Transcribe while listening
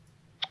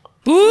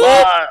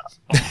Boop.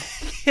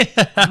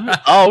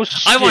 Oh,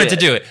 shit. I wanted to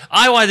do it.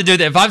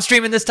 If I'm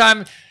streaming this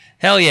time,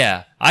 hell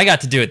yeah. I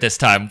got to do it this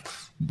time.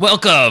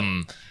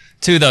 Welcome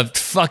to the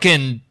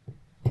fucking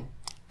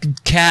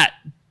cat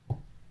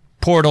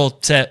portal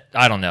set.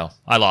 I don't know.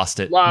 I lost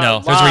it. No,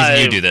 there's a reason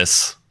you do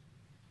this.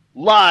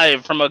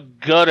 Live from a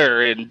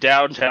gutter in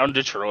downtown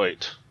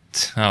Detroit.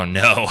 Oh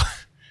no.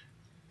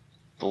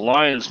 The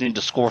Lions need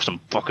to score some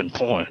fucking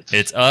points.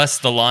 It's us,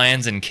 the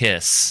Lions, and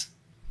Kiss.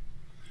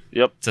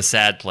 Yep. It's a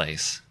sad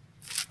place.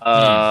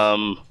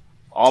 All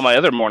my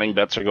other morning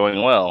bets are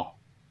going well.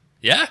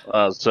 Yeah?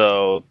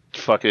 So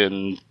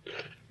fucking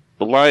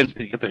the Lions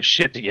need to get their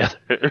shit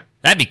together.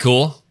 That'd be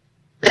cool.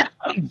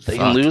 They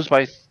can lose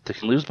by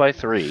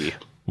 3.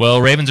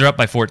 Well, Ravens are up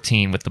by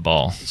 14 with the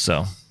ball,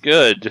 so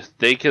good.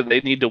 They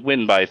need to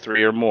win by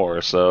 3 or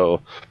more.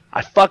 So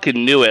I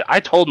fucking knew it. I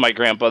told my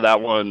grandpa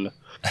that one.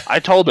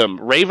 I told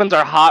him Ravens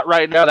are hot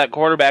right now. That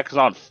quarterback is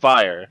on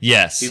fire.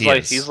 Yes,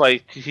 he's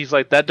like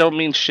that don't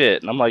mean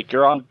shit. And I'm like,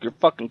 you're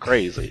fucking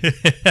crazy.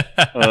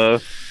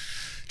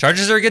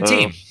 Chargers are a good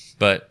team,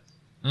 but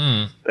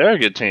they're a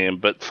good team.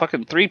 But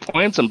fucking 3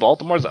 points and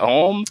Baltimore's at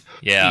home.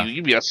 Yeah,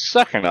 you'd be a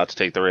sucker not to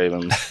take the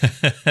Ravens.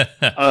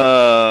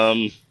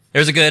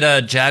 There's a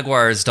good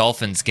Jaguars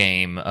Dolphins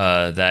game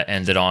that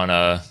ended on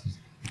a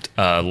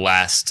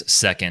last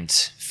second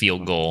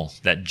field goal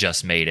that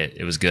just made it.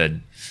 It was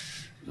good.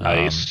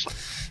 Nice.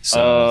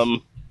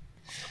 So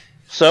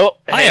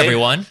hi hey,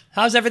 everyone.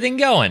 How's everything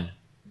going?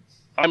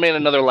 I made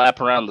another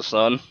lap around the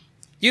sun.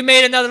 You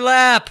made another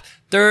lap.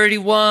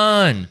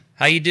 31.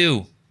 How you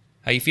do?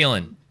 How you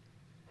feeling?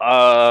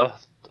 I'm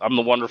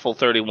the wonderful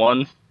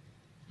 31.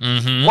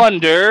 Mm-hmm.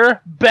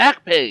 Wonder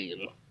back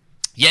pain.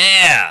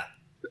 Yeah.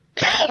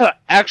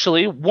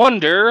 Actually,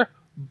 wonder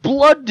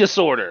blood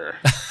disorder.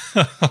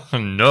 Oh,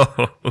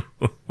 no.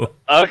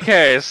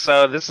 Okay,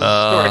 so this is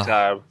story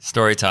time.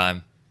 Story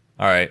time.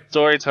 All right.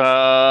 Story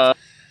time.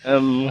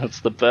 It's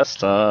the best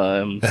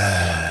time.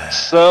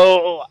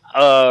 So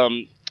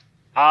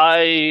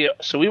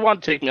we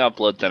want to take me out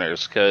blood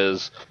thinners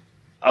because,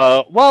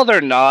 while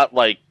they're not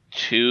like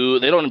they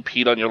don't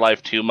impede on your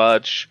life too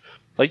much.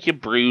 Like you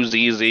bruise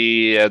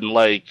easy, and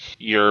like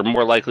you're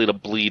more likely to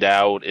bleed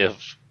out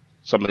if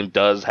something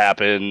does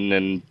happen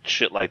and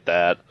shit like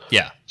that.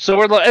 Yeah. So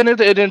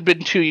it had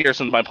been 2 years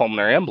since my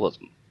pulmonary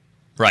embolism.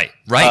 Right.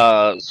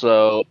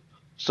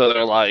 So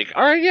they're like,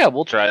 all right, yeah,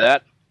 we'll try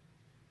that.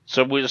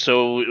 So we're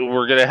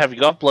gonna have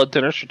you go off blood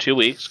thinners for 2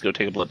 weeks. Go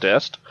take a blood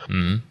test.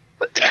 Mm-hmm.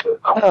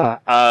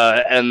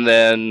 And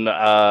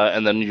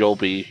then you'll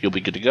be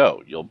good to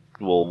go.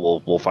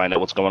 We'll find out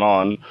what's going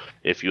on.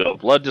 If you have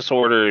blood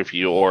disorder, if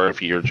it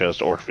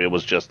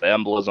was just the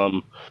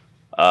embolism,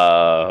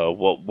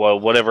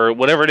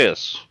 whatever it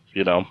is,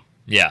 you know.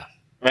 Yeah.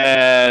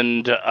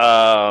 And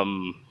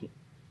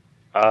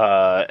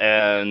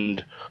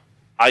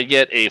I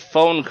get a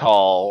phone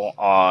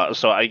call.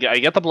 So I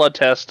get the blood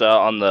test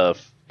on the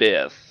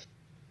 5th.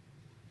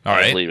 All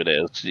right. I believe it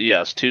is.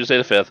 Yes, Tuesday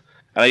the 5th.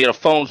 And I get a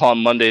phone call on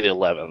Monday the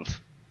 11th,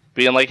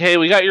 being like, "Hey,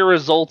 we got your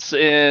results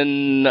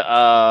in.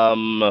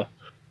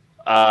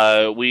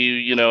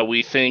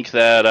 We think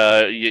that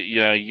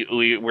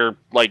we're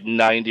like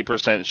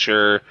 90%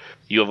 sure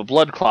you have a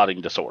blood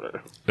clotting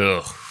disorder."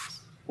 Ugh.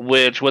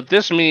 What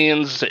this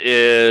means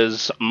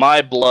is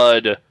my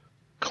blood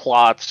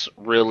clots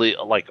really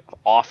like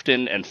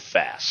often and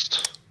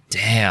fast.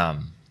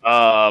 Damn.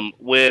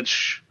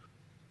 Which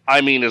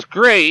I mean is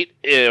great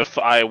if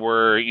I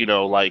were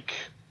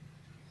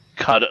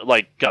got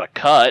a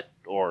cut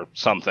or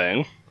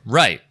something,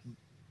 right?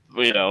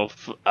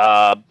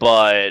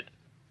 But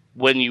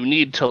when you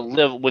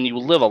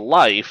live a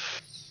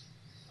life,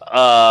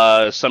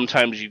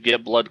 sometimes you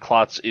get blood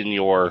clots in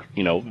your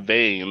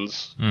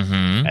veins,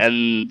 mm-hmm.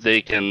 and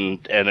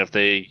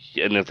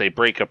if they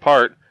break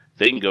apart,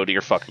 they can go to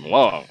your fucking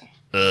lung.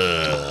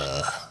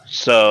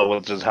 So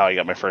this is how I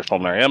got my first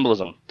pulmonary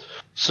embolism.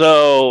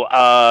 So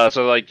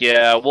like,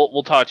 yeah,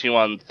 we'll talk to you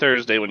on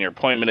Thursday when your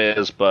appointment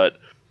is, but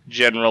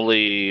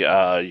generally,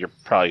 you're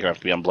probably gonna have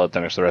to be on blood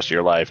thinners the rest of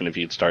your life, and if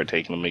you'd start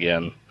taking them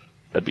again,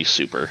 that'd be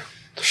super.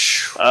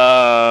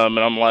 And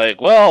I'm like,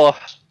 well,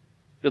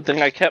 good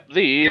thing I kept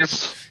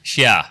these.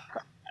 Yeah.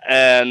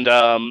 And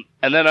then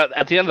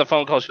at the end of the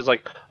phone call, she was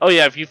like, "Oh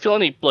yeah, if you feel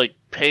any like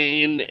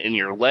pain in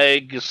your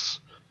legs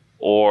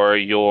or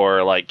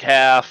your like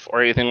calf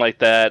or anything like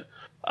that,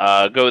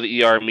 go to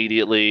the ER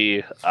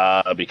immediately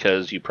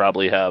because you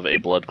probably have a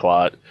blood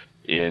clot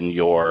in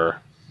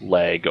your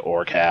leg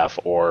or calf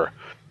or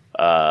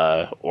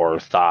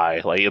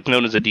thigh. Like it's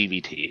known as a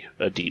DVT,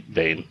 a deep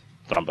vein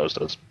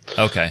thrombosis."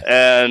 Okay.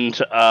 And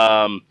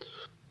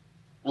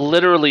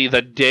literally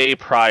the day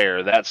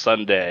prior, that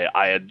Sunday,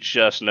 I had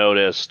just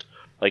noticed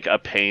like a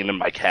pain in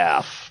my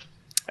calf,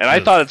 and I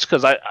thought it's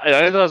because I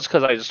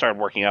just started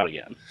working out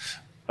again.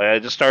 Like, I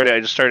just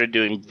started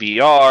doing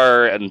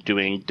VR and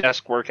doing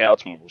desk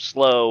workouts more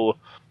slow,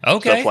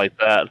 stuff like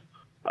that.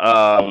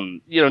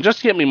 Just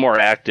to get me more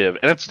active,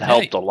 and it's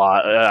helped a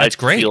lot. That's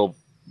great. Feel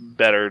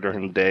better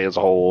during the day as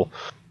a whole.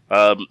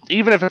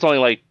 Even if it's only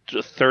like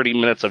 30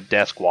 minutes of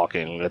desk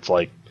walking, it's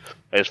like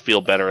I just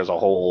feel better as a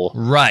whole.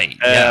 Right.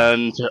 Yeah.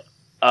 And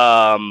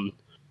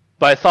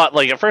but I thought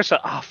like at first,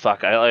 oh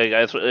fuck,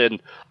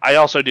 and I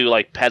also do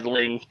like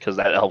pedaling because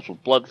that helps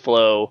with blood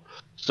flow.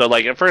 So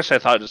like at first I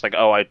thought just like,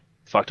 oh, I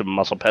fucked up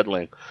muscle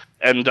pedaling,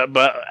 and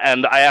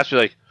I asked her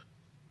like,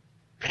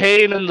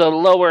 pain in the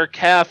lower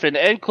calf and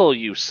ankle,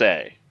 you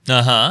say?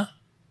 Uh-huh.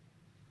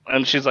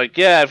 And she's like,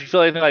 yeah, if you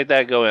feel anything like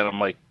that, go in. I'm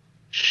like,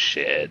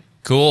 shit.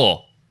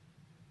 Cool.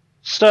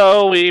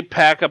 So we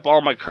pack up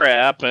all my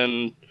crap,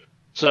 and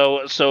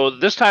so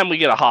this time we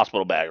get a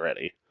hospital bag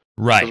ready.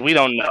 Right. Because we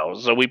don't know.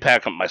 So we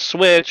pack up my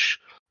Switch,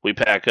 we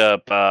pack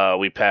up my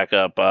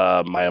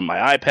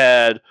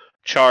iPad,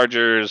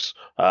 chargers,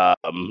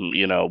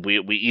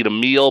 we eat a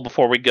meal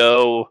before we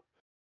go.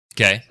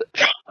 Okay.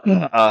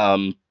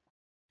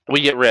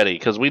 We get ready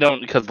because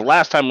the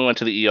last time we went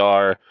to the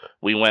ER,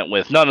 we went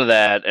with none of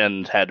that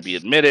and had to be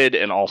admitted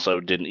and also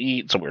didn't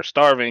eat, so we were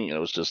starving and it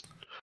was just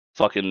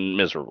fucking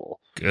miserable.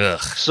 Ugh.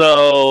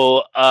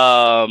 So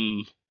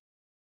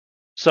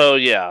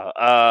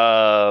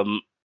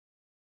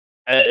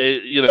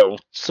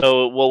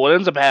what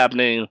ends up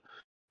happening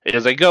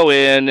is I go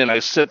in and I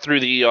sit through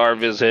the ER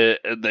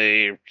visit and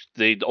they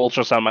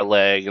ultrasound my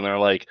leg and they're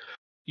like,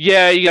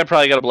 yeah, you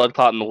probably got a blood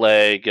clot in the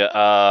leg.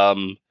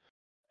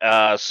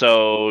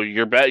 So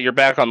you're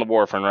back on the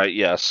warfarin, right?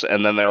 Yes.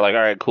 And then they're like,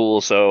 all right, cool.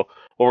 So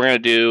what we're gonna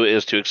do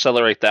is to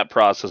accelerate that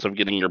process of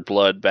getting your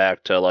blood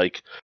back to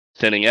like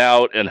thinning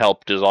out and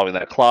help dissolving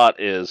that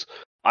clot. Is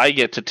I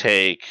get to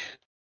take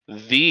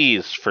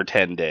these for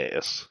 10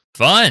 days.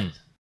 Fun.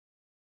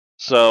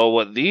 So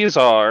what these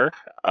are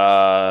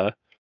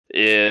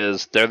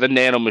is they're the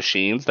nano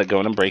machines that go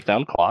in and break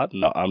down clot.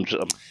 No, I'm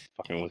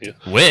fucking with you.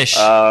 Wish.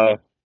 I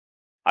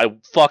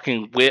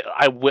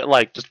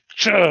like just.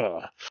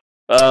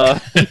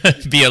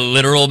 Be a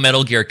literal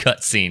Metal Gear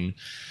cutscene.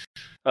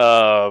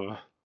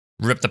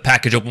 Rip the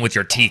package open with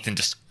your teeth and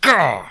just.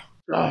 Yeah,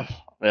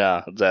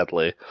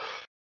 exactly.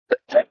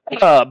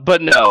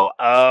 But no.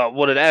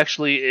 What it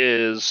actually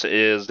is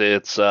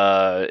it's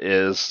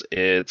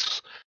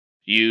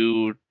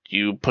you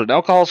put an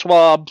alcohol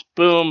swab,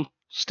 boom,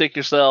 stick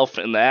yourself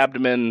in the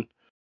abdomen,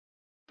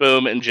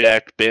 boom,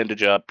 inject,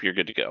 bandage up, you're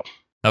good to go.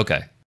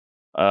 Okay.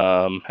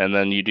 And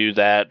then you do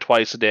that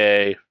twice a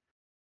day.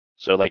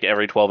 So like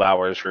every 12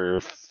 hours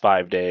for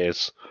 5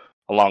 days,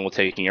 along with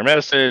taking your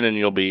medicine, and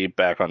you'll be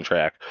back on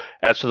track.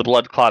 As for the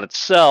blood clot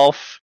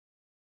itself,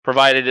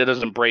 provided it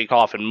doesn't break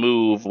off and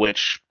move,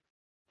 which,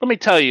 let me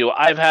tell you,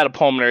 I've had a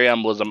pulmonary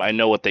embolism. I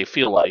know what they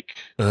feel like.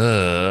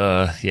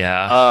 Yeah.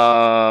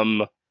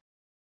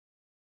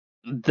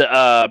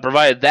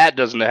 Provided that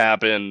doesn't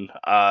happen,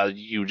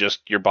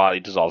 your body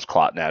dissolves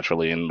clot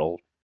naturally, and it'll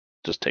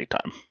just take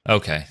time.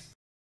 Okay.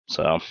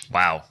 So.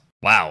 Wow.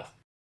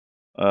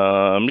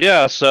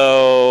 Yeah,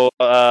 so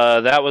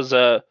that was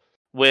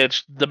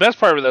which the best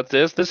part about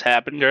this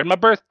happened during my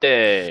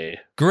birthday.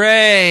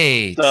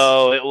 Great.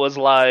 So it was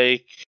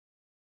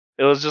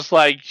just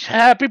like,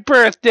 happy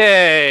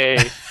birthday.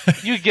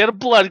 You get a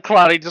blood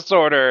clotting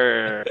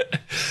disorder.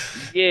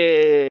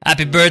 Yeah.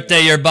 Happy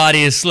birthday, your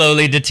body is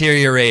slowly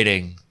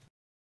deteriorating.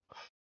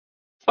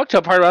 Fucked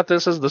up part about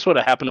this is this would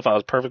have happened if I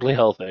was perfectly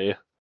healthy.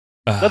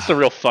 That's the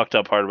real fucked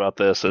up part about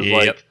this is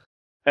like.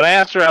 And I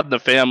asked around the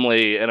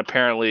family, and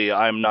apparently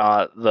I'm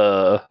not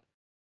the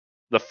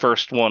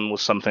first one with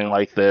something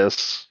like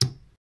this.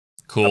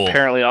 Cool.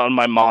 Apparently on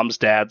my mom's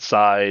dad's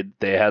side,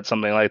 they had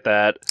something like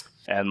that.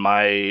 And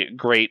my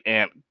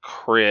great-aunt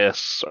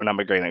Chris, or not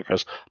my great-aunt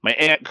Chris, my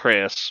Aunt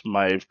Chris,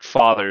 my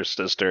father's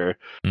sister,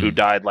 who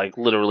died like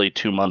literally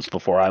 2 months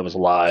before I was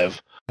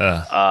alive,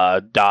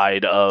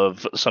 died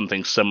of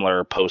something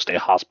similar post a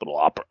hospital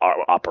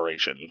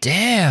operation.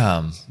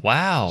 Damn!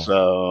 Wow.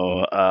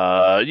 So,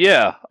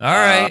 yeah. All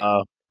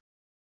right.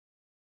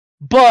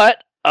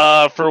 But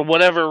for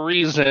whatever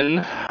reason,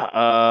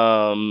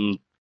 the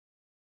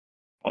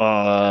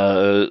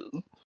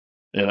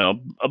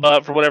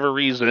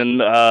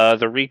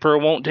Reaper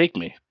won't take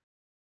me.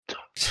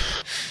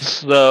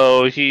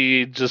 So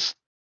he just.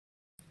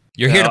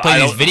 You're here to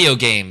play these video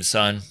games,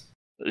 son.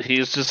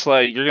 He's just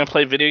like, you're gonna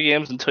play video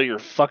games until you're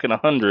fucking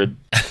 100,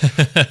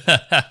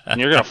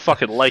 and you're gonna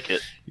fucking like it.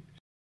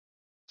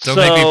 Don't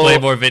make me play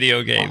more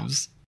video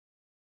games.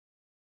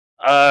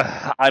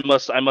 I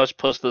must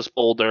push this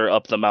boulder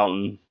up the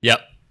mountain.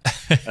 Yep.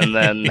 And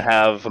then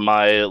have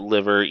my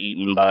liver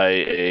eaten by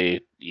a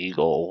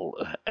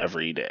eagle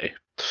every day.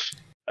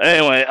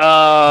 Anyway,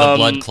 the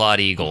blood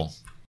clot eagle.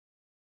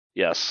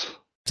 Yes.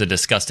 It's a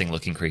disgusting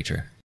looking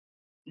creature.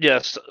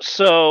 Yes.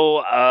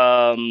 So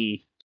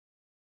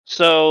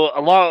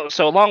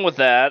along with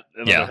that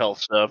and other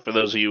health stuff, for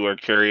those of you who are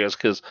curious,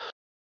 because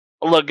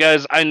look,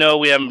 guys, I know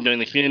we haven't been doing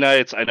the community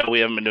nights. I know we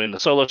haven't been doing the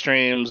solo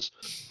streams.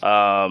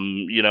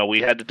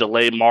 We had to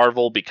delay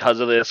Marvel because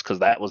of this, because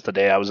that was the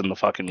day I was in the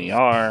fucking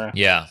ER.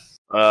 Yeah.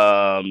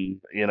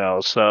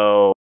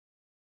 So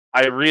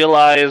I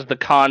realize the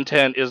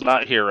content is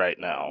not here right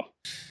now.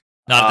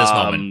 Not this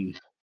moment.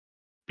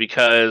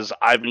 Because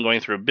I've been going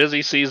through a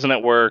busy season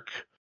at work.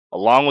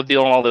 along with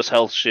dealing with all this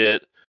health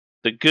shit.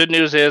 The good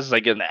news is I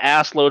get an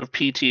ass load of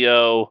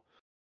PTO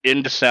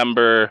in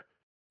December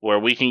where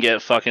we can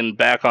get fucking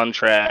back on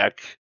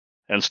track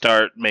and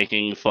start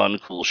making fun,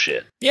 cool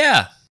shit.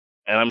 Yeah.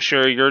 And I'm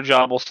sure your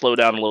job will slow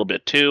down a little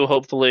bit too,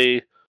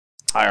 hopefully.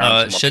 Hire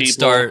on some more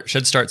people.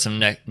 Should start some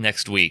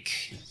next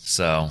week.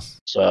 So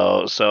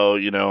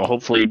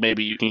hopefully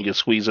maybe you can get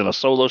squeezed in a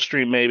solo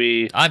stream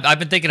maybe. I've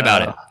been thinking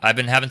about it. I've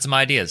been having some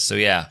ideas, so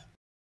yeah.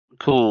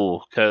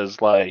 Cool, because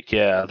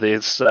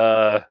this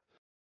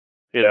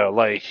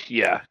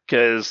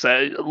because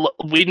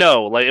we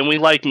know, and we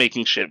like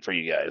making shit for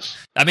you guys.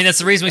 I mean, that's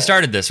the reason we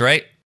started this,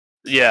 right?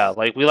 Yeah,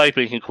 we like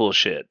making cool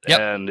shit, yep.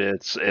 And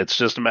it's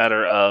just a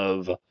matter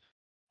of the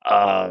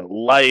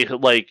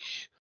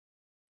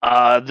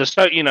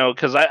start,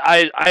 because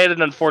I had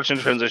an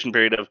unfortunate transition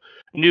period of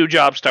new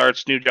job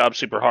starts, new job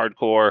super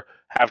hardcore,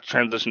 have to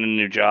transition to a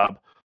new job,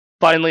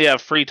 finally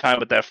have free time,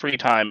 but that free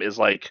time is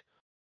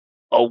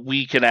a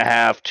week and a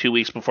half, 2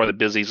 weeks before the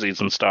busy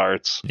season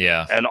starts.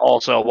 Yeah. And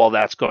also while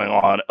that's going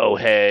on, oh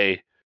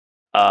hey,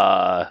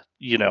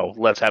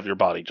 let's have your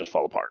body just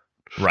fall apart.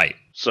 Right.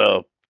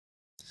 So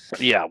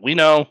yeah, we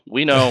know.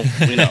 We're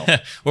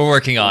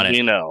working on it.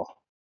 We know.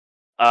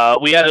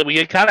 We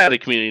kind of had a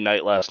community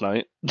night last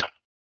night.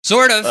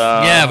 Sort of.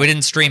 Yeah, we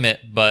didn't stream it,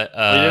 but we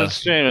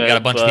got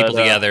a bunch of people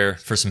together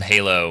for some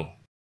Halo.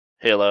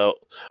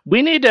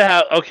 We need to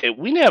have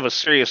a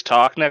serious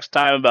talk next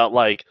time about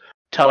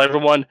tell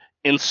everyone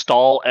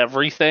install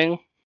everything.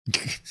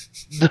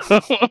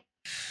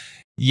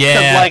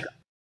 Yeah.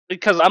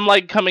 Because I'm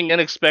coming in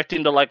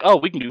expecting to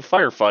we can do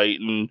Firefight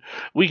and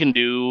we can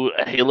do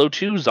Halo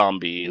 2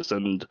 zombies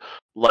and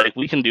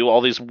we can do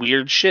all these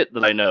weird shit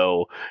that I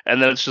know,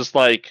 and then it's just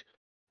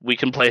we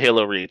can play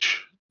Halo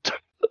Reach.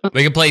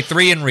 We can play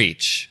 3 in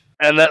Reach.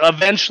 And then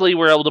eventually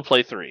we're able to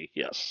play 3,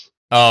 yes.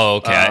 Oh,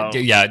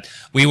 okay. Yeah,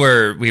 we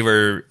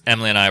were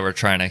Emily and I were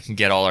trying to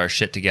get all our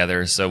shit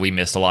together, so we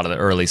missed a lot of the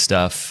early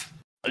stuff.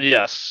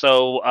 Yes,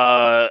 so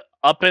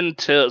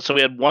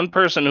we had one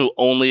person who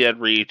only had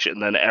Reach,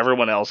 and then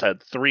everyone else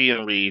had 3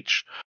 in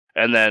Reach,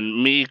 and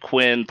then me,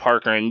 Quinn,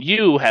 Parker, and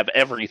you have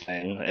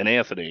everything, and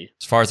Anthony.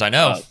 As far as I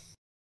know.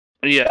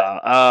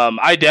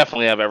 I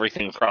definitely have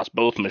everything across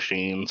both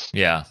machines.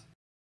 Yeah.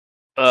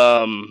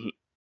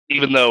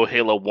 Even though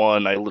Halo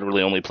 1, I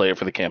literally only play it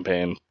for the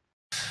campaign.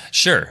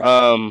 Sure.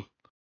 So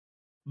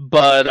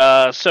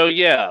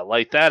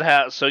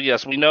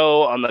yes, we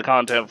know on the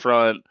content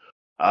front,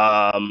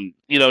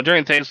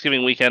 during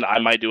Thanksgiving weekend, I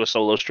might do a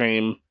solo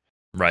stream.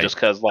 Right. Just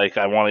because,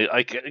 I want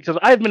to, because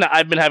I've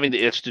been having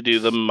the itch to do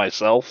them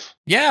myself.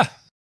 Yeah.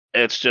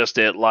 It's just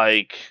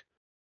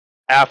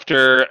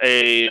after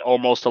a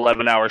almost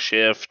 11-hour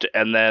shift,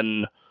 and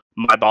then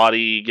my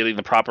body getting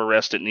the proper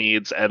rest it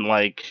needs, and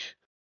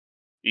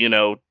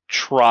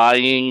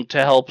trying to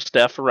help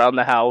Steph around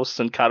the house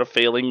and kind of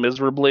failing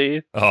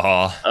miserably.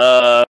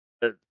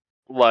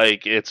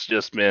 It's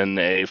just been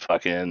a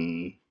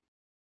fucking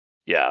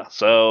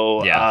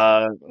So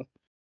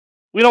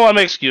we don't want to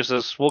make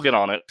excuses. We'll get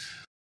on it.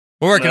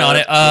 We're working on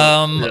it.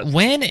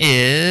 When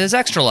is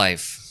Extra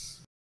Life?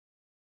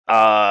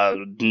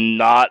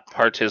 Not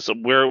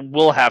participate.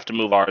 We'll have to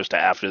move ours to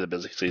after the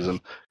busy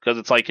season because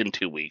it's in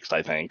 2 weeks,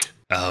 I think.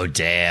 Oh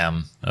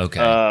damn. Okay.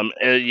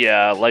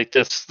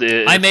 This.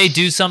 I may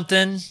do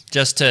something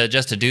just to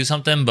do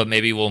something, but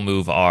maybe we'll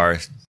move our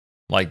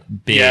big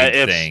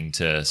thing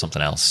to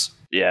something else.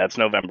 Yeah, it's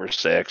November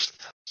 6th.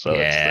 So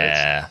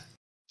yeah.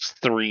 It's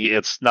 3.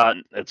 It's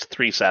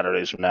 3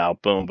 Saturdays from now.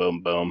 Boom,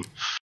 boom, boom.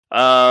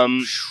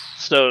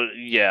 So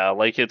yeah,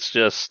 it's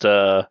just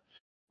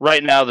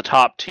right now the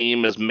top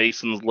team is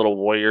Mason's Little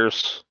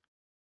Warriors,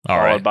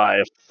 followed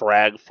by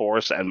Frag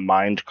Force and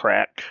Mind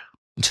Crack.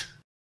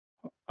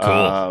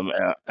 Cool.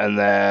 And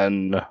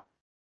then,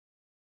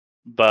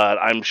 but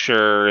I'm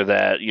sure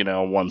that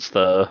once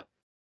the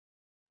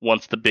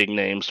big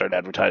names start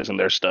advertising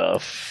their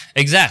stuff,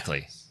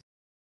 exactly.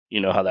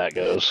 You know how that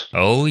goes.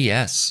 Oh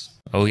yes,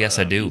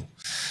 I do.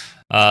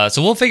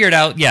 So we'll figure it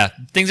out. Yeah,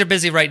 things are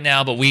busy right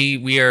now, but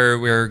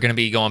we're going to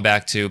be going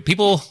back to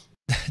people.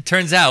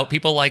 Turns out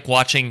people like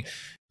watching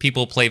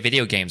people play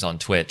video games on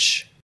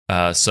Twitch.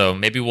 So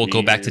maybe we'll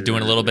go back to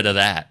doing a little bit of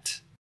that.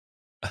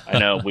 I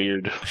know,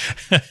 weird.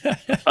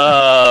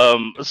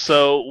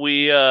 So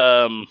we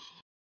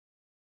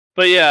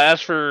but yeah,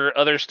 as for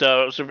other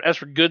stuff, as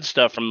for good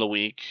stuff from the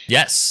week.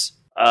 Yes.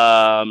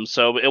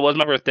 So it was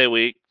my birthday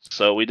week,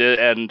 so we did,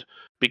 and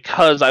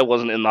because I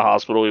wasn't in the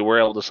hospital, we were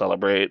able to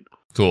celebrate.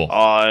 Cool.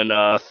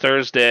 On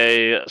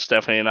Thursday,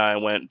 Stephanie and I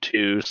went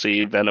to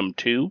see Venom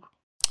 2.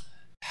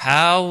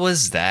 How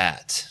was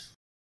that?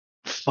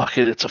 Fuck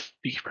it, it's a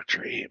fever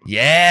dream.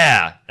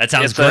 Yeah, that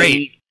sounds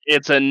great.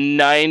 It's a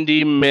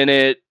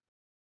 90-minute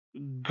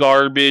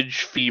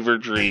garbage fever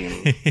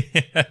dream.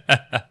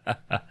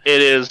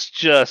 It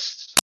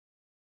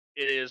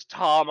is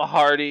Tom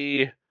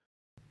Hardy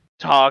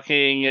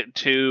talking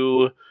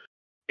to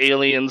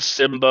alien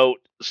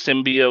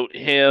symbiote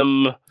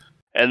him,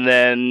 and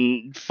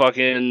then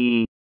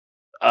fucking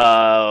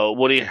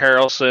Woody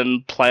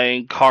Harrelson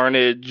playing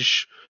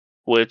Carnage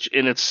which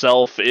in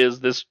itself is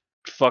this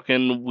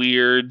fucking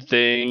weird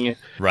thing.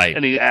 Right.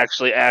 And he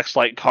actually acts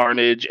like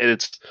Carnage, and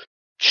it's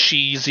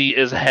cheesy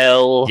as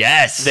hell.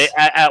 Yes. They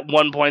at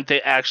one point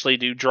they actually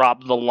do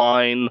drop the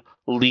line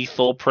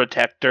 "lethal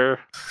protector."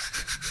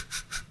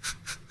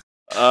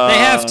 They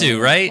have to,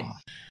 right?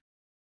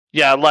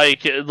 Yeah,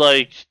 like,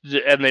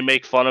 and they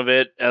make fun of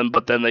it,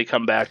 but then they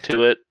come back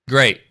to it.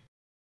 Great.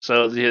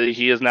 So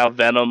he is now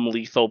Venom,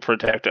 lethal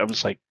protector. I'm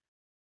just like,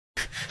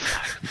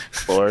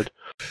 Lord.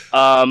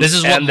 This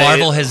is what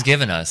Marvel has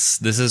given us.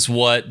 This is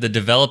what the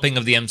developing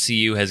of the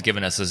MCU has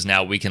given us. Is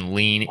now we can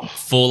lean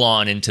full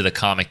on into the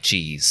comic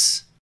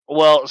cheese.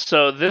 Well,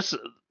 so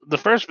the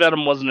first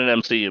Venom wasn't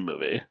an MCU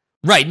movie,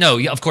 right? No,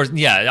 of course,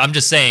 yeah. I'm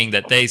just saying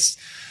that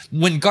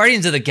when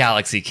Guardians of the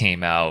Galaxy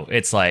came out,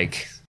 it's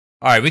like,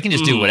 all right, we can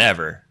just do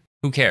whatever.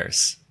 Who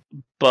cares?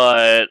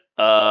 But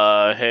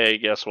hey,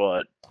 guess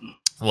what?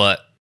 What?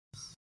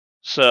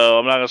 So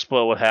I'm not gonna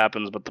spoil what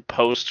happens, but the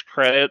post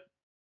credit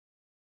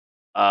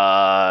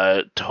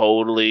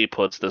totally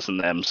puts this in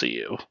the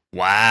MCU.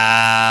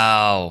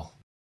 Wow.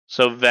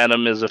 So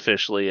Venom is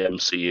officially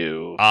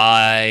MCU.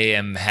 I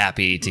am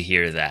happy to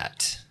hear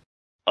that.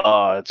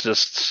 It's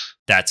just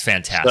that's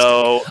fantastic.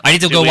 So I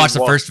need to go watch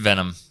the first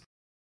Venom.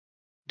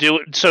 Do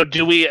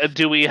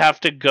we have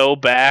to go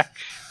back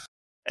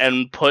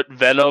and put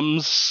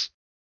Venoms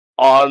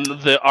on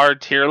our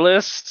tier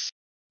lists?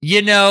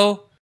 You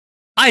know,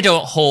 I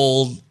don't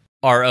hold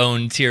our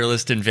own tier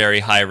list in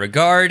very high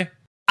regard.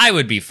 I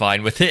would be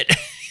fine with it.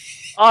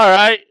 All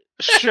right,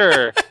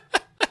 sure.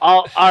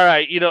 All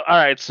right, all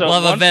right. So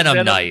we'll have a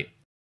Venom night.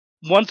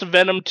 Once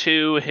Venom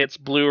 2 hits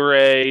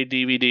Blu-ray,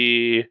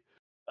 DVD,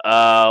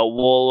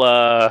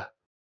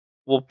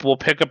 we'll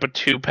pick up a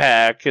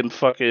 2-pack and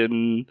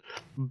fucking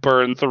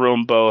burn through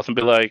them both and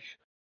be like,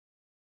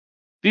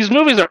 these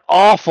movies are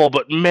awful,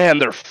 but man,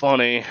 they're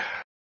funny.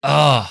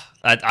 Oh,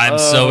 I'm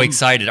so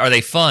excited. Are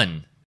they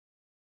fun?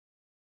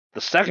 The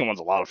second one's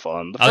a lot of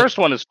fun. The first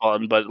one is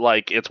fun, but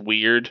like it's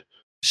weird.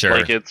 Sure.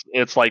 Like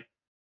it's like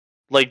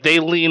they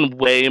lean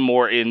way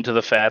more into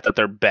the fact that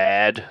they're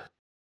bad.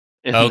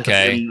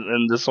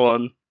 In this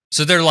one.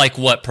 So they're like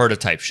what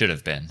Prototype should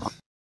have been.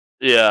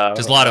 Yeah.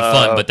 Just a lot of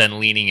fun, but then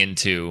leaning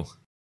into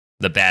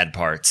the bad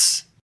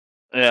parts.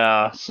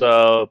 Yeah.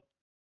 So.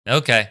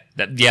 Okay.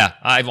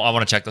 I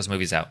want to check those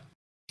movies out.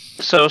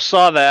 So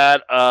saw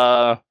that.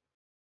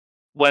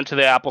 Went to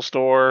the Apple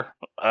Store.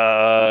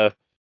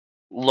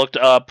 Looked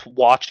up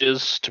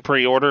watches to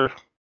pre-order.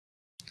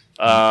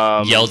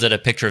 Yelled at a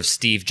picture of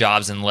Steve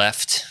Jobs and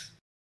left.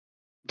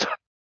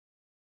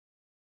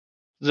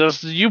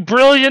 Just, you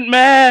brilliant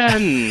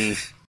man!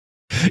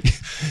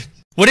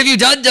 What have you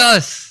done to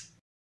us?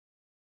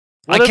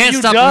 I can't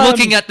stop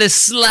looking at this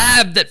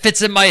slab that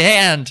fits in my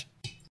hand.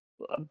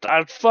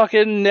 I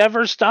fucking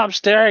never stop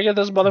staring at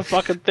this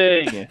motherfucking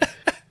thing.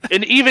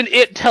 And even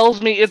it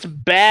tells me it's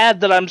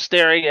bad that I'm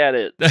staring at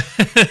it.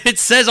 It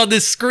says on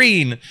this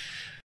screen.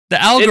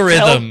 The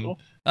algorithm.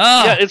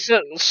 Yeah, it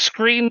says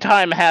screen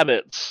time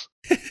habits.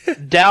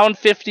 Down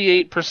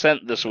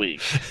 58% this week.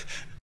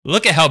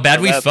 Look at how bad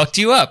we fucked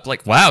you up.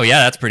 Like, wow, yeah,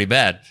 that's pretty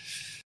bad.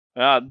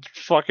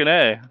 Fucking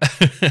A.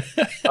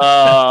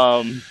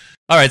 All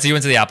right, so you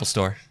went to the Apple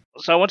Store.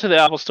 So I went to the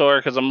Apple Store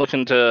because I'm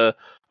looking to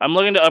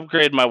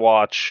upgrade my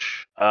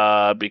watch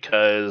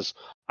because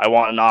I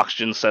want an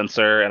oxygen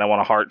sensor and I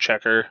want a heart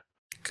checker.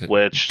 Good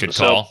call.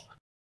 So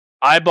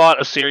I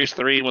bought a Series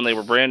 3 when they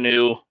were brand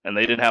new, and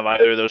they didn't have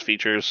either of those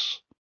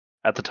features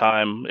at the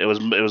time. It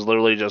was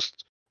literally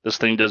just this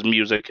thing does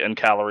music and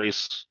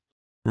calories,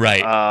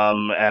 right?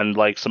 And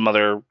like some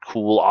other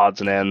cool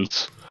odds and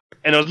ends.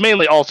 And it was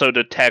mainly also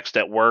to text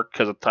at work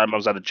because at the time I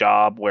was at a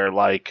job where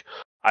like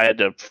I had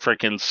to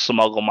freaking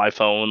smuggle my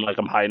phone like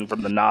I'm hiding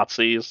from the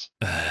Nazis.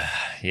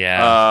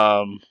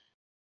 Yeah.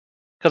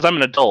 Because I'm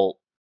an adult,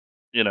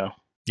 you know.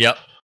 Yep.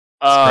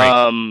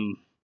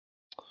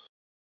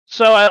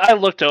 So I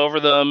looked over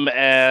them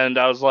and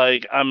I was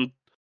like,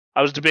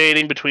 I was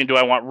debating between do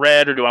I want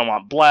red or do I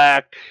want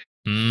black?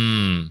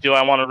 Do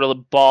I want to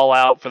really ball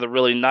out for the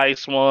really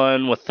nice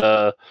one with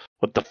the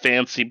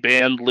fancy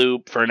band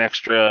loop for an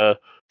extra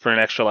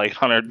like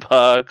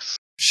 $100?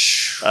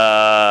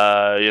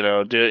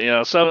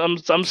 So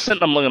I'm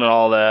sitting, I'm looking at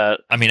all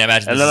that. I mean, I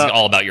imagine this is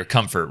all about your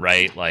comfort,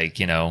 right? Like,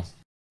 this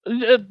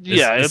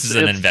is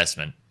an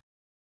investment.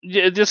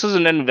 Yeah, this is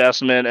an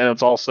investment, and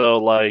it's also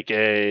like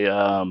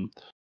a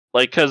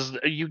because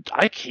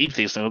I keep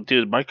these things,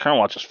 dude. My current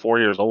watch is 4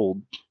 years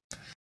old.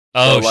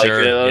 Oh, so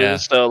sure. Yeah.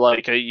 So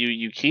like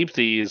you keep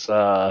these.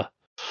 You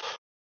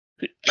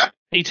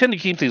tend to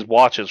keep these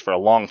watches for a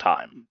long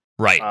time,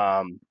 right?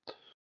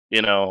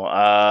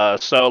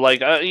 So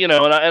like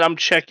and I'm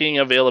checking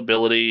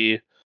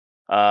availability,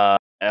 and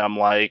I'm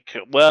like,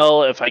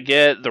 well, if I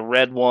get the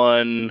red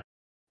one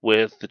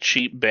with the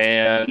cheap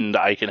band,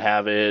 I can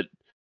have it,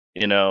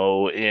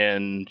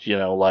 in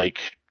like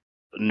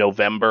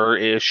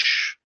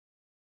November-ish.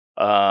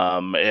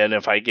 And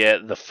if I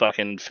get the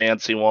fucking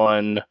fancy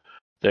one,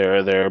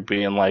 they're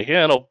being like,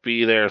 yeah, it'll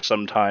be there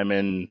sometime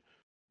in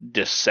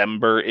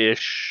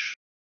December-ish.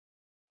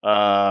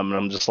 And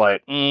I'm just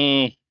like,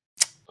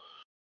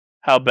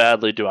 how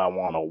badly do I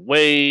want to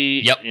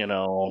wait? Yep. You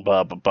know,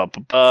 blah, blah, blah,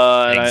 blah,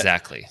 blah. And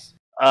Exactly.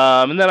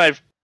 and then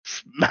I've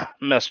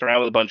messed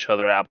around with a bunch of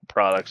other Apple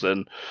products,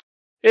 and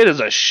it is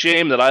a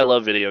shame that I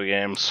love video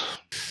games.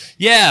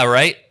 Yeah,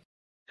 right?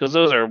 Because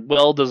those are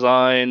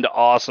well-designed,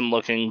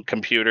 awesome-looking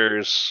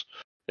computers.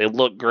 They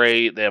look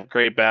great. They have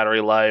great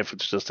battery life.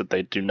 It's just that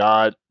they do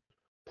not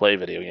play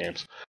video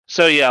games.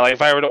 So yeah, like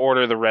if I were to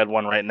order the red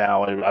one right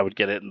now, I would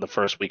get it in the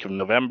first week of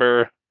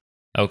November.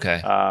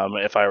 Okay.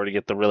 If I were to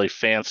get the really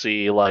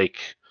fancy, like,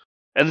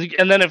 and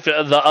then if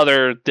the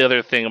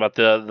other thing about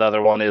the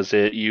other one is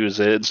it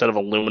uses, instead of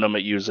aluminum,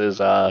 it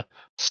uses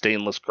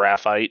stainless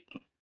graphite.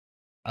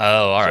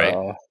 Oh, all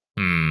right.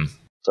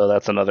 So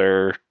that's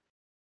another,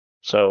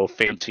 so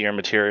fancier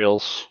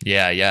materials.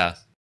 Yeah.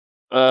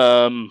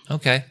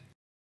 Okay.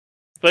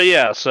 But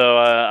yeah, so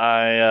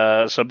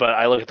but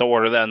I look at the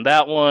order then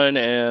that one,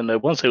 and I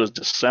want to say it was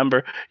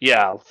December.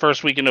 Yeah,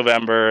 first week in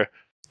November.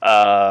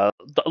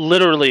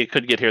 Literally, it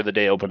could get here the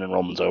day open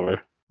enrollment's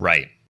over.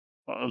 Right.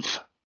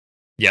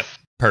 Yep.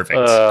 Perfect.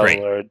 Oh,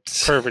 Great. Lord.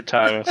 Perfect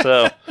timing.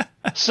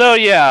 So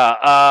yeah,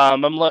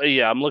 I'm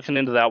looking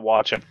into that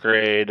watch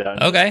upgrade.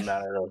 Okay.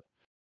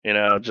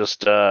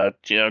 Just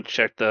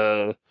check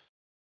the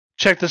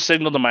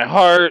signal to my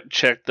heart,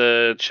 check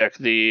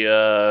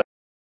the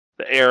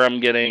air I'm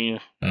getting,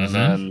 and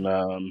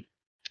then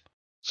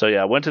so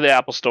yeah, went to the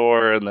Apple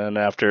Store, and then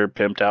after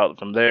pimped out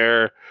from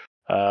there,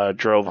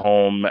 drove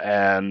home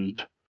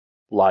and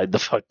lied the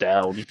fuck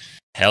down.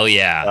 Hell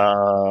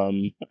yeah.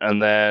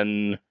 And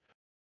then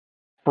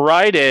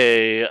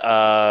Friday,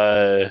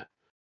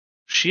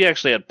 she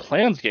actually had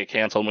plans to get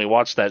canceled, and we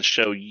watched that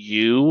show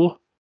You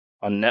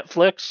on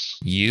Netflix.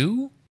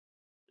 You?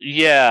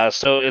 Yeah,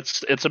 so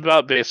it's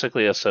about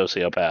basically a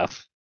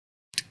sociopath.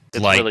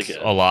 It's like really good.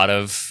 A lot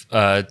of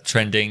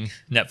trending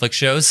Netflix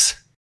shows.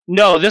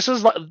 No, this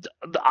is like,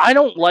 I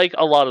don't like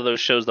a lot of those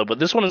shows though, but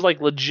this one is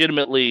like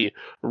legitimately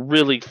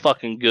really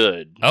fucking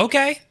good.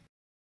 Okay.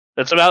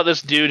 It's about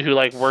this dude who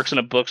like works in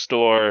a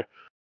bookstore,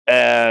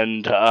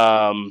 and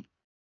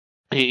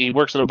he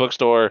works in a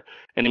bookstore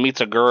and he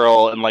meets a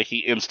girl, and like he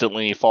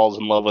instantly falls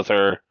in love with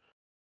her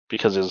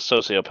because he's a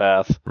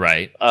sociopath.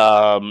 Right.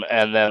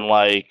 And then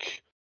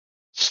like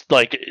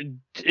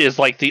is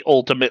like the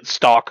ultimate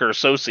stalker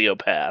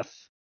sociopath,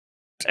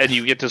 and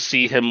you get to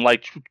see him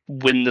like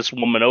win this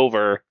woman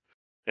over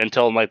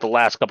until in like the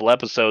last couple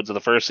episodes of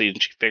the first season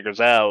she figures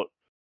out,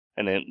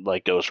 and it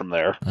like goes from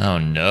there. Oh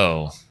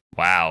no.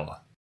 Wow.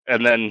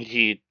 And then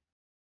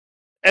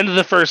end of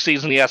the first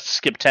season he has to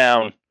skip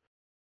town,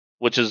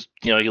 which is,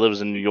 he lives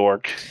in New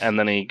York, and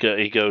then he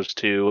goes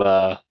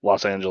to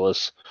Los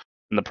Angeles,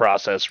 and the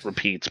process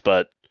repeats.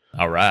 But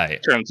all right,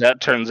 turns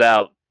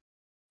out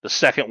the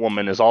second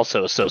woman is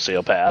also a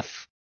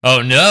sociopath.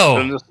 Oh no!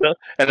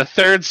 And the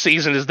third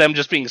season is them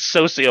just being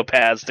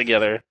sociopaths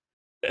together.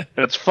 And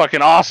it's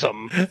fucking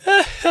awesome. And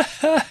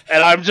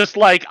I'm just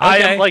like, okay. I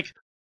am like,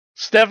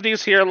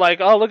 Stephanie's here like,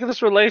 oh, look at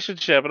this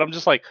relationship. And I'm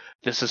just like,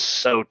 this is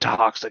so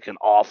toxic and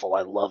awful.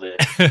 I love it.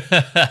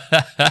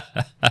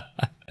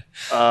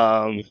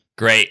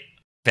 Great.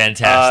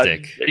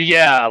 Fantastic.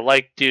 Yeah,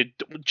 like, dude,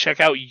 check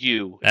out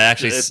You. That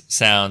actually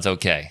sounds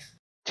okay.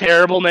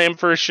 Terrible name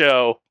for a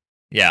show.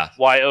 Yeah.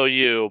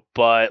 YOU,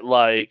 but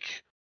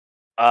like,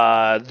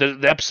 the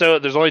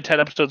episode, there's only 10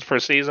 episodes per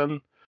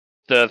season.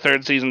 The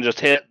third season just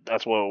hit.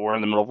 That's what we're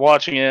in the middle of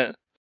watching it.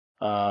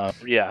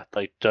 Yeah,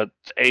 like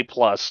A+.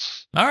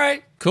 All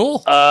right,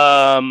 cool.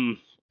 And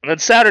then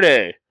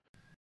Saturday.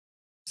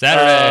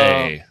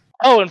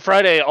 And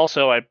Friday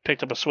also I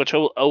picked up a Switch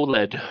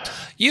OLED.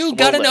 You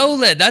got an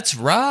OLED. That's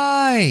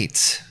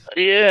right.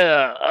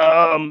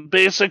 Yeah.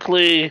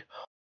 Basically,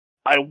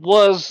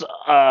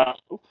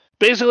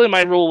 basically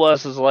my rule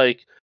was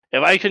like,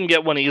 if I couldn't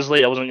get one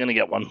easily, I wasn't going to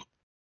get one.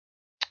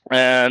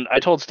 And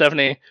I told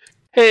Stephanie,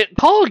 hey,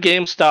 call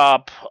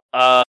GameStop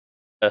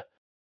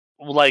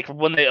like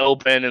when they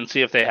open and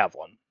see if they have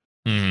one.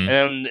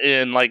 Mm-hmm.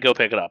 And like go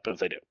pick it up if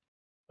they do.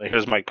 Like,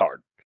 here's my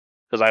card,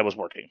 because I was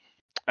working.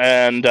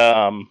 And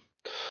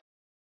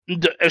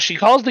she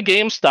calls the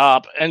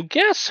GameStop, and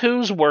guess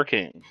who's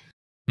working?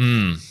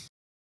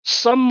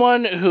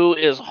 Someone who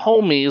is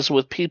homies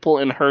with people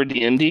in her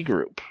D&D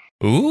group.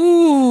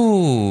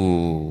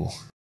 Ooh.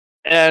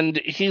 And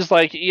he's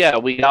like, yeah,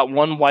 we got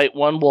one white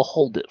one, we'll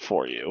hold it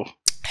for you.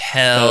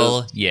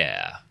 Hell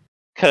yeah.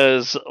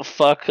 Because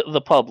fuck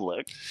the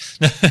public.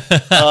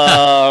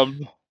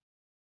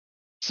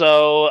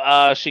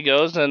 So she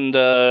goes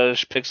and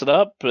she picks it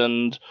up,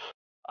 and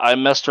I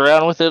messed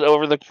around with it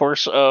over the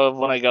course of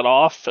when I got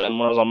off and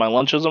when I was on my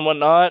lunches and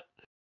whatnot.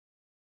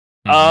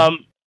 Mm-hmm.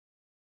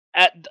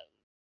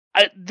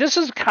 This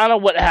is kind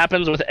of what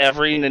happens with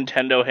every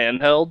Nintendo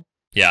handheld.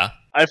 Yeah.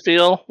 I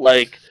feel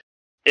like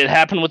it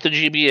happened with the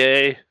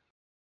GBA.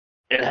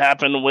 It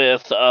happened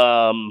with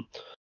the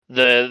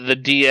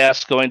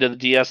DS going to the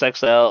DS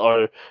XL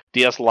or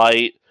DS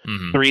Lite,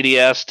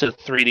 3DS to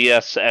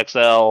 3DS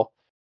XL.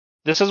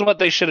 This is what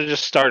they should have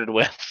just started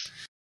with.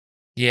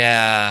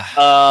 Yeah.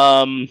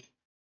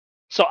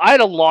 So I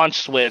had a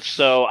launch Switch,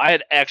 so I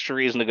had extra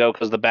reason to go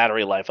because the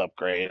battery life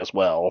upgrade as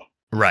well.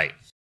 Right.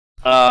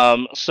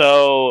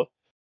 So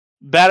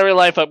battery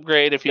life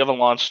upgrade if you have a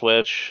launch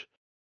Switch,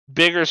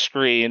 bigger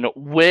screen,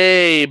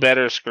 way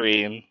better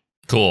screen,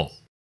 Cool.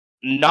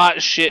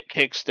 not shit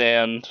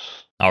kickstand,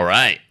 All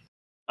right.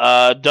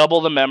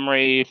 double the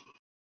memory,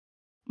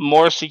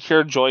 more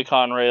secure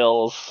Joy-Con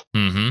rails,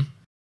 Mm-hmm.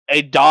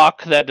 a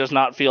dock that does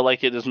not feel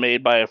like it is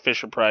made by a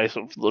Fisher Price.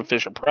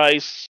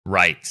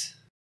 Right.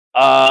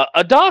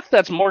 A dock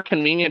that's more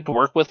convenient to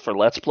work with for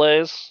Let's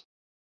Plays,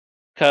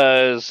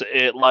 because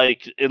it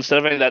like instead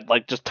of having that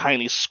like just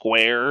tiny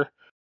square,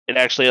 it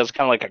actually has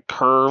kind of like a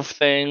curve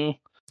thing.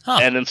 Huh.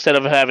 And instead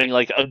of having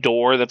like a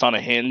door that's on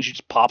a hinge, you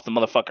just pop the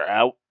motherfucker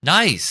out.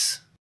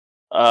 Nice.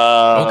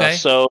 Okay.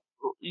 So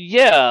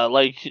yeah,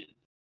 like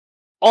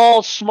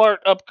all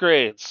smart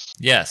upgrades,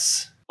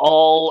 Yes.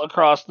 all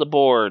across the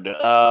board.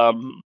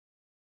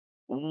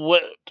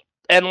 What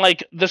and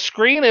like the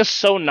screen is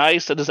so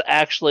nice that it's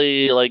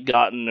actually like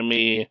gotten to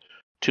me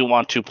to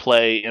want to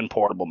play in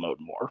portable mode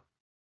more.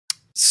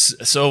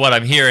 So what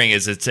I'm hearing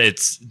is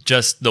it's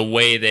just the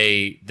way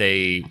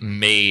they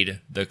made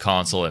the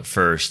console at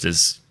first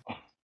is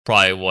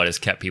probably what has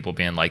kept people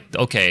being like,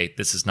 okay,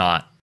 this is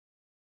not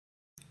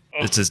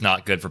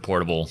good for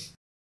portable.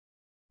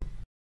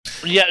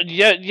 Yeah.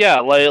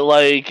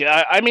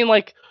 I mean,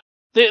 like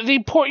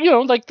the port,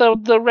 like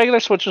the regular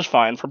Switch is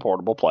fine for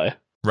portable play.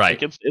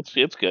 Right. Like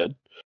it's good,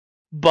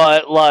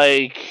 but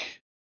like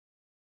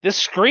this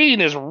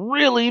screen is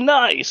really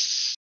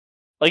nice.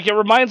 Like it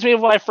reminds me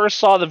of when I first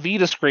saw the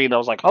Vita screen. I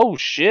was like, oh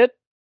shit.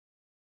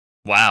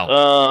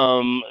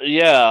 Wow.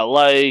 Yeah,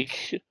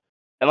 like,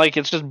 and like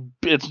it's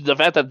the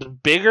fact that it's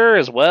bigger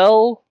as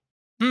well.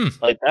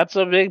 Like that's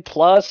a big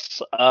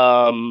plus.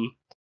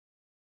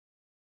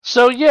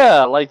 So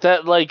yeah, like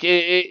that, like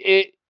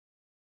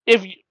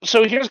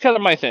so here's kind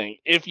of my thing.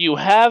 If you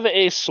have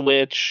a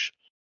Switch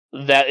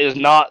that is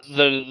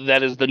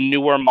the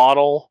newer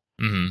model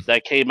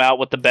that came out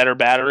with the better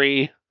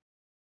battery,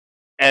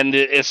 and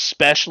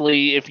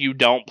especially if you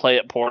don't play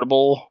it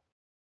portable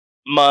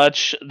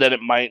much, then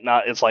it might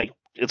not. It's kind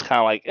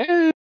of like,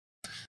 eh.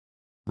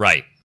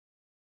 Right.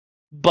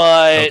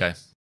 But okay.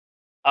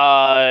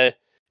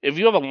 If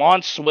you have a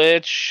launch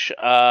Switch,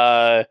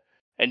 and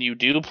you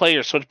do play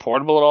your Switch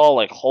portable at all,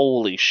 like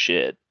holy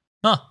shit.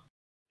 Huh.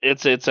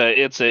 It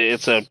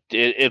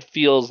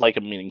feels like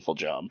a meaningful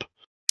jump.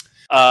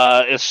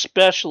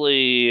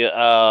 Especially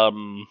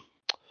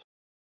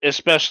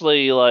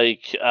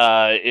like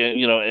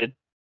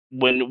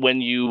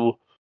when you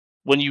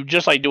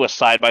just like do a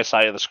side by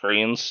side of the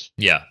screens.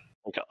 Yeah.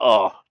 Like,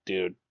 oh,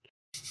 dude.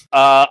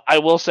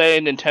 I will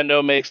say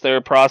Nintendo makes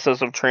their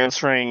process of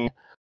transferring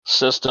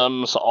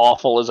systems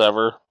awful as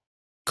ever.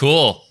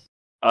 Cool.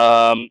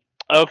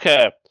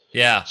 Okay.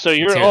 Yeah. So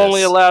you're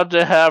only allowed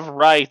to have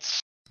rights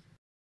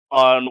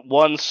on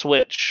one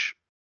Switch.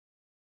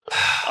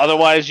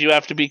 Otherwise, you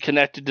have to be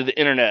connected to the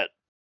internet.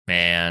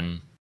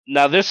 Man.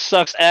 Now, this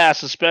sucks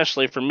ass,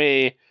 especially for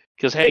me,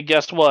 because, hey,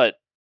 guess what?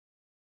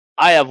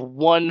 I have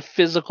one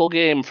physical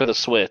game for the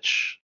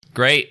Switch.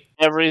 Great.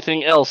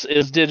 Everything else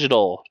is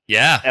digital.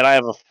 Yeah. And I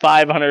have a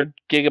 500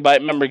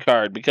 gigabyte memory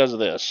card because of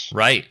this.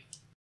 Right.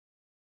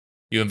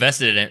 You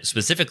invested in it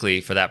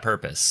specifically for that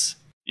purpose.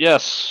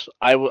 Yes.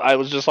 I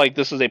was just like,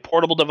 this is a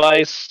portable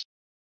device.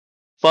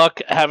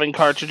 Fuck having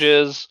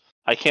cartridges.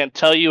 I can't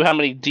tell you how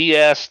many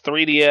DS,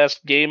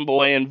 3DS, Game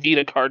Boy, and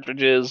Vita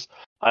cartridges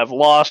I've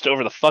lost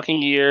over the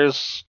fucking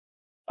years.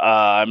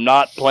 I'm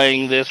not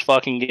playing this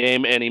fucking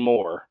game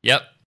anymore.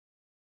 Yep.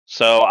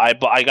 So I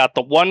got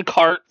the one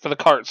cart for the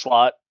cart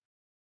slot,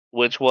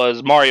 which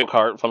was Mario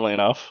Kart, funnily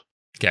enough.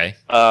 Okay.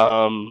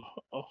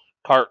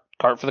 Cart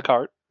for the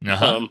cart.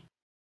 Uh-huh.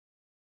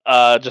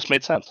 Just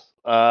made sense.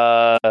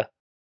 No,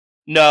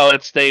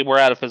 they were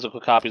out of physical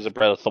copies of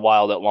Breath of the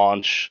Wild at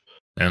launch,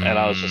 and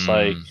I was just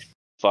like,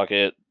 fuck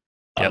it.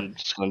 Yep. I'm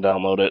just gonna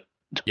download it.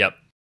 Yep.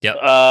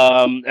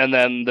 And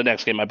then the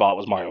next game I bought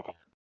was Mario Kart.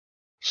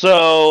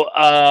 So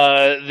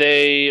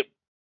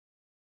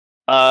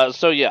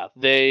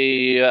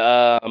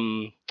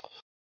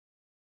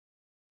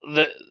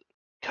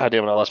God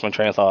damn it, I lost my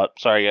train of thought.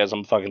 Sorry guys,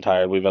 I'm fucking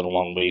tired. We've had a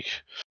long week.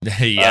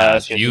 Yeah,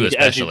 you especially.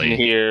 As you can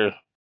hear.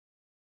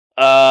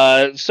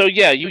 So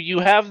yeah, you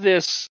have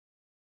this.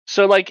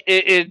 So like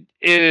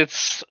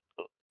it's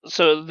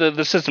so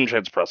the system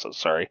transfer process.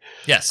 Sorry.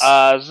 Yes.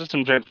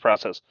 System transfer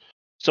process.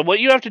 So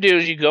what you have to do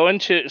is you go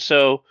into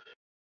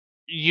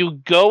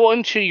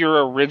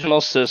your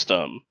original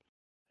system,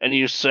 and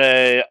you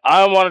say,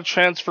 I want to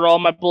transfer all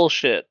my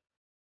bullshit.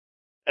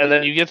 And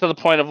then you get to the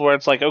point of where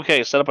it's like,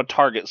 okay, set up a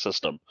target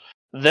system.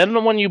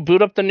 Then when you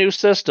boot up the new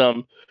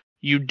system,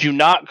 you do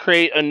not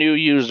create a new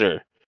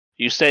user.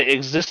 You say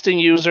existing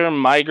user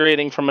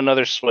migrating from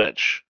another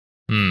Switch.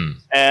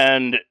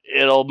 And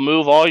it'll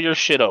move all your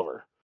shit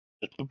over.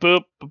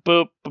 Boop, boop,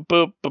 boop,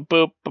 boop, boop,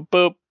 boop, boop,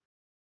 boop.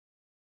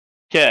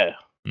 Okay.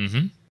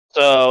 Mm-hmm.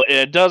 So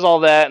it does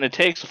all that, and it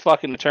takes a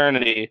fucking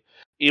eternity,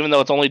 even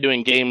though it's only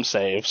doing game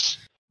saves.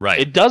 Right.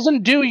 It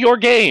doesn't do your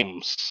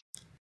games.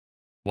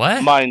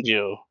 What? mind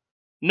you.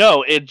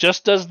 No, it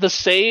just does the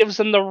saves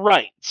and the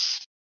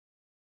writes.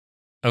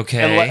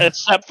 Okay.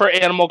 Except for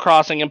Animal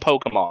Crossing and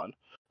Pokemon.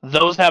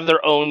 Those have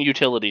their own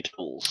utility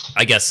tools.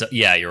 I guess,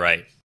 yeah, you're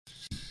right.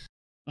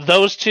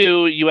 Those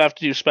two you have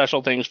to do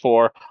special things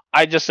for.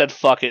 I just said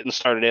fuck it and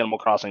started Animal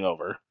Crossing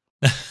over.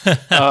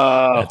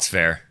 That's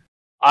fair.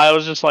 I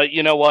was just like,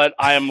 you know what?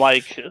 I'm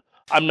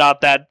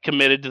not that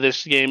committed to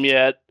this game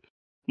yet.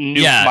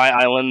 Nuke my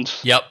island.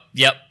 Yep.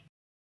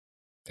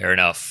 Fair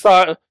enough.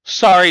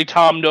 Sorry,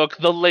 Tom Nook.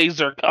 The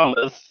laser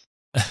cometh.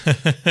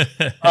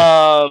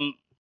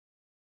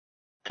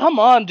 Come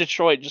on,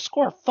 Detroit. Just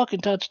score a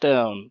fucking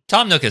touchdown.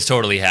 Tom Nook is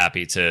totally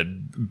happy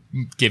to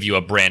give you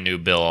a brand new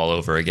bill all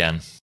over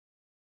again.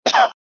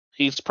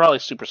 He's probably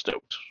super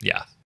stoked.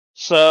 Yeah.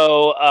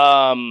 So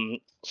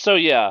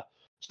yeah.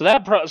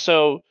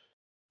 So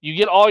you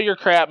get all your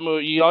crap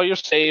moved, you get all your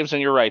saves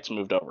and your rights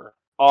moved over.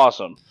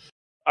 Awesome.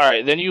 All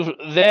right, then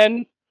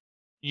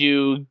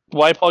you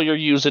wipe all your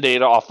user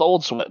data off the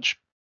old Switch.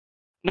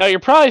 Now you're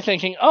probably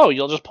thinking, oh,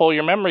 you'll just pull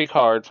your memory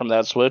card from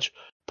that Switch,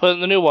 put in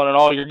the new one, and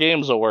all your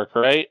games will work,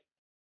 right?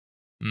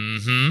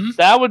 Mm-hmm.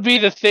 That would be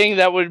the thing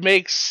that would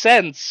make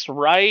sense,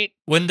 right?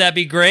 Wouldn't that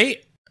be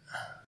great?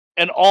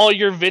 And all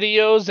your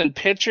videos and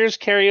pictures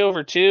carry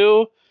over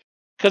too,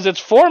 because it's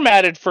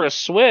formatted for a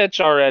Switch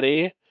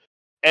already,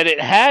 and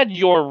it had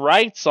your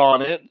rights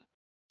on it,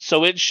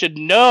 so it should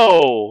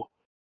know,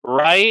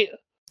 right?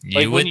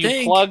 When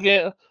you plug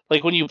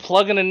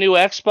in a new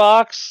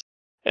Xbox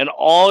and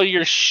all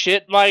your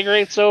shit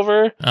migrates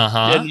over,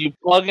 and you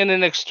plug in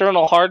an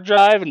external hard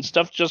drive and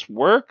stuff just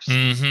works.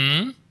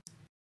 Mm-hmm.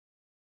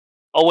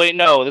 Oh wait,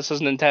 no, this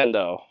is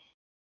Nintendo.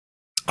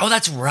 Oh,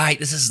 that's right.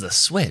 This is the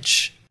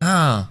Switch.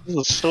 Oh, this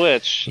is a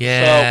Switch.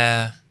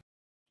 Yeah. So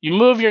you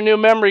move your new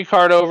memory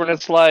card over, and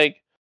it's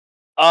like,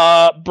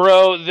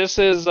 bro, this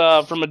is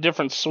from a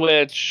different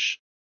Switch.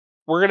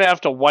 We're gonna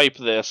have to wipe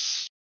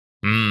this.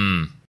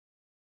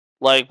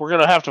 Like, we're going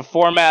to have to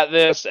format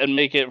this and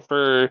make it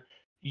for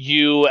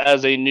you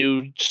as a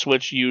new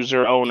Switch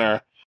user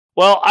owner.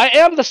 Well, I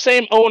am the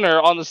same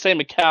owner on the same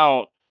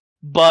account,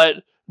 but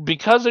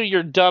because of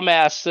your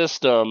dumbass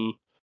system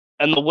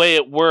and the way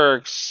it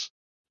works,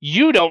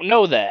 you don't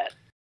know that.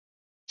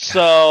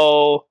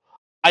 So,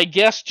 I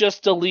guess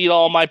just delete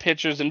all my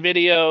pictures and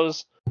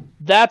videos.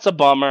 That's a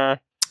bummer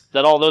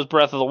that all those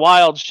Breath of the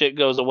Wild shit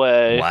goes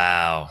away.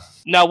 Wow.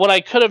 Now, what I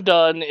could have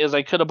done is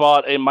I could have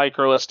bought a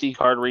micro SD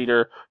card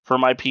reader for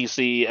my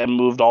PC and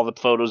moved all the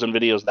photos and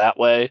videos that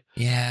way.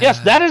 Yeah.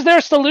 Yes, that is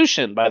their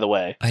solution, by the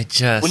way.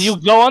 When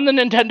you go on the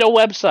Nintendo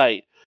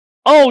website,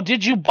 oh,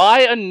 did you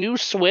buy a new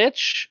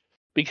Switch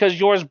because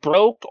yours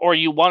broke or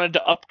you wanted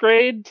to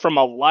upgrade from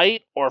a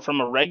Lite or from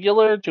a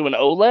regular to an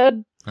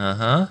OLED?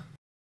 Uh-huh.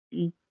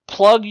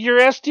 Plug your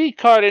SD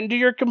card into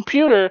your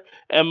computer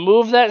and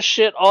move that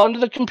shit onto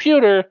the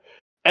computer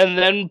and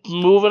then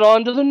move it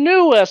onto the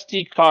new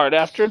SD card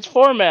after it's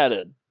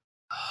formatted.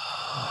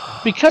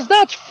 Because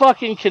that's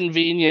fucking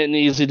convenient and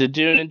easy to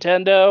do,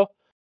 Nintendo.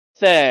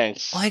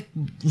 Thanks. Like,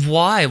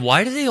 why?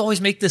 Why do they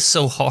always make this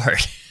so hard?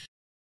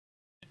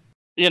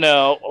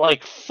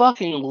 Like,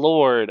 fucking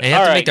Lord. They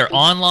have to make their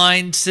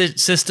online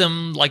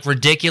system, like,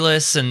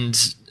 ridiculous and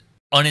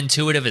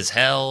unintuitive as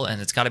hell,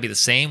 and it's got to be the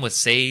same with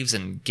saves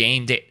and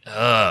game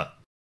data.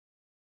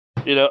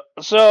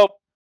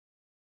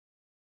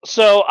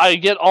 So I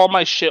get all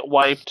my shit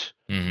wiped,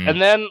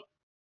 and then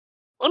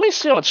let me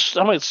see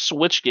how many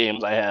Switch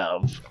games I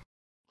have.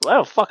 I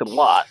have a fucking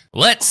lot.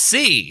 Let's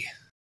see.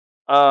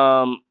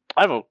 I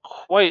have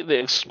quite the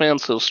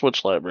expansive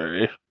Switch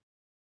library.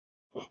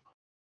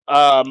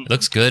 It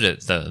looks good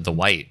at the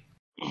white.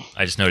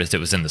 I just noticed it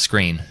was in the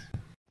screen.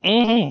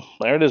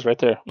 There it is, right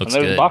there. Looks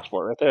and there's good. a box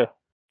for it right there.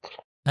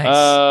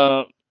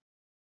 Nice.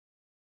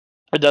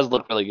 It does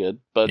look really good,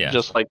 but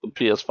just like the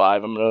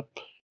PS5, I'm gonna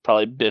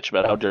probably bitch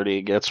about how dirty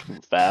it gets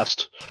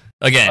fast.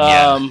 Again,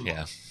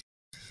 yeah.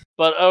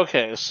 But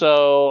okay,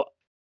 so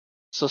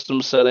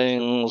system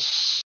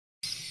settings,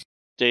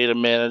 data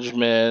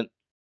management.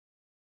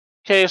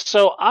 Okay,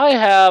 so I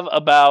have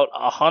about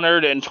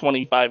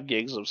 125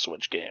 gigs of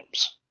Switch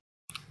games.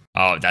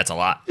 Oh, that's a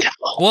lot.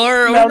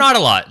 Or not a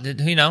lot,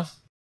 depending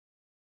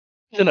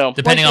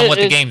on what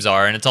the games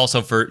are, and it's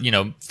also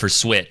for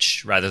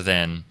Switch rather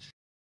than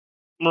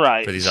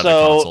for these other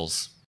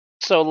consoles.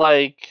 So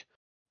like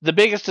the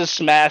biggest is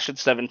Smash at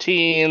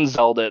 17,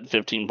 Zelda at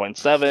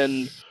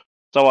 15.7,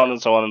 so on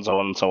and so on and so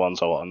on and so on and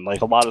so on.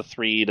 Like a lot of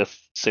 3 to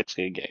 6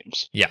 gig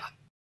games. Yeah.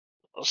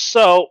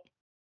 So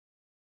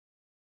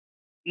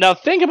now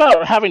think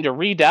about having to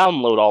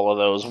re-download all of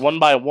those one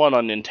by one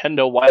on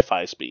Nintendo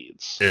Wi-Fi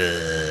speeds.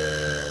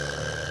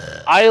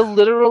 I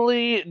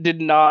literally did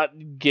not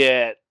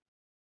get.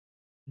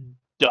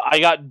 I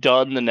got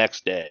done the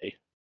next day.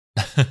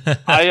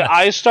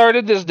 I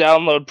started this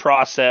download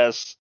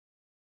process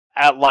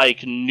at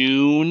like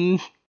noon.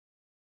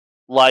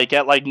 Like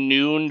at like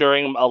noon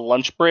during a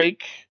lunch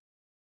break.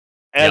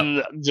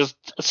 And just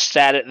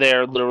sat it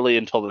there literally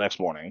until the next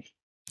morning.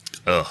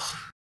 Ugh.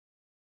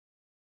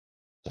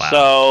 Wow.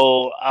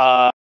 So,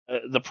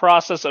 the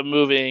process of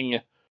moving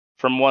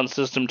from one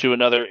system to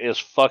another is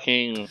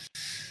fucking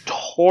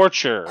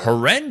torture.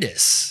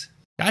 Horrendous.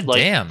 God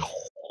Like, damn.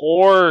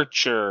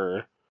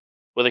 Torture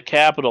with a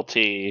capital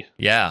T.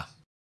 Yeah.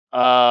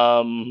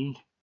 So,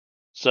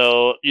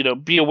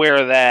 be aware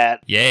of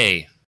that.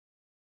 Yay.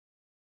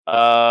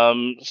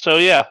 So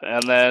yeah,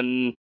 and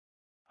then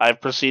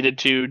I've proceeded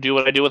to do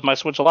what I do with my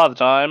Switch a lot of the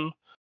time,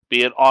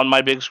 be it on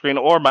my big screen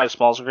or my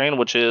small screen,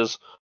 which is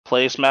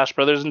play Smash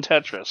Brothers and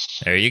Tetris.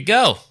 There you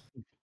go.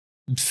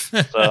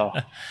 So,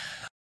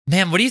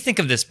 man, what do you think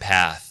of this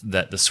path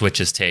that the Switch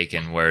has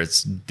taken, where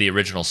it's the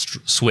original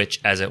Switch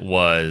as it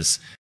was,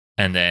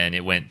 and then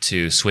it went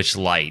to Switch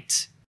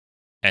Lite,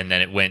 and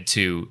then it went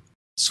to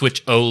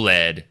Switch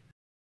OLED,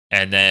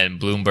 and then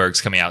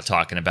Bloomberg's coming out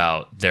talking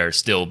about there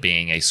still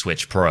being a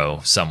Switch Pro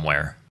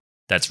somewhere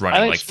that's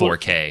running like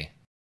 4K.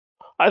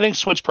 I think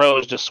Switch Pro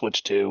is just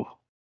Switch 2.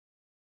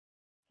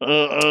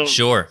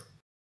 Sure.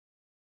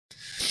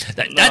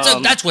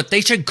 That's what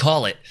they should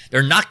call it.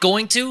 They're not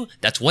going to.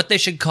 That's what they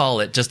should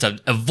call it, just to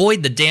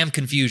avoid the damn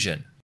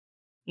confusion.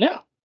 Yeah.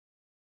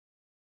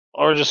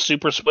 Or just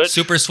Super Switch.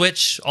 Super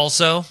Switch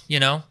also,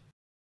 Super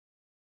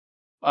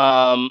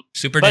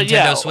but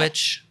Nintendo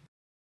Switch.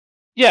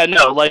 Yeah,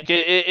 no, like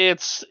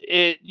it's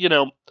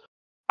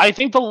I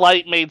think the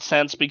Lite made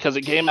sense because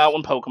it came out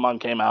when Pokemon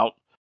came out,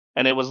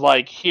 and it was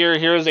like,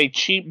 here's a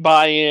cheap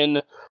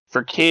buy-in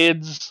for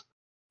kids.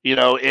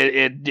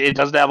 It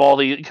doesn't have all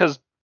the, because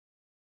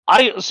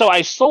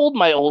I sold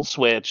my old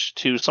Switch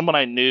to someone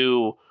I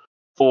knew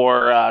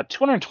for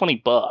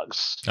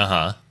 $220.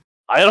 Uh-huh.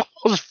 I had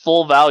almost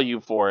full value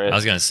for it. I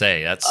was gonna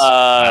say that's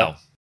wow.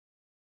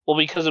 Well,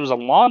 because it was a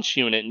launch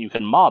unit and you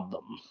can mod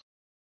them.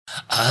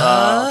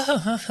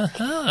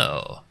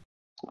 Oh.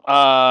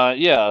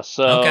 Yeah.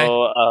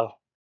 So.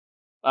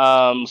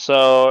 Okay.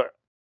 So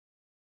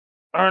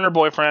her and her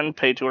boyfriend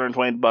paid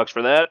 $220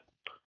 for that.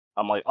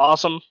 I'm like,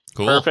 awesome,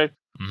 cool, perfect.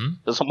 Mm-hmm.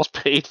 This almost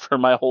paid for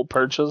my whole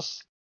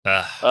purchase.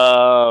 Paid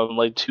for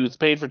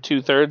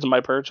 2/3 of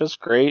my purchase.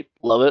 Great,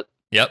 love it.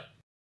 Yep.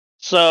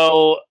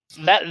 So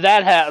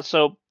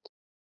so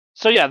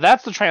yeah,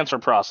 that's the transfer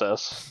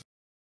process.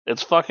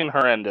 It's fucking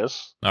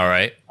horrendous. All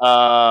right.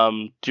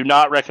 Do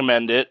not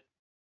recommend it.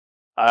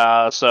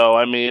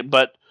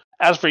 But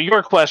as for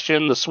your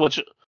question, the Switch,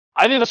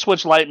 I think the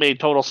Switch Lite made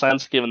total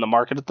sense given the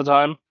market at the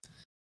time.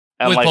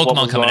 And with like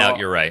Pokemon coming out,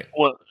 you're right.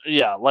 Well,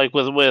 yeah, like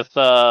with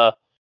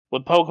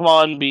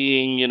Pokemon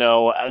being,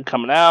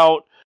 coming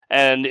out,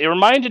 and it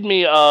reminded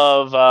me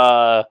of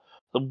the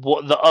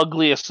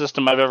ugliest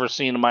system I've ever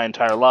seen in my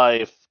entire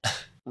life,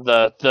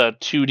 the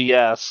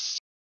 2DS.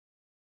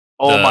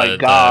 Oh my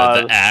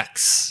god! The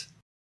axe.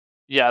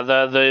 Yeah,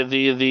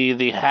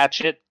 the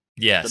hatchet.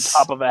 Yes. The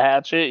top of a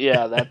hatchet.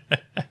 Yeah,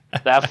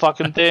 that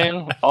fucking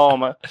thing. Oh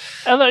my!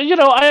 And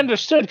I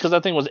understood because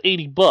that thing was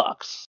 $80.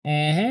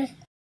 Mm-hmm.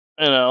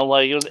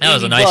 Like it was. That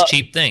was a nice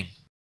cheap thing.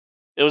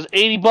 It was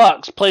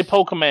 $80. Play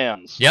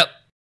Pokemans. Yep.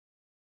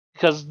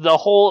 Because the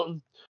whole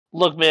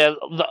look, man,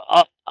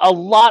 a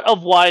lot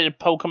of why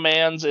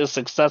Pokemans is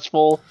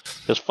successful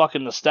is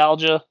fucking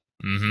nostalgia.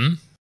 Mm-hmm.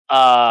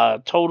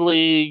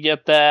 Totally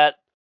get that.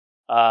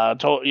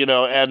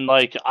 And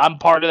like I'm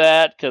part of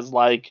that because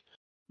like,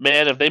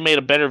 man, if they made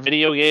a better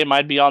video game,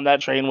 I'd be on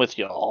that train with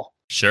y'all.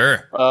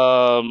 Sure.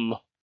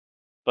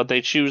 But they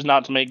choose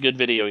not to make good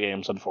video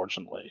games,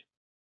 unfortunately.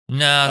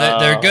 No,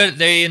 they're good.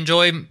 They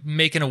enjoy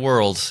making a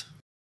world.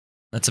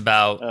 That's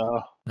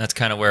that's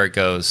kind of where it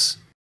goes.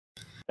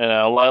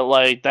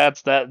 Like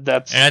that's. And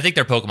I think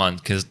their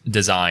Pokemon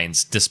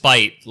designs,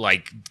 despite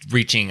like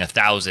reaching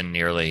 1,000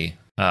 nearly,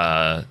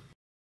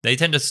 they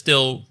tend to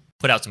still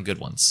put out some good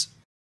ones.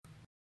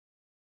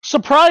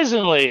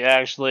 Surprisingly,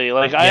 actually,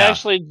 like I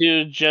actually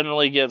do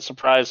generally get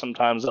surprised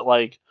sometimes at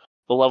like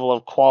the level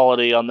of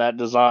quality on that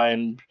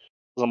design.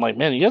 Because I'm like,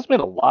 man, you guys made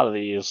a lot of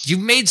these. You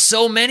made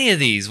so many of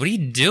these. What are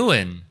you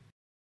doing?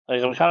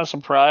 Like, I'm kind of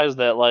surprised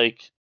that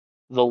like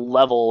the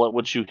level at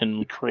which you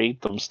can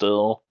create them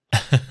still.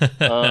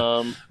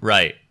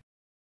 Right.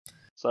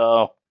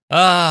 So.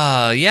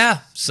 Yeah.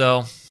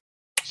 So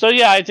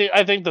yeah, I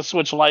think the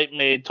Switch Lite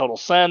made total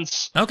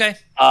sense. Okay.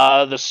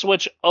 The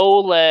Switch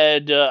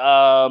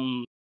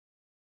OLED,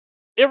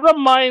 it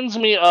reminds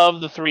me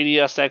of the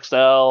 3DS XL,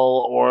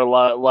 or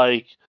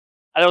like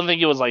I don't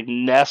think it was like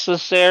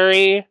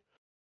necessary,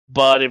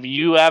 but if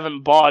you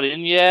haven't bought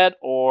in yet,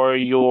 or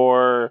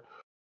you're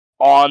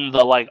on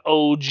the like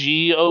OG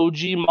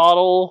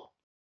model,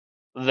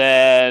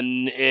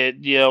 then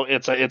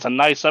it's a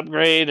nice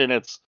upgrade, and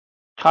it's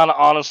kind of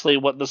honestly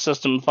what the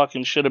system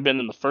fucking should have been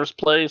in the first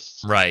place.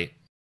 Right.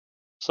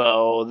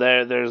 So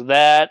there's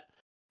that.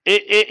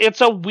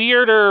 It's a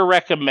weirder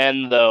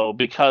recommend though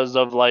because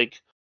of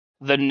like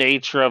the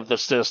nature of the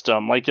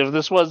system. Like if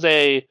this was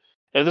a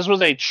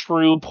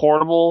true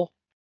portable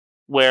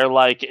where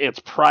like its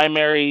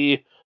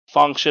primary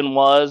function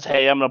was,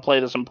 hey, I'm gonna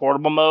play this in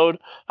portable mode,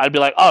 I'd be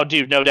like, oh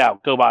dude, no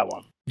doubt, go buy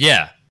one.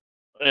 Yeah.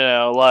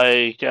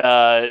 It's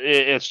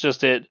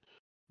just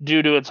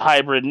due to its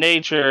hybrid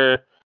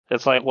nature,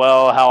 it's like,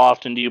 well, how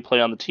often do you play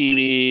on the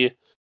TV?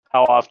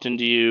 How often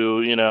do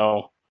you,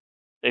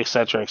 et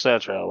cetera, et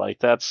cetera. Like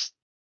that's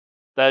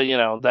that you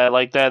know that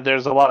like that.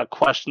 There's a lot of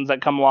questions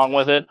that come along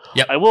with it.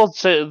 Yep. I will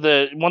say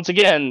that once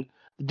again,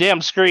 the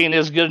damn screen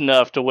is good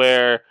enough to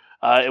where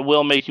it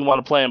will make you want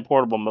to play in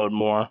portable mode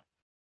more.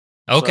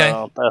 Okay.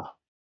 So,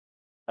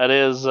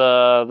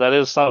 that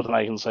is something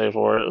I can say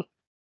for it.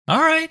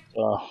 All right.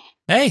 So,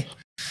 Hey.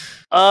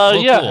 Well,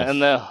 yeah,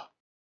 cool.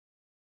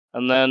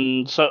 and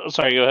then so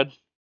sorry, go ahead.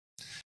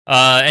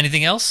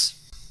 Anything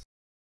else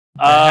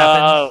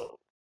that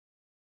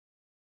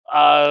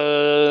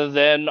happened?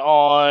 Then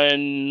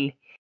on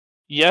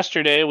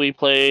yesterday we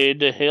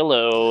played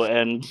Halo,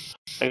 and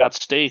I got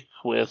steak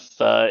with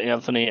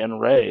Anthony and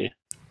Ray.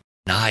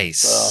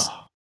 Nice.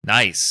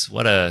 Nice.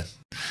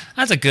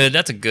 That's a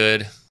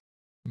good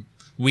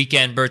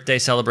weekend birthday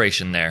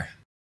celebration there.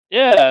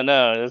 Yeah,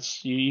 no,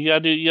 you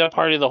gotta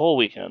party the whole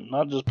weekend,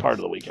 not just part of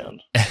the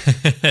weekend.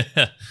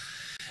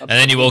 And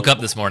then you woke up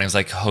this morning. It was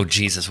like, oh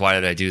Jesus, why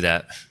did I do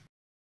that?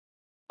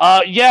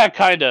 Yeah,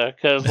 kinda,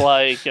 because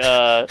like,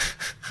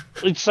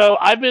 so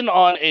I've been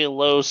on a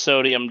low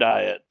sodium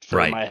diet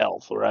for my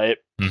health, right?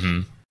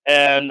 Mm-hmm.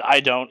 And I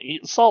don't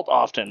eat salt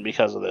often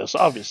because of this.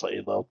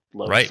 Obviously, the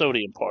low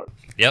sodium part.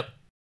 Yep.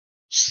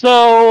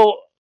 So,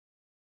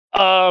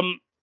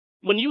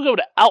 when you go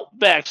to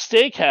Outback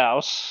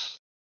Steakhouse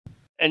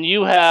and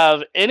you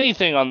have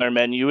anything on their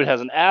menu, it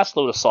has an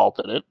assload of salt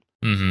in it,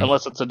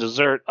 unless it's a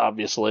dessert,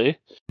 obviously.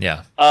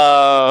 Yeah.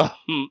 And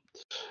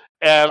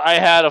I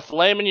had a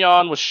filet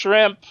mignon with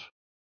shrimp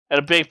and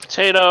a baked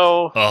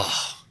potato.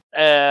 Oh.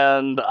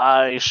 And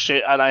I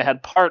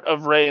had part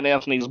of Ray and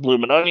Anthony's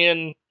bloomin'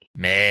 onion.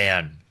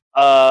 Man.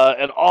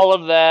 And all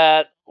of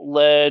that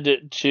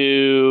led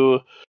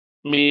to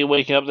me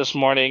waking up this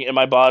morning and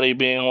my body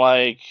being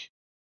like,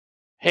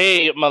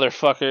 hey,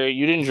 motherfucker,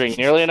 you didn't drink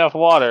nearly enough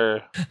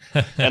water.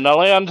 And not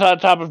only on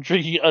top of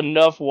drinking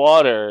enough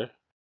water,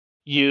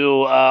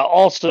 you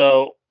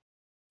also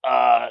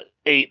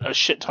ate a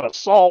shit ton of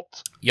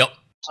salt. Yep.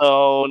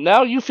 So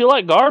now you feel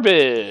like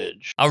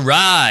garbage. All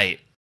right.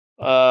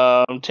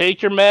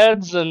 Take your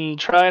meds and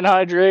try and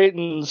hydrate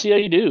and see how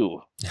you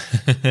do.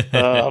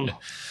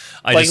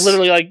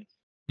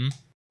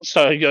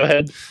 Sorry, go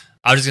ahead.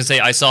 I was just going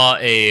to say, I saw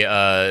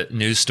a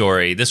news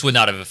story. This would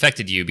not have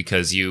affected you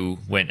because you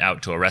went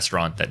out to a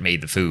restaurant that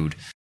made the food.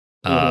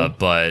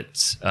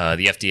 But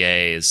the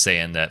FDA is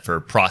saying that for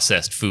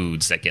processed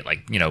foods that get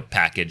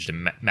packaged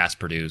and mass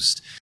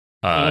produced,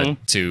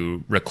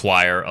 to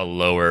require a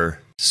lower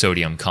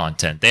sodium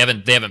content. They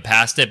haven't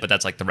passed it, but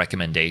that's like the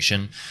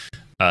recommendation.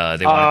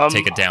 They want to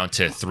take it down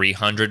to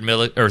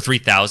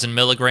 3,000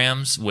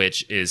 milligrams,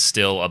 which is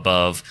still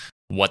above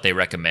what they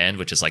recommend,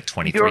 which is like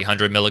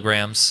 2,300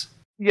 milligrams.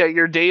 Yeah,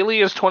 your daily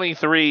is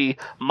 23.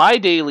 My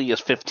daily is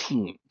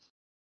 15.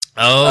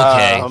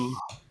 Okay.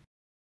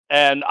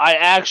 And I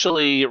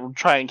actually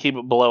try and keep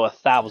it below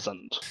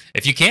 1,000.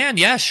 If you can,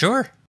 yeah,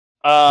 sure.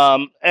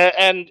 And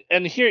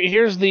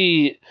here's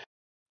the,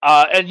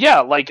 and yeah,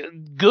 like,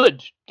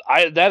 good.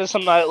 That is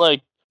something I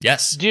like.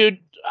 Yes, dude.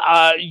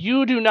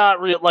 You do not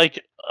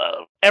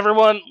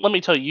everyone. Let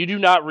me tell you, you do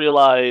not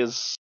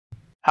realize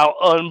how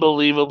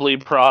unbelievably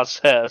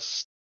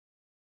processed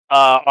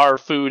our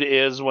food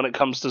is when it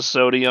comes to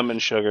sodium and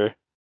sugar.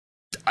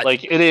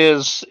 It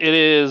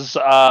is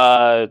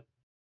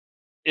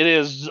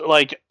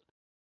like,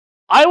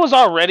 I was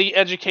already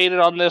educated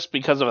on this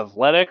because of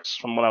athletics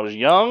from when I was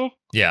young.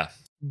 Yeah.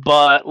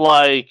 But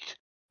like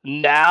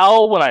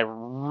now when I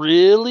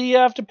really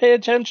have to pay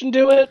attention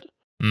to it,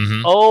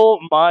 oh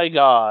my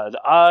god,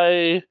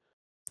 I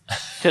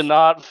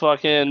cannot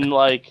fucking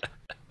like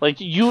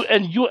you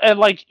and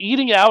like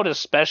eating out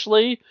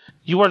especially,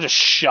 you are just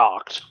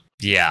shocked.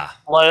 Yeah.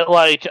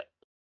 Like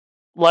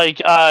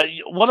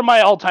one of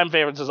my all-time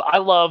favorites is I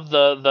love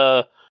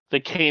the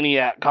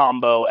Caniac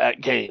combo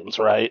at Gaines,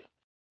 right?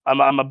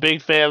 I'm a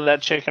big fan of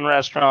that chicken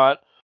restaurant,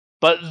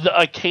 but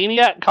a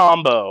Caniac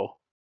combo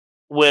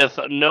with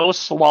no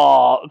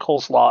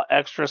coleslaw,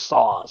 extra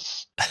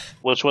sauce,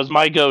 which was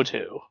my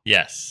go-to.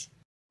 Yes.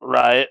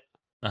 Right?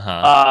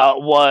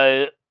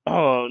 Was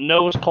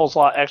no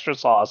coleslaw, extra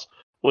sauce,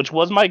 which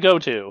was my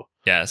go-to.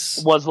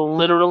 Yes. Was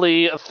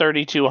literally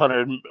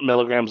 3,200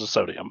 milligrams of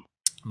sodium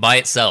by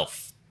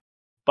itself.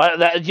 But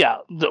that, yeah,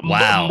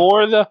 wow,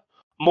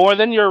 more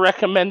than you're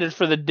recommended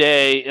for the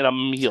day in a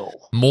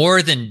meal.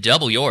 More than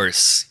double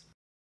yours.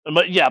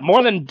 But yeah,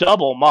 more than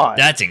double mine.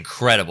 That's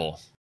incredible.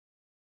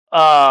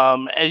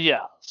 And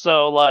yeah,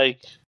 so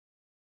like,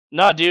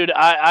 nah, dude,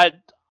 I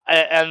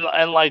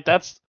like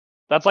that's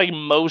like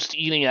most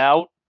eating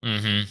out,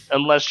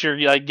 unless you're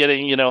like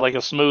getting like a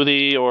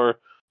smoothie or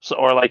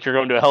like you're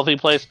going to a healthy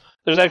place.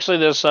 There's actually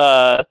this.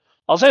 I'll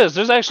say this.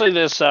 There's actually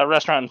this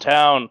restaurant in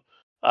town.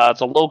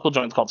 It's a local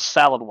joint. It's called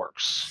Salad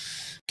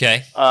Works.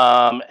 Okay.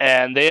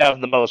 And they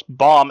have the most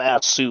bomb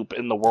ass soup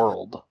in the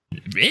world.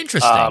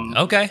 Interesting.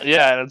 Okay.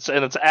 Yeah,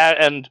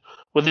 and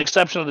with the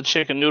exception of the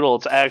chicken noodle,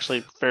 it's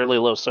actually fairly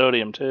low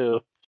sodium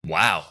too.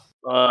 Wow.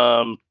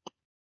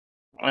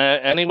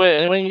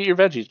 Anyway, you get your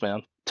veggies,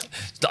 man.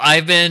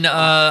 I've been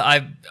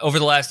over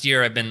the last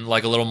year, I've been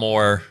like a little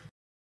more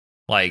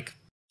like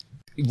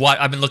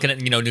I've been looking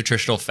at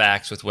nutritional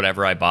facts with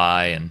whatever I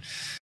buy, and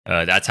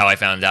that's how I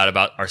found out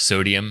about our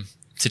sodium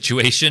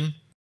situation.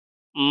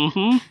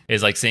 Mm-hmm.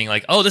 Is like seeing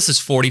like, oh, this is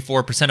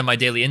 44% of my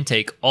daily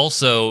intake.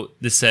 Also,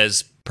 this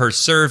says per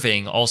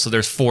serving. Also,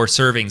 there's 4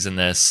 servings in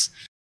this.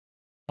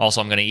 Also,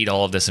 I'm going to eat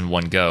all of this in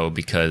one go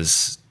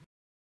because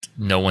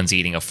no one's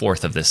eating a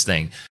fourth of this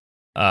thing.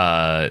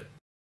 Well,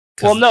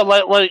 no,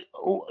 like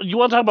you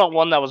want to talk about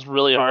one that was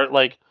really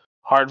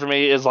hard for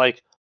me is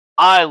like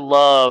I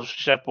love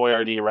Chef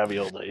Boyardee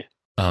ravioli.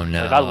 Oh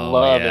no, like, I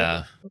love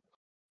it.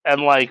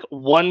 And like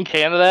 1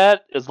 can of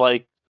that is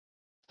like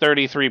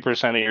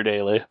 33% of your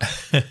daily,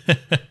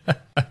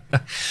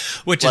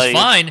 which is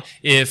fine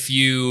if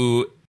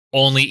you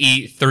only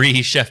eat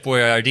 3 Chef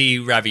Boyardee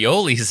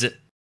raviolis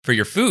for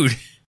your food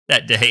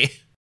that day.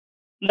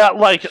 Now,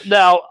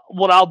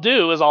 what I'll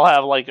do is I'll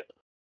have like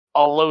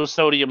a low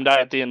sodium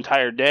diet the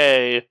entire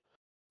day,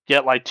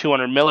 get like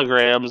 200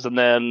 milligrams, and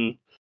then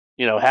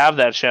have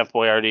that Chef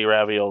Boyardee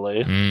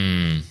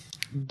ravioli.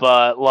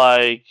 But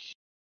like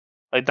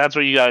that's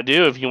what you gotta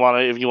do if you want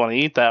to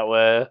eat that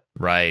way.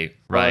 Right.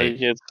 Like,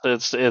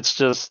 it's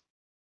just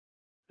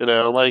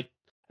like,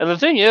 and the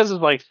thing is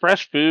like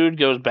fresh food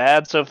goes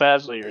bad so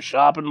fast, so you're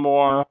shopping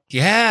more.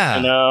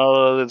 Yeah.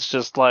 It's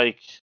just like.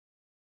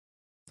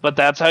 But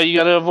that's how you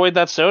got to avoid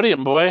that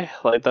sodium, boy.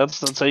 Like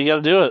that's how you got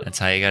to do it. That's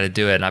how you got to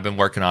do it. And I've been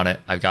working on it.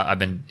 I've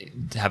been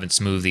having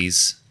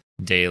smoothies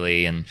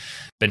daily and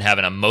been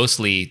having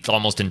a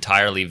almost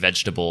entirely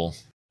vegetable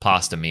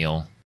pasta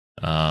meal.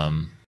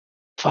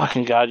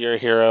 Fucking God, you're a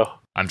hero.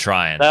 I'm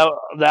trying.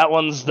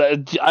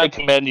 I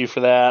commend you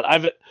for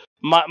that.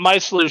 My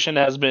solution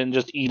has been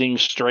just eating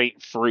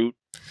straight fruit.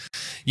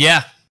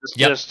 Yeah.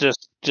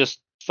 Just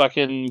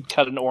fucking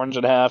cut an orange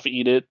in half,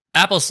 eat it.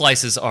 Apple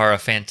slices are a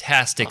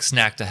fantastic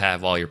snack to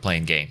have while you're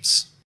playing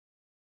games.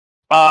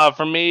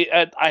 For me,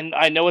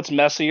 I know it's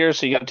messier,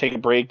 so you got to take a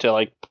break to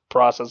like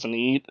process and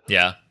eat.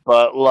 Yeah.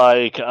 But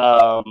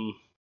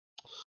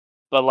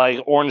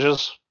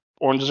oranges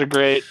are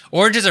great.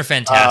 Oranges are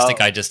fantastic.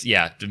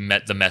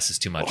 The mess is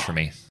too much for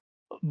me.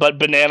 But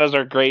bananas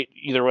are great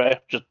either way.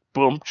 Just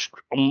boom.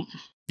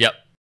 Yep.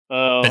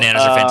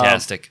 Bananas are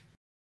fantastic.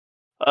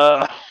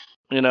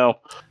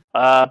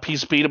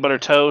 Piece of peanut butter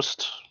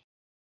toast.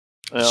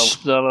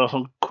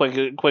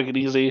 Quick and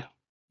easy.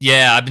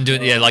 Yeah, I've been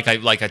doing like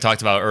I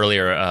talked about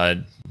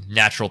earlier.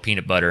 Natural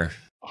peanut butter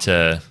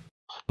to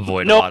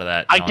avoid a lot of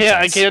that.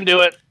 I can't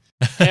do it.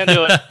 Can't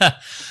do it.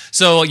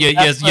 So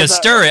you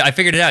stir it. I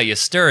figured it out. You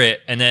stir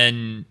it and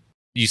then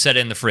you set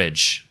it in the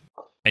fridge,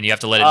 and you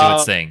have to let it do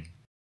its thing.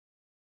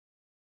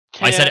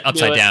 I set it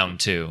upside down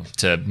too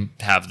to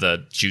have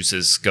the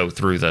juices go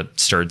through the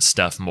stirred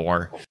stuff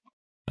more.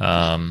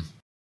 And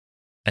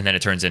then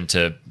it turns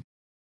into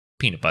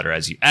peanut butter,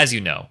 as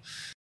you know.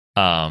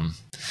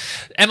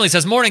 Emily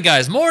says, "Morning,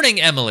 guys. Morning,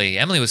 Emily.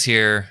 Emily was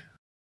here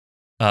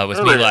with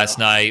me last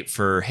night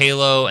for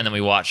Halo, and then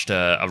we watched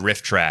a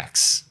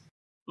RiffTrax.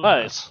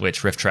 Nice.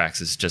 Which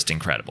RiffTrax is just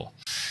incredible.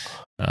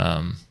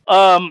 Yeah,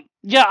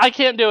 I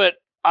can't do it.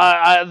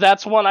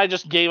 That's one I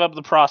just gave up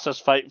the process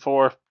fight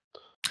for.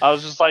 I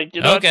was just like,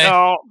 okay.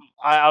 No.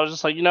 I was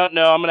just like, no, I'm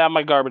gonna have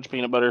my garbage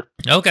peanut butter.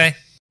 Okay.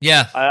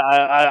 Yeah.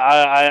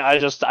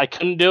 I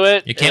couldn't do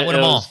it. You can't win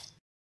them all.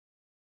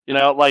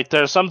 Like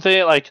there's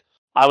something like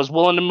I was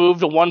willing to move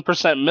to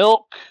 1%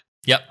 milk.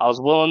 Yep. I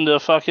was willing to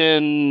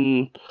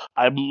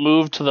I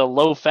moved to the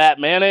low fat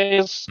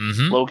mayonnaise,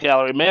 low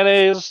calorie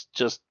mayonnaise.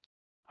 Just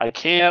I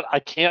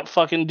can't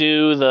fucking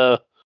do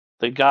the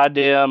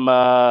goddamn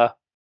I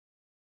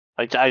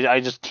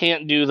just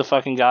can't do the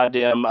fucking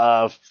goddamn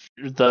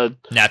the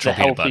natural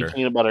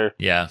peanut butter.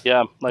 Yeah.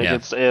 Yeah.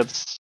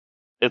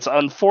 It's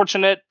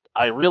unfortunate.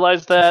 I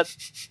realize that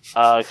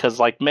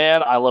because,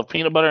 man, I love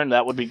peanut butter, and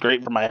that would be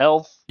great for my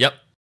health. Yep.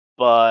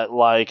 But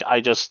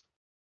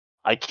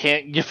I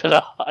can't give it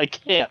up. I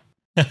can't.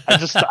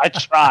 I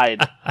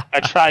tried. I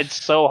tried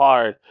so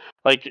hard.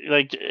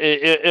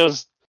 It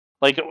was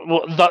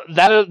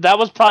that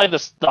was probably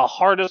the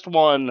hardest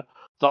one.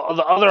 The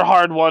other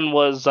hard one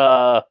was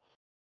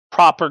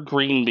proper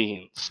green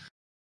beans.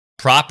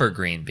 Proper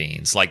green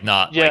beans, like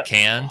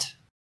canned.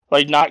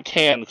 Like not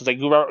canned, because I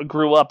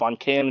grew up on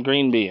canned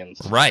green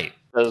beans. Right.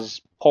 Because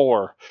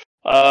poor.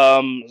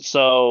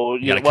 So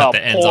you gotta cut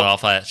the ends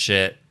off that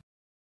shit.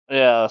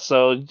 Yeah.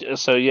 So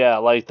yeah,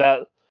 like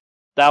that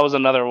was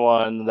another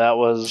one that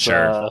was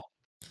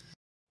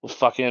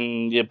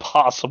fucking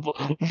impossible.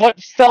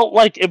 What felt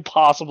like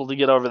impossible to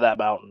get over that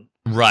mountain.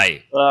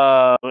 Right.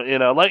 None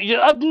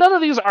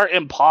of these are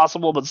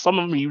impossible, but some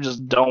of them you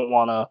just don't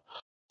want to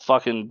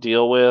fucking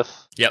deal with.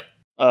 Yep.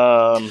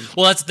 Well,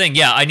 that's the thing.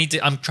 Yeah,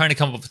 I'm trying to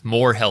come up with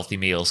more healthy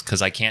meals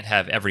because I can't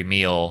have every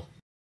meal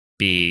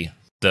be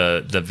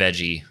the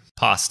veggie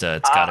pasta.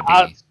 It's got to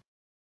be.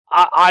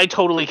 I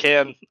totally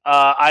can.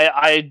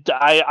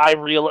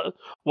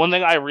 One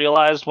thing I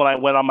realized when I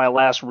went on my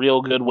last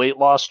real good weight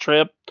loss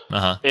trip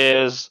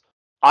is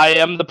I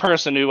am the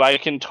person who I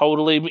can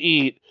totally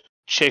eat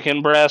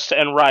chicken breast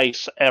and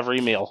rice every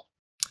meal.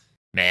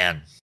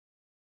 Man,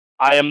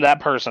 I am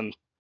that person.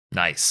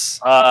 Nice.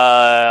 It's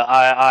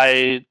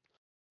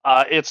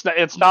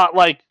not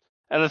like,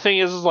 and the thing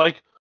is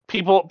like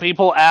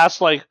people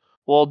ask like,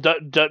 well,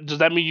 does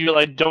that mean you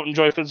like don't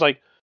enjoy food? It's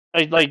like,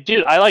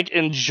 dude, I like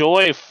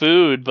enjoy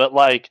food, but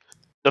like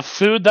the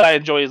food that I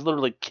enjoy is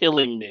literally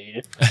killing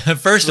me.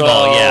 First of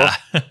all, yeah.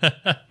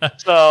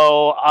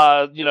 So,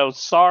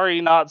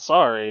 sorry, not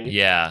sorry.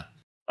 Yeah.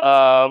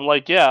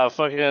 Like, yeah,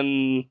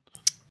 fucking,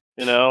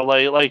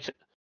 like,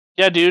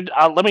 yeah, dude.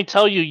 Let me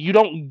tell you, you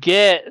don't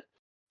get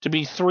to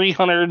be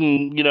 300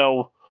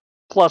 and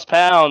plus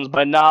pounds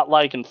by not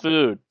liking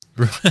food.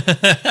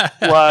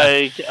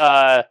 Like,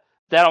 that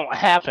don't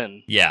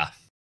happen. Yeah.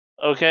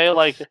 Okay,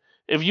 like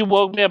if you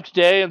woke me up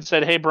today and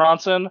said, "Hey,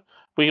 Bronson,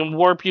 we can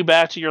warp you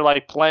back to your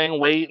like playing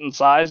weight and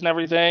size and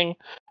everything,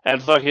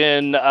 and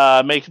fucking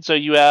make it so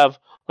you have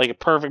like a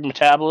perfect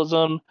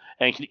metabolism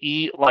and can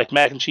eat like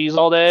mac and cheese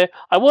all day,"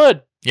 I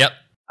would. Yep.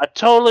 I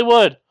totally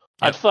would. Yep.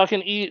 I'd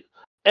fucking eat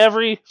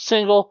every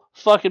single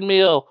fucking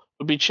meal.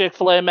 Would be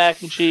Chick-fil-A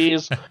mac and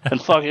cheese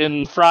and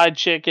fucking fried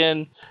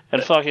chicken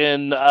and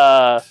fucking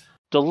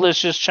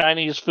delicious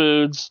Chinese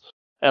foods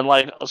and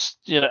like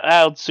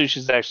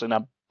sushi's actually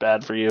not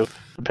bad for you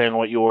depending on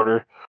what you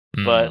order,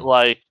 but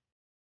like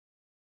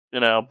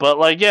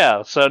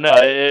yeah. So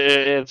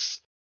no,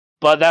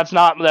 but that's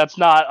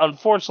not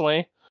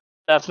unfortunately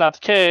that's not the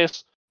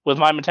case with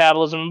my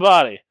metabolism and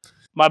body.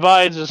 My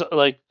body is just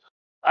like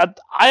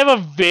I have a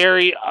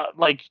very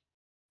like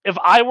if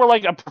I were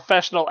like a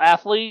professional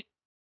athlete,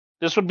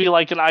 this would be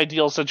like an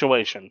ideal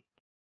situation.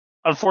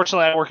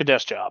 Unfortunately, I work a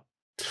desk job.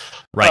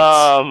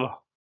 Right.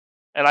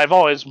 And I've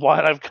kind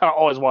of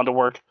always wanted to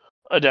work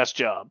a desk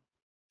job.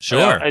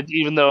 Sure.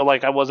 Even though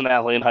like I was an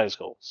athlete in high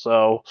school.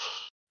 So,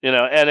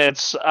 and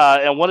it's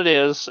and what it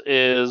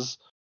is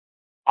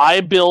I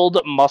build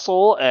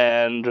muscle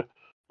and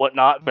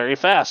whatnot very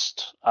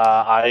fast.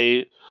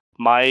 My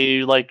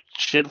like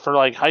shit for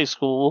like high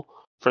school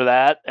for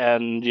that,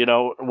 and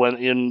when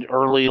in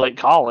early like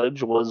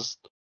college was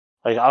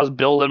like I was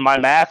building my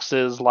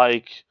maxes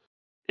like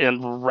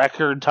in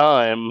record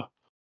time,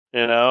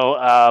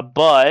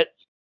 but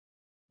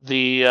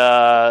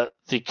the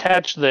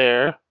catch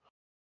there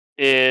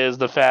is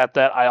the fact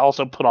that I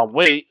also put on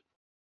weight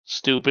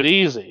stupid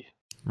easy.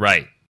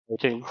 Right.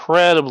 Like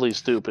incredibly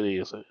stupid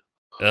easy.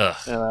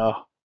 Ugh.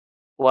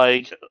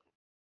 Like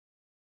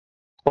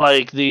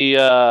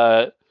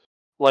the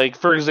like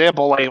for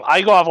example, like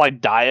I go off like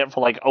diet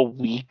for like a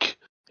week,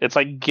 it's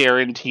like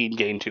guaranteed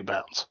gain 2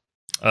 pounds.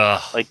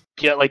 Ugh. Like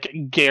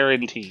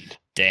guaranteed.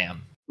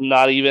 Damn.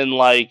 Not even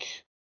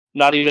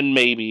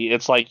maybe.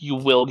 It's like you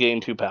will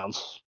gain 2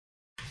 pounds.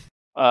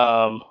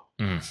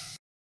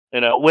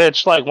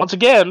 Which like once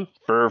again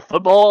for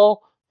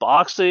football,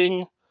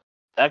 boxing,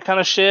 that kind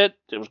of shit,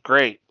 it was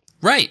great.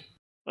 Right.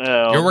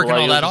 You're working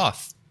all that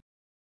off.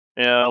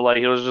 Like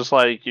it was just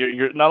like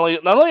you're not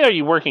only are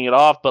you working it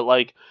off, but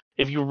like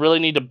if you really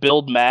need to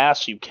build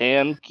mass, you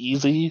can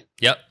easy.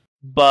 Yep.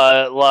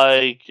 But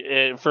like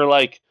for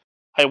like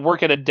I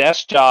work at a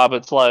desk job,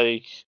 it's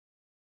like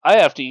I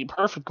have to eat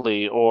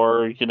perfectly,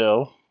 or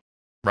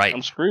right,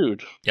 I'm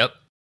screwed. Yep.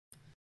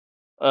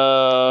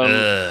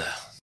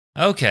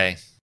 Okay.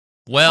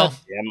 Well,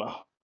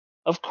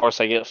 of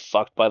course I get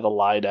fucked by the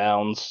lie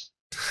downs.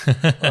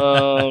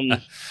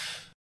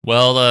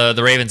 Well,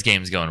 the Ravens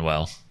game's going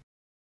well.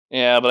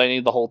 Yeah, but I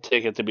need the whole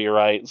ticket to be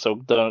right, so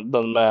it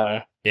doesn't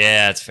matter.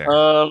 Yeah, that's fair.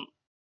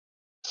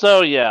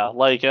 So yeah,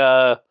 like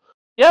it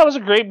was a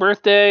great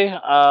birthday.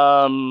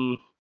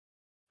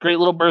 Great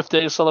little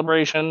birthday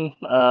celebration.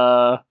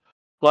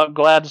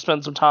 Glad to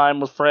spend some time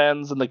with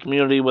friends and the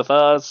community with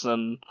us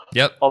and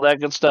all that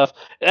good stuff.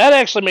 That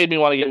actually made me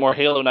want to get more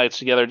Halo nights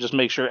together, just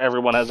make sure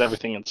everyone has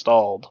everything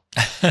installed.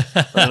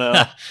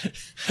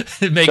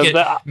 Make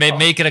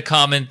it a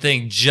common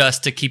thing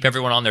just to keep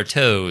everyone on their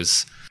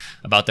toes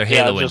about their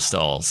Halo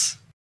installs.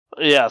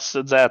 Yes,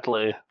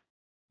 exactly.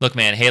 Look,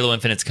 man, Halo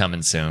Infinite's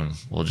coming soon.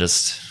 We'll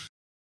just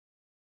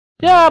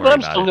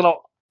but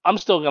I'm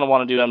still gonna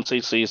want to do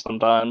MCC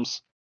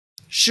sometimes.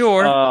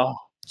 Sure.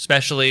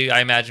 Especially,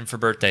 I imagine, for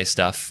birthday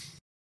stuff.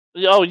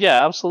 Oh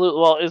yeah, absolutely.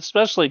 Well,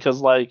 especially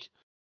because like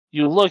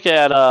you look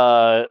at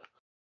like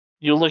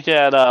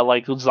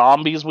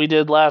zombies we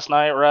did last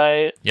night,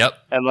 right? Yep.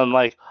 And then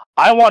like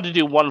I wanted to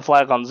do One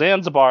Flag on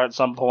Zanzibar at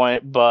some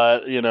point,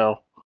 but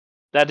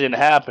that didn't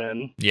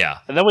happen. Yeah.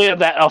 And then we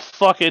had a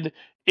fucking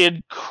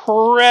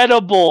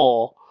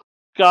incredible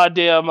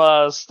goddamn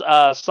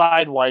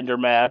Sidewinder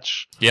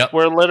match. Yep.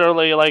 Where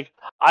literally like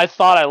I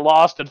thought I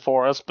lost it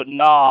for us, but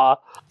nah,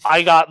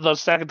 I got the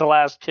second to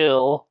last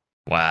kill.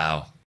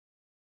 Wow.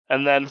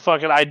 And then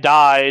fucking I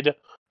died,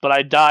 but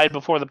I died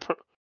before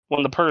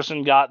when the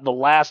person got the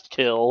last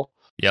kill.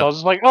 Yep. So I was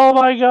just like, oh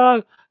my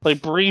god.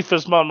 Like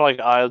briefest moment, like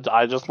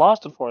I just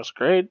lost it for us.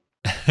 Great.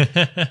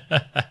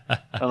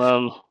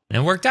 And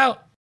it worked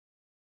out.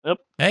 Yep.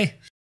 Hey.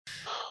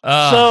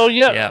 So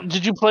yeah,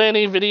 did you play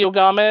any video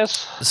games?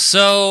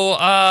 So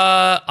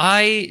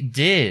I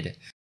did.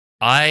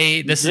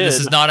 This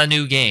is not a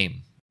new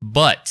game,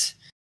 but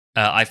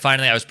I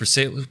was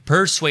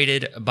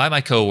persuaded by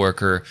my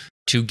coworker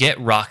to get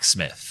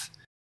Rocksmith.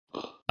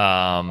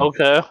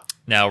 Okay.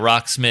 Now,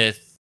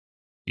 Rocksmith,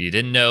 you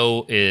didn't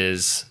know,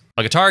 is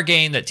a guitar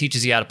game that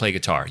teaches you how to play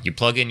guitar. You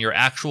plug in your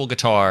actual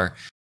guitar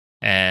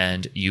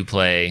and you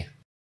play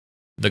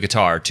the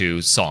guitar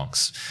to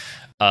songs.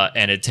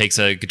 And it takes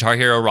a Guitar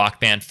Hero Rock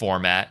Band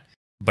format,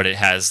 but it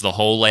has the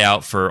whole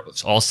layout for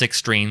all 6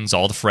 strings,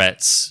 all the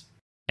frets,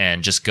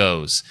 and just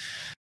goes.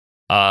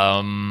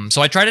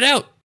 So I tried it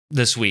out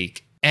this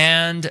week,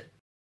 and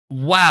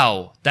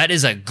wow, that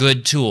is a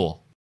good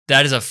tool.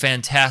 That is a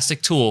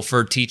fantastic tool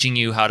for teaching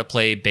you how to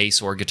play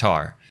bass or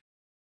guitar.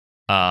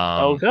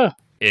 Okay.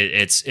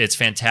 It's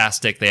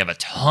fantastic. They have a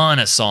ton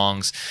of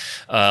songs.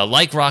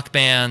 Like Rock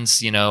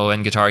Bands,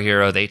 and Guitar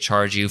Hero, they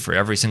charge you for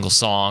every single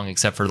song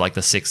except for like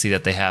the 60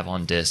 that they have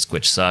on disc,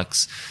 which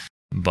sucks.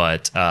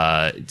 But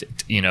on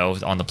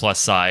the plus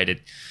side,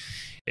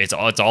 it's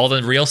all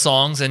the real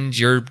songs, and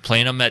you're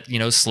playing them at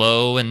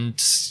slow,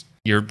 and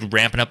you're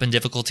ramping up in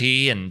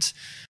difficulty, and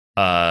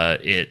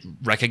it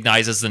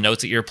recognizes the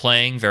notes that you're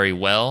playing very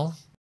well.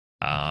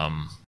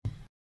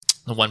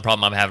 The one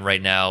problem I'm having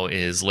right now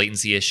is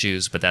latency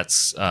issues, but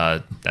that's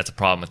a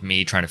problem with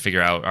me trying to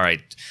figure out, all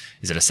right,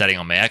 is it a setting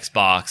on my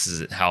Xbox?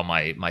 Is it how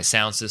my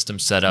sound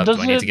system's set up? Do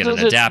I need to get an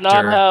adapter? Does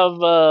it not have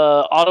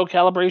auto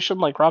calibration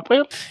like Rock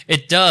Band?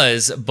 It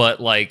does, but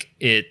like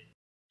it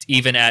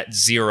even at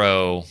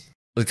 0,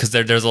 because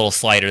there's a little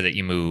slider that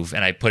you move,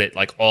 and I put it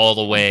like all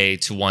the way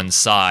to one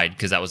side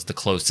because that was the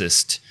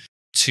closest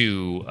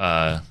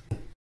to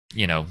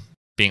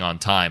being on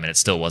time, and it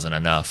still wasn't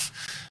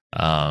enough.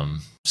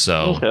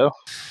 So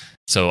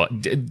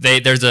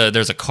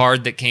there's a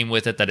card that came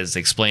with it that is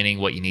explaining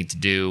what you need to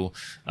do.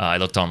 I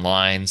looked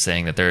online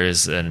saying that there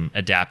is an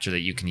adapter that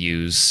you can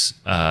use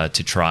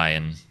to try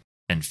and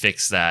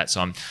fix that.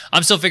 So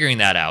I'm still figuring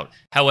that out.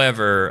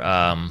 However,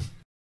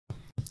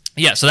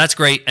 so that's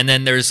great. And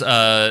then there's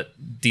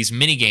these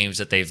mini games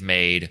that they've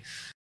made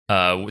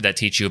that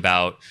teach you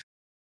about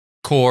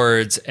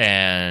chords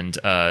and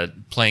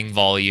playing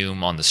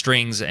volume on the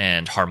strings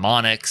and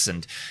harmonics,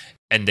 and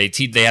they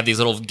have these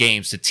little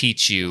games to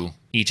teach you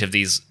each of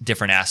these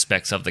different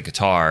aspects of the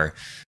guitar.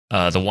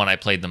 The one I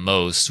played the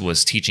most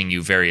was teaching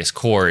you various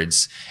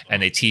chords,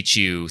 and they teach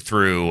you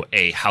through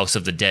a House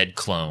of the Dead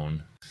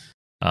clone.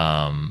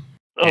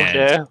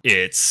 Okay. And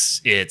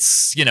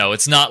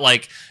it's not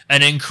like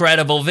an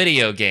incredible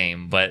video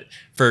game, but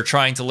for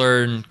trying to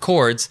learn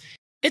chords,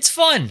 it's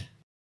fun.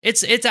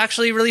 It's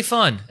actually really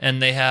fun.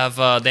 And they have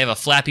a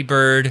Flappy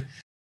Bird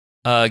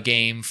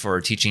game for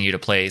teaching you to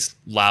play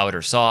loud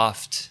or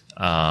soft.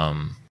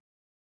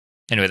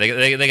 Anyway,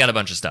 they got a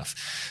bunch of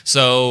stuff.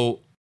 So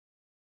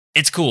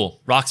it's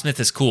cool. Rocksmith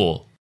is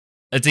cool.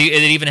 It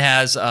even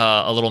has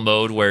a little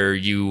mode where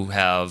you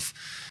have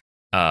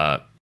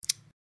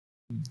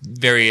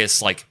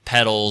various like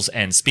pedals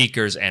and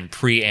speakers and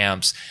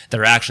preamps that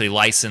are actually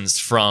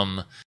licensed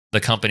from the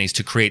companies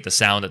to create the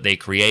sound that they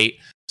create.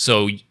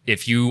 So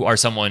if you are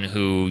someone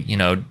who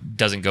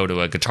doesn't go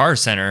to a Guitar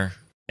Center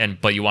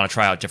but you want to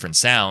try out different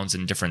sounds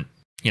and different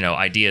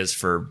ideas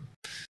for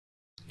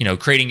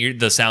creating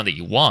the sound that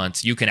you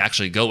want, you can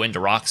actually go into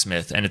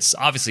Rocksmith, and it's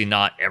obviously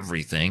not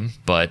everything,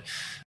 but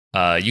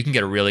you can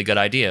get a really good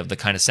idea of the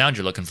kind of sound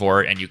you're looking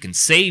for, and you can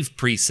save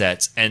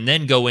presets and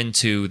then go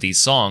into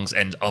these songs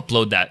and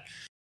upload that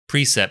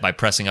preset by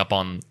pressing up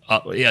on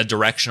a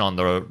direction on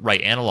the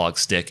right analog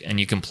stick, and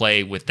you can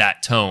play with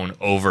that tone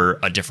over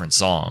a different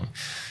song.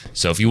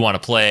 So if you want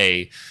to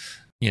play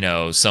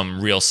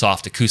some real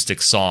soft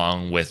acoustic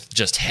song with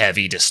just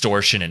heavy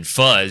distortion and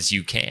fuzz,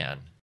 you can.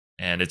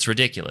 And it's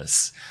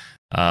ridiculous.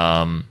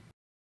 I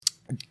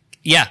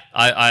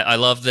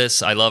love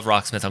this. I love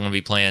Rocksmith. I'm going to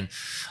be playing.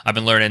 I've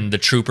been learning The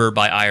Trooper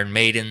by Iron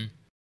Maiden,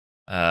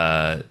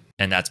 and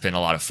that's been a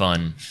lot of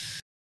fun.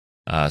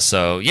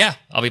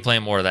 I'll be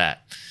playing more of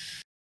that.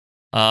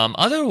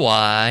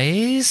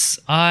 Otherwise,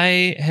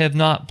 I have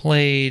not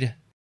played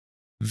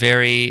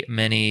very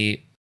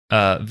many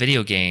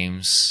video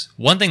games.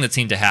 One thing that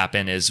seemed to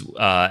happen is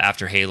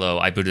after Halo,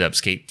 I booted up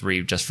Skate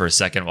 3 just for a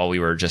second while we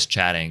were just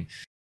chatting.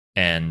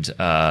 And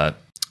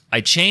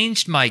I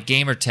changed my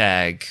gamer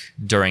tag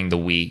during the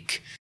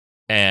week,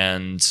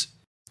 and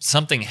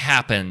something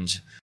happened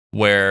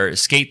where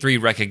Skate 3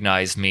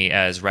 recognized me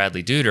as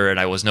Radley Duder, and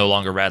I was no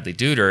longer Radley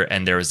Duder,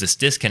 and there was this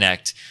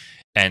disconnect,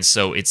 and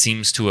so it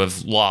seems to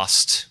have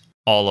lost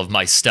all of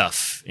my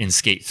stuff in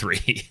Skate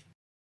 3.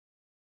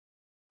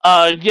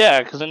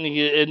 Because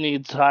it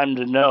needs time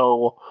to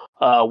know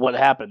what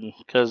happened,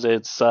 because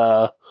it's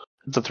a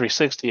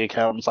 360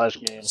 account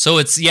 / game. So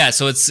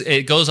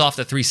it goes off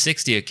the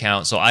 360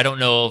 account. So I don't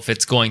know if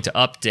it's going to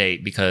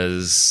update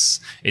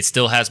because it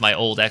still has my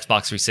old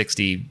Xbox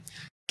 360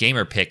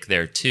 gamer pick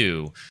there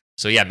too.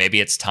 So yeah, maybe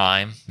it's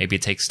time. Maybe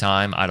it takes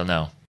time. I don't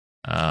know.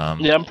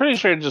 I'm pretty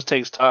sure it just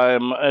takes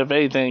time. If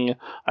anything,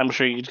 I'm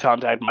sure you'd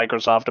contact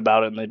Microsoft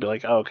about it, and they'd be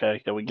like, "Oh, okay,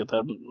 can we get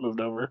that moved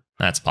over?"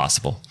 That's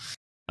possible.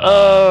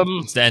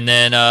 And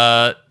then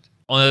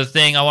another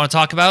thing I want to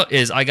talk about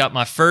is I got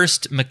my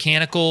first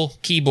mechanical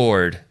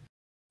keyboard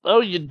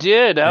Oh, you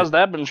did. How's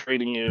that been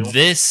treating you?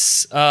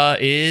 This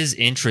is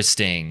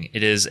interesting.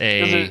 It is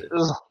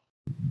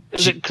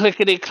Is it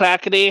clickety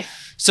clackety?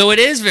 So it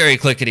is very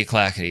clickety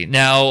clackety.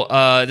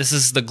 Now, this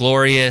is the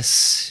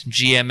glorious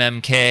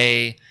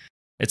GMMK.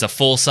 It's a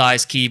full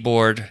size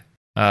keyboard,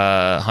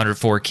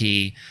 104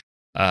 key.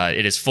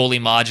 It is fully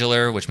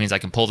modular, which means I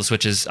can pull the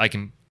switches. I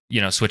can,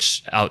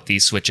 switch out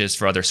these switches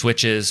for other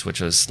switches, which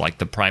was like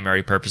the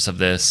primary purpose of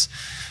this.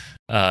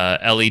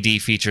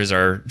 LED features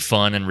are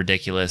fun and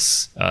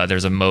ridiculous.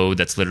 There's a mode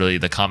that's literally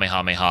the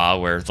Kamehameha,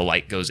 where the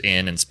light goes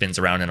in and spins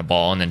around in a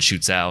ball and then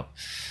shoots out.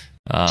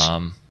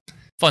 Fun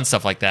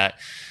stuff like that.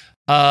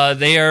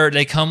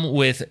 They come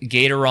with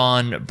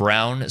Gateron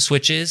Brown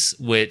switches,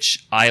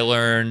 which I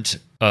learned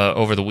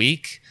over the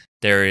week.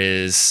 There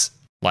is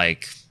I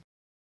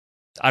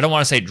don't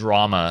want to say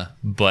drama,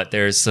 but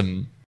there's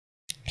some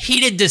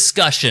heated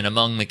discussion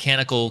among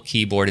mechanical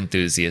keyboard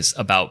enthusiasts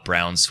about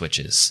Brown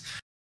switches.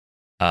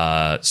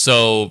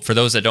 So for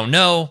those that don't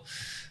know,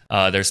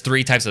 there's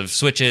 3 types of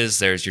switches.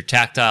 There's your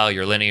tactile,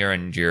 your linear,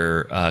 and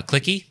your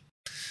clicky.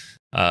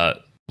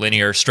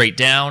 Linear, straight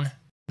down,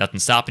 nothing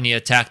stopping you.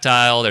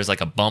 Tactile, there's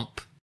like a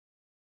bump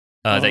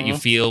that you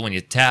feel when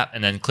you tap,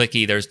 and then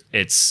clicky, there's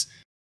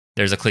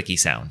a clicky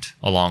sound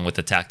along with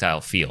the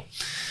tactile feel.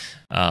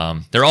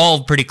 They're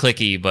all pretty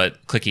clicky,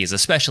 but clicky is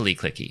especially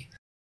clicky.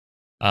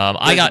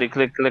 I got click,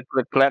 click,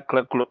 click, click,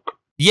 click, click.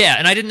 Yeah,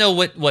 and I didn't know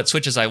what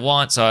switches I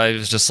want, so I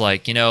was just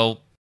like,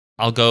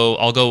 I'll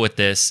go with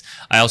this.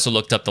 I also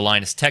looked up the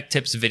Linus Tech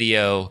Tips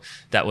video.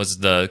 That was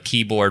the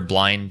keyboard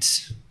blind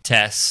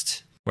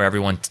test where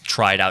everyone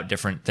tried out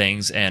different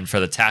things. And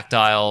for the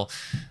tactile,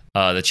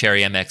 the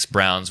Cherry MX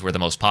Browns were the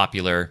most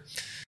popular.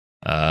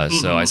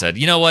 So I said,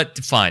 you know what?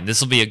 Fine.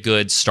 This will be a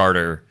good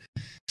starter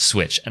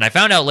switch. And I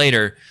found out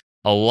later,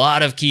 a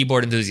lot of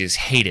keyboard enthusiasts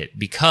hate it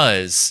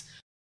because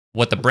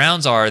what the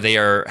Browns are, they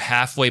are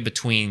halfway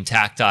between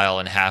tactile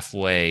and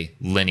halfway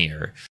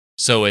linear.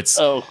 So it's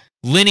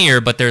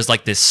linear, but there's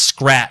like this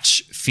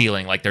scratch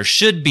feeling. Like there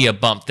should be a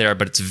bump there,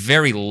 but it's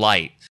very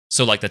light.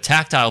 So like the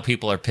tactile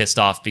people are pissed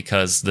off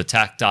because the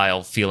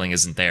tactile feeling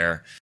isn't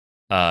there.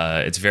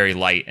 It's very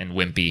light and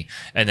wimpy.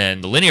 And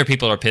then the linear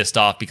people are pissed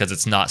off because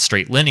it's not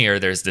straight linear.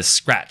 There's this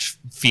scratch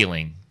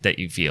feeling that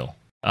you feel.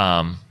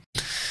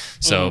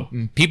 So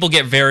people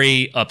get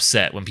very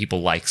upset when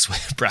people like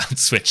Brown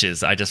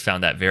switches. I just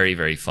found that very,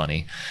 very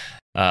funny.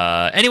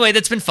 Anyway,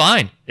 that's been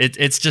fine.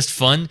 It's just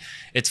fun.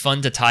 It's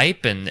fun to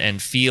type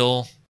and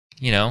feel,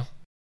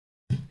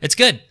 it's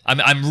good.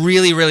 I'm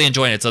really, really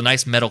enjoying it. It's a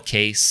nice metal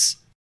case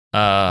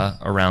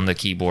around the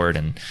keyboard,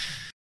 and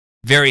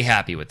very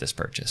happy with this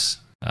purchase.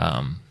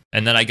 And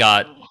then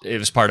it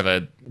was part of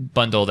a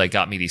bundle that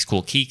got me these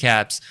cool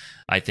keycaps.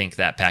 I think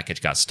that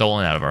package got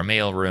stolen out of our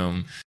mail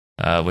room,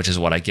 which is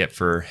what I get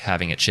for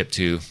having it shipped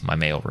to my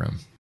mail room.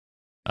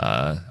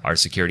 Our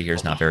security here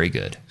is not very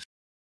good.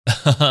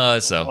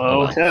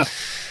 Okay.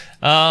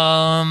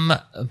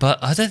 But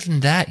other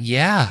than that,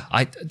 yeah.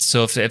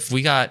 So if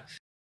we got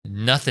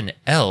nothing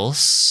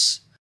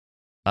else,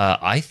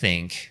 I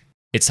think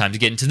it's time to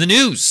get into the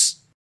news.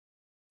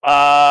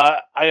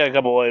 I got a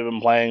couple I've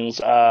been playing.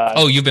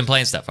 You've been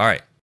playing stuff. All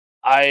right.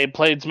 I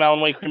played some Alan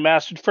Wake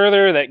Remastered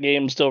further. That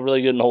game's still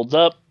really good and holds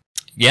up.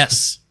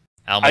 Yes.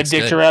 I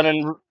dicked around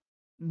in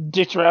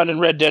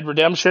Red Dead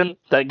Redemption.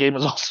 That game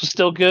is also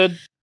still good.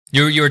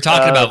 You were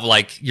talking about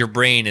like your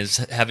brain is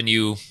having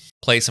you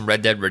play some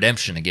Red Dead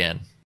Redemption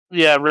again.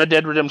 Yeah, Red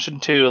Dead Redemption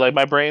 2. Like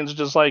my brain's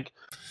just like,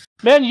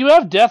 man, you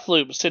have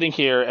Deathloop sitting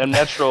here and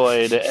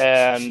Metroid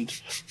and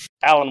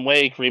Alan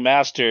Wake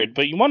Remastered,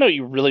 but you want to know what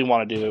you really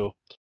want to do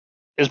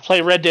is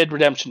play Red Dead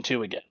Redemption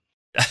 2 again.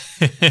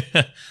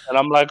 And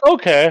I'm like,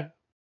 okay.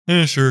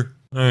 Yeah, sure.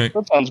 All right.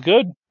 That sounds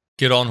good.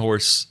 Get on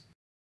horse.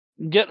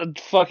 Get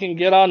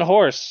on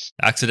horse.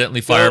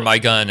 Accidentally fire my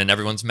gun and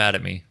everyone's mad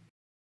at me.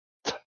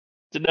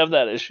 Didn't have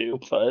that issue,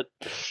 but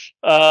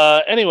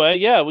anyway,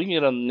 yeah, we can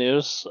get on the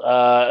news.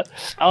 Alan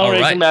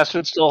Wake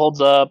Remastered still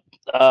holds up.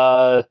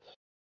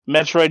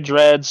 Metroid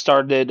Dread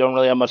started it. Don't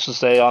really have much to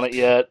say on it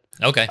yet.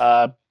 Okay.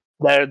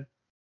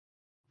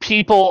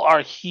 People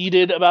are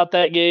heated about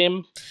that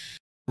game.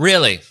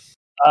 Really?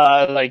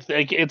 Like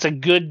it's a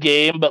good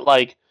game, but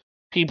like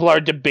people are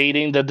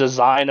debating the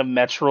design of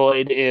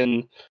Metroid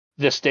in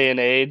this day and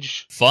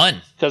age.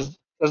 Fun. Because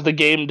the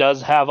game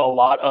does have a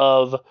lot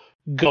of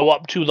go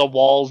up to the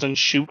walls and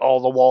shoot all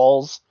the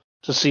walls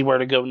to see where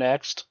to go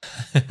next.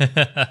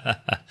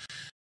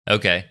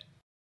 Okay.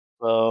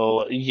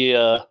 So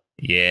yeah.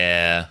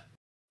 Yeah.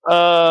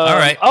 All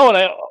right.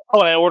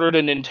 And I ordered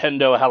a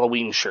Nintendo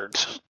Halloween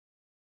shirt.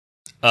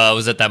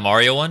 Was it that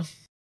Mario one?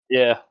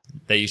 Yeah.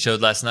 That you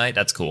showed last night?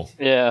 That's cool.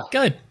 Yeah.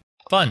 Good.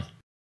 Fun.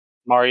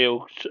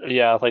 Mario,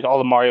 yeah, like all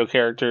the Mario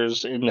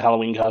characters in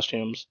Halloween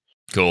costumes.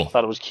 Cool.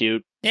 Thought it was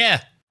cute.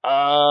 Yeah.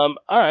 All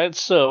right,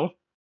 so.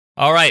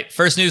 All right,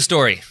 first news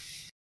story.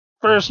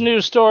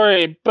 Mm-hmm.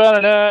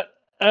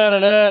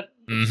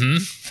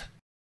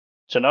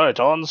 Tonight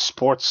on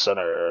Sports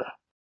Center.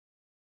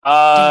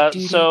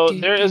 So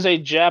there is a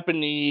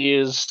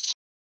Japanese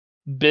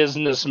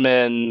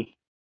businessman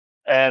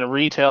and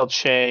retail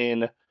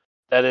chain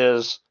that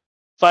is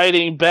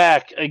fighting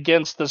back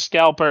against the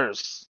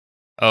scalpers.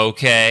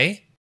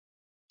 Okay.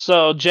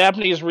 So,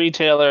 Japanese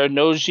retailer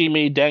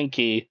Nojimi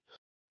Denki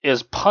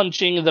is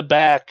punching the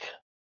back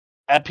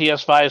at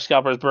PS5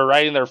 scalpers by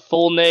writing their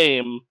full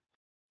name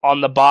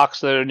on the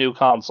box of their new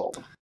console.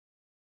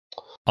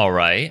 All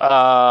right.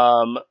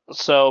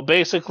 So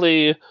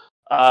basically,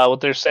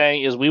 what they're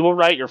saying is we will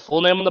write your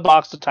full name on the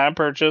box at time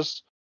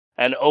purchase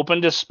and open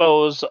and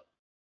dispose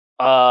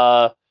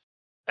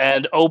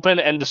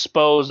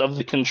of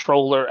the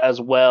controller as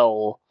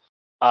well,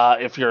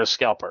 if you're a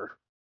scalper.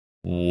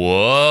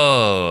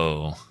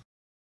 Whoa.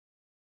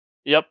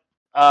 Yep.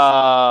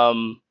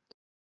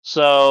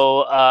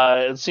 So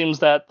it seems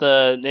that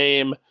the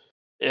name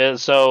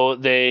is, so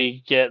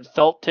they get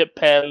felt tip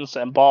pens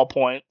and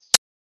ballpoints,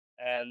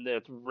 and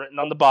it's written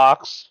on the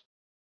box.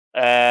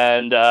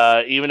 And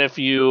even if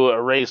you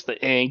erase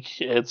the ink,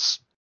 it's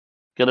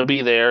gonna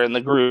be there in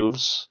the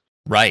grooves.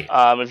 Right.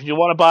 If you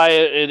want to buy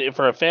it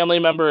for a family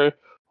member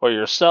or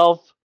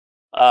yourself,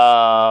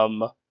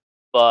 but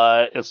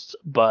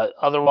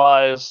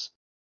otherwise,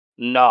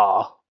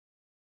 nah.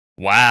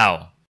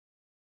 Wow.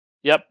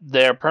 Yep,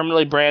 they're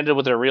permanently branded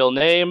with their real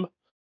name,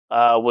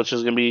 which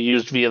is going to be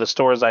used via the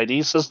store's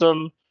ID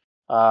system.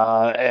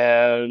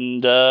 Yeah.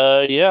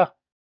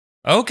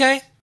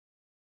 Okay.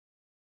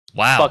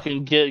 Wow.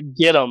 Fucking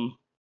get them.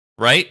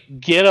 Right?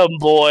 Get them,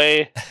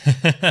 boy.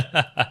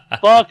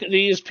 Fuck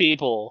these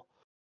people.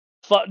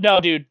 No,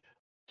 dude.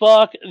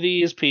 Fuck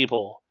these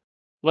people.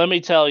 Let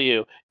me tell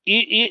you.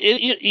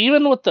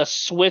 Even with the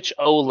Switch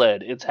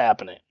OLED, it's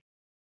happening.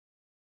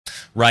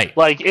 Right.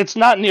 Like, it's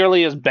not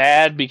nearly as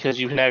bad because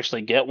you can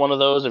actually get one of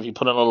those if you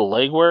put in a little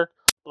legwork.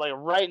 Like,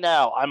 right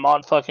now, I'm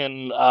on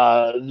fucking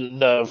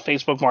the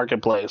Facebook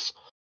Marketplace,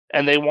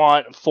 and they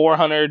want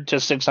 $400 to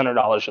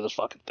 $600 for this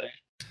fucking thing.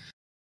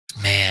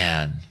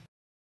 Man.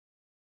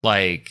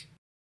 Like,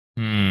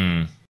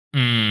 And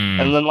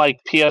then, like,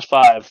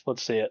 PS5,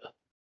 let's see it.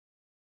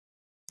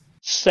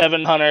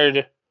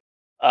 700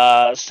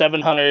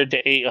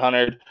 to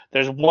 800.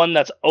 There's one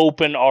that's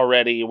open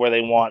already where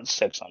they want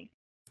 600.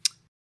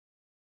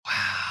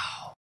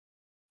 Wow.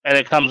 And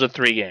it comes with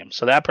 3 games.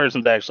 So that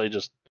person's actually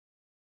just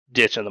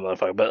ditching the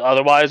motherfucker. But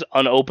otherwise,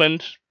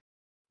 unopened,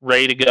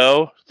 ready to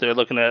go. They're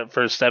looking at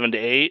for 7 to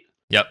 8.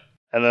 Yep.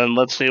 And then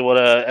let's see what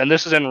and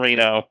this is in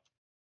Reno.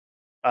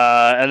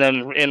 And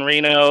then in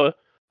Reno,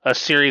 a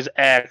Series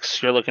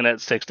X, you're looking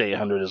at 600 to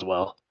 800 as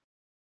well.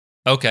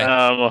 Okay.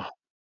 And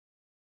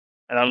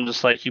I'm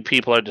just like, you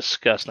people are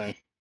disgusting.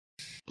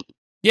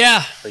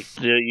 Yeah. Like,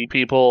 you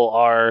people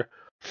are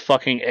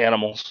fucking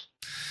animals.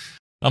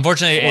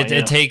 Unfortunately,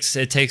 it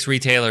takes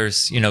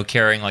retailers,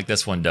 carrying like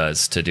this one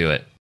does to do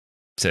it,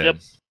 to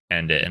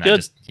end it. And Good. I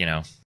just,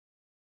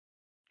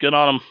 Good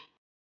on them.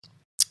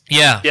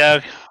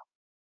 Yeah.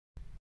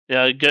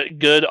 Yeah,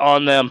 good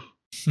on them.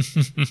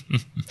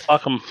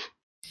 Fuck them.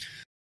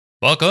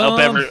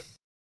 Welcome.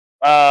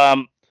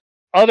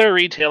 Other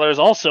retailers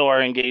also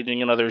are engaging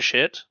in other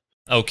shit.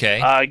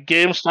 Okay.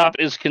 GameStop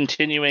is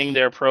continuing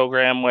their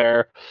program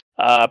where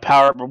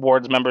PowerUp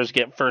Rewards members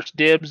get first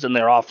dibs, and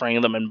they're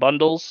offering them in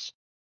bundles.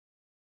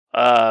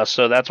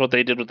 So that's what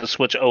they did with the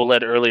Switch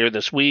OLED earlier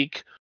this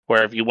week,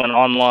 where if you went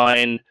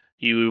online,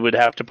 you would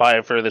have to buy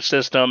it for the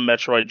system,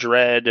 Metroid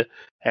Dread,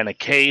 and a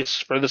case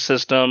for the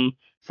system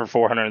for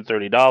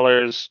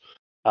 $430.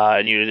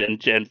 And you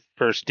and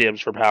first dibs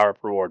for PowerUp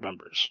Reward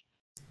members.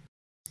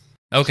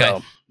 Okay.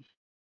 So,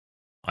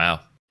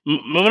 wow.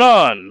 Moving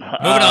on.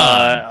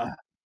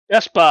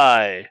 Best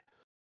Buy.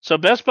 So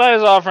Best Buy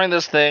is offering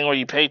this thing where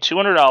you pay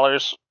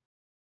 $200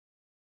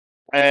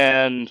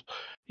 and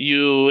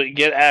you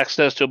get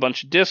access to a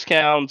bunch of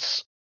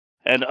discounts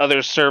and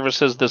other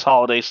services this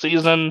holiday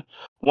season.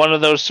 One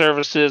of those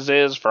services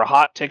is for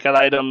hot ticket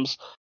items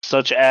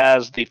such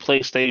as the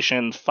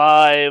PlayStation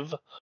 5.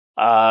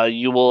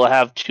 You will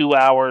have 2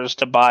 hours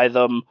to buy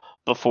them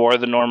before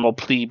the normal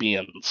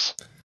plebeians.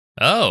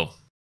 Oh.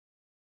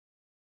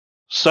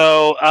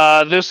 So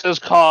this has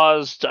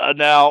caused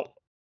now.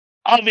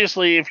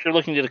 Obviously, if you're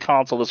looking at a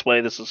console this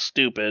way, this is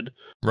stupid.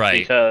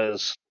 Right.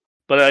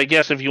 But I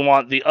guess if you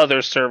want the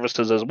other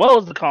services as well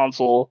as the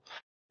console,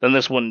 then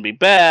this wouldn't be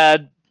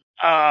bad.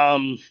 I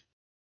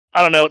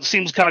don't know. It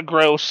seems kind of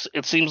gross.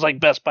 It seems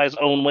like Best Buy's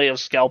own way of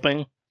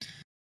scalping.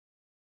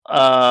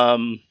 Yeah,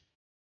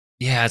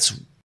 it's.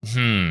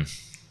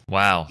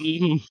 Wow.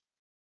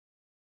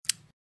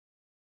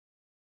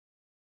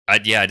 I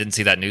didn't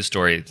see that news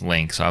story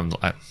link, so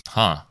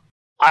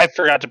I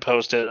forgot to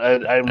post it.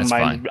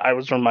 Fine. I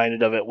was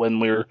reminded of it when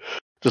we were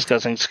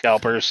discussing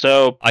scalpers.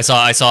 So I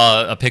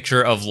saw a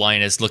picture of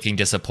Linus looking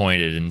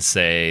disappointed and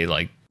say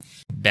like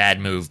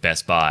bad move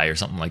Best Buy or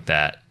something like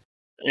that.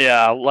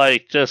 Yeah,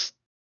 like just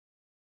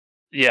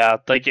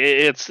like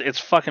it's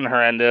fucking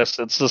horrendous.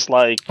 It's just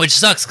like, which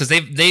sucks because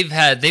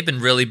they've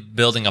been really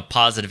building a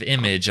positive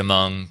image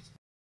among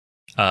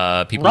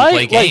people who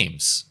play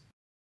games.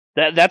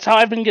 That's how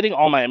I've been getting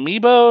all my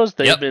amiibos.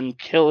 They've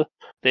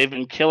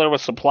been killer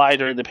with supply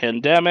during the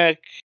pandemic.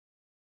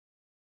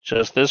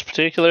 Just this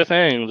particular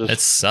thing. It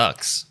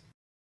sucks.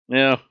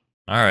 Yeah.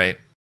 All right.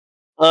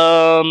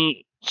 So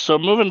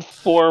moving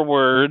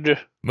forward.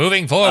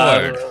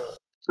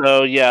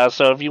 So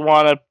if you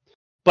want to,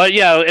 but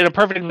yeah, in a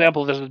perfect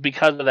example of this is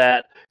because of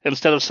that.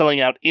 Instead of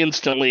selling out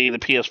instantly, the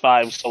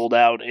PS5 sold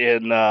out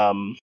in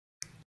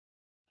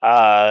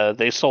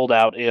they sold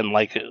out in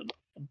like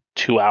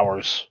 2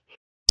 hours.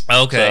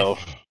 Okay. So,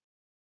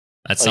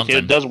 that's like, something.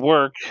 it does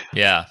work.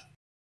 Yeah.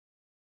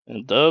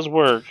 It does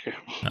work.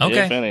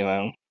 Okay. If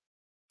anything.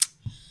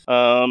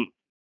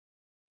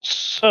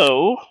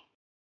 So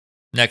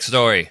Next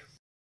story.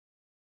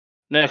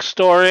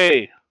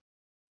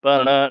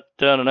 Nintendo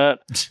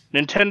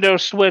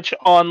Switch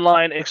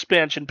Online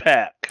Expansion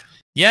Pack.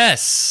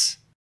 Yes.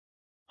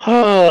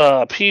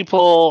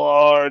 People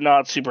are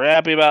not super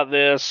happy about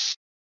this.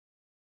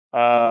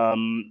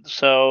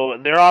 So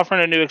they're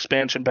offering a new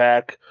expansion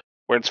pack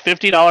where it's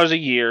 $50 a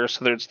year,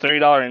 so there's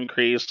 $30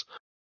 increase,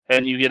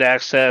 and you get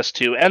access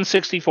to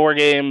N64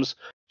 games,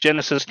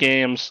 Genesis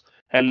games,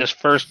 and this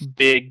first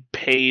big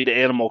paid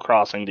Animal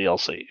Crossing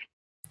DLC,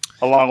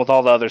 along with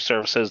all the other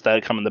services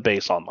that come in the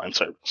base online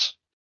service.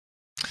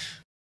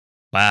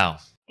 Wow.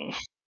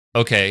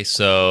 Okay,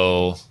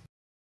 so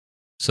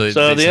they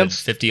said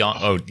 50 on.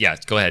 Oh yeah,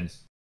 go ahead.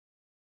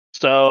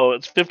 So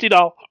it's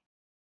 $50.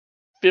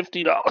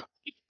 $50.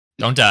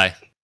 Don't die.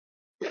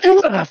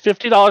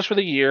 $50 for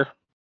the year.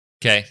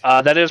 Okay.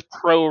 That is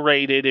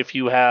prorated if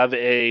you have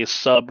a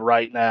sub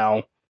right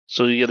now,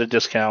 so you get a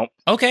discount.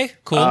 Okay,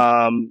 cool.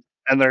 And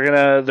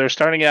they're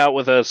starting out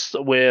with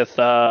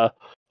Ocarina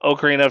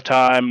of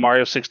Time,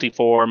 Mario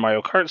 64,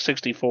 Mario Kart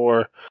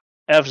 64,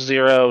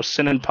 F-Zero,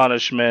 Sin and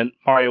Punishment,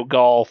 Mario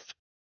Golf,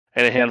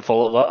 and a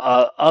handful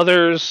of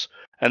others.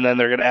 And then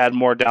they're going to add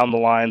more down the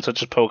line,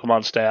 such as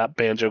Pokemon Snap,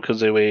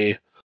 Banjo-Kazooie,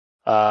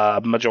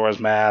 Majora's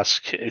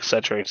Mask,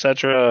 etc.,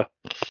 etc.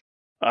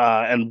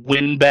 And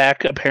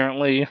Winback,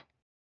 apparently.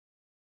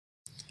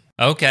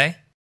 Okay.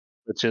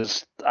 Which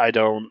is,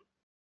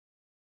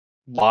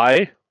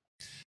 why?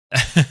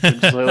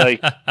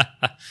 Like,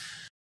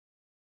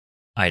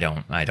 I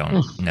don't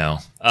know.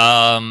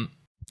 The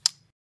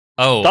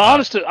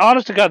honest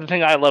to God, the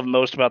thing I love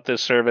most about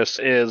this service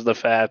is the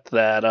fact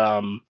that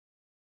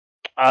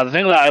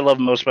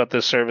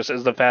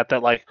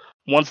like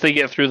once they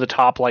get through the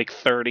top like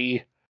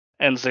 30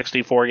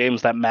 N64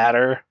 games that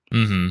matter,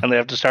 and they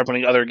have to start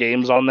putting other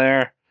games on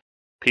there,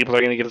 people are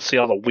going to get to see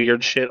all the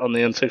weird shit on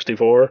the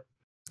N64.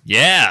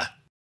 Yeah,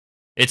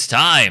 it's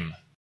time.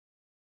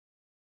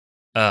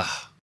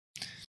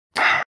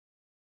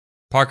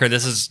 Parker,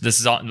 this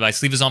is on my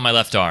sleeve is on my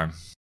left arm.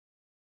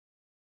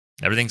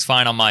 Everything's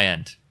fine on my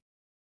end.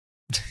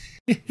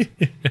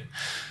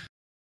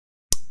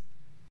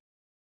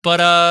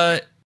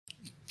 But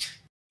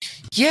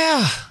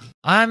yeah,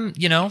 and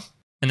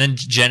then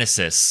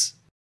Genesis.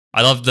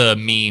 I love the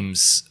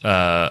memes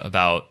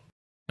about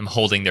them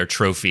holding their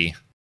trophy.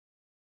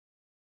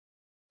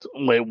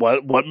 Wait,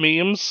 what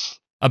memes?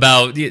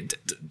 About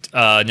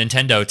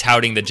Nintendo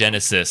touting the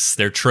Genesis,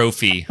 their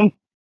trophy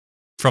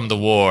from the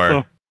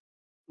war.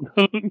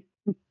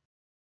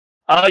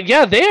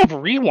 Yeah, they have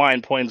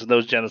rewind points in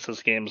those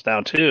Genesis games now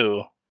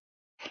too.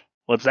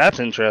 That's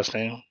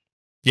interesting.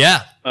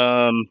 Yeah.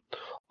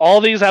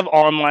 All these have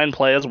online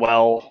play as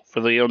well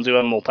for the ones who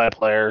have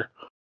multiplayer.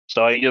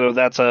 So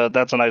that's a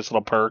nice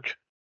little perk.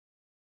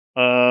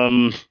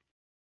 Yeah,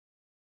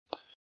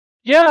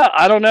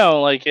 I don't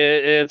know. Like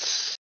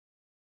it's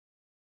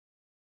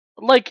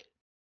like,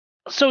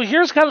 so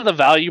here's kind of the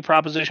value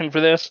proposition for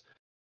this.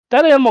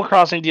 That Animal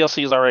Crossing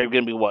DLC is already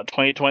going to be what,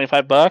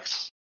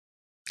 $20-$25?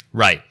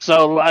 Right.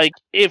 So like,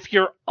 if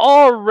you're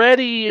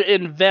already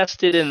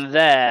invested in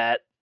that,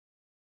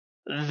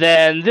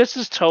 then this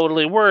is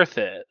totally worth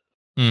it.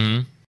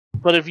 Mm-hmm.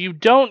 But if you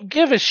don't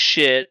give a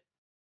shit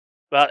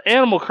about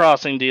Animal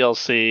Crossing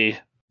DLC,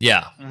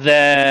 yeah,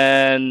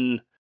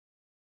 then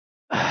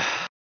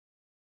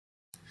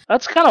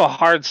that's kind of a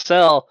hard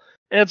sell.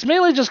 And it's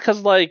mainly just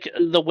because, like,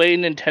 the way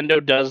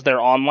Nintendo does their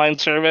online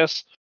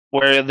service,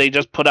 where they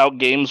just put out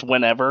games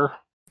whenever.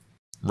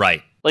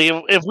 Right. Like,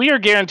 if we are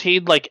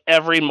guaranteed, like,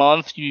 every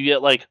month you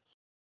get, like,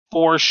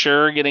 for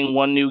sure getting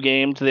one new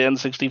game to the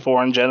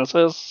N64 and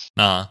Genesis,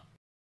 then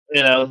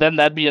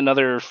that'd be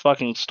another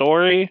fucking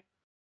story.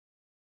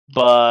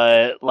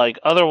 But, like,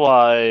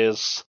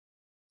 otherwise,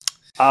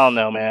 I don't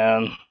know,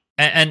 man.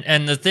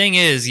 And the thing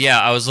is, yeah,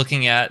 I was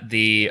looking at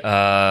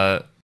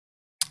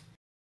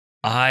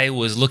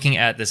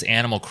this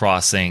Animal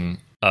Crossing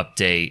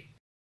update,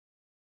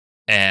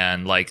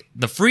 and like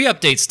the free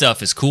update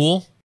stuff is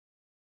cool.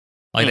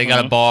 Like they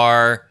got a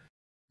bar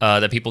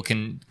that people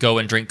can go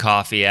and drink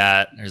coffee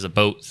at. There's a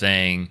boat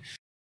thing,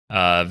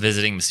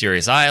 visiting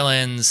mysterious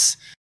islands.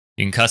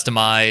 You can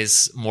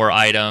customize more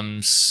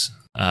items.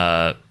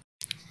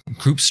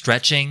 Group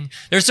stretching.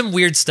 There's some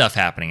weird stuff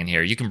happening in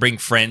here. You can bring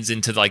friends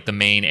into like the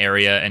main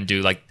area and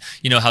do like,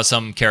 how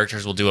some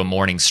characters will do a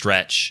morning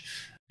stretch.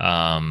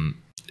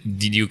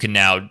 You can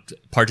now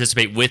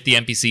participate with the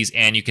NPCs,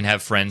 and you can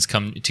have friends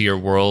come to your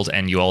world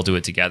and you all do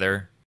it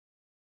together.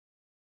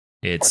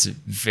 It's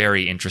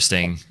very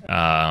interesting.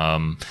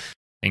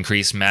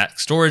 Increased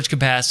max storage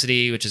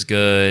capacity, which is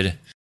good.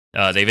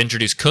 They've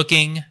introduced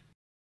cooking,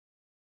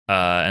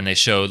 and they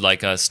showed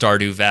like a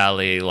Stardew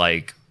Valley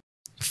like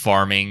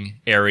farming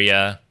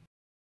area,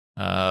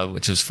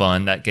 which was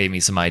fun. That gave me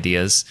some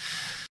ideas.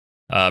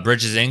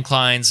 Bridges and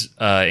inclines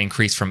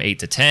increased from 8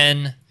 to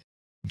 10.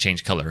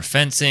 Change color of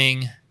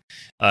fencing.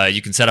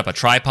 You can set up a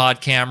tripod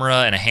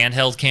camera and a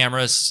handheld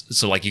camera,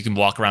 so like you can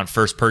walk around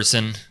first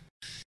person.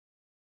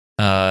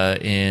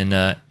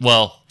 To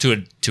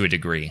a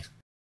degree,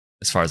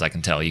 as far as I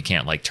can tell, you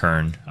can't like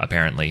turn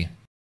apparently,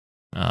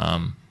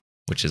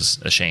 which is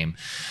a shame.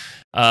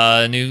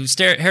 New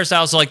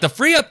hairstyles. So like the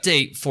free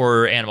update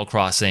for Animal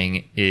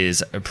Crossing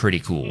is pretty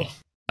cool,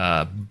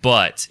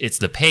 but it's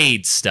the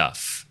paid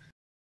stuff,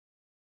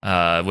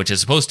 which is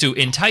supposed to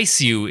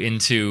entice you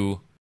into,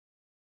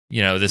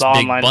 this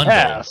big bundle.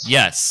 Pass.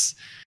 Yes,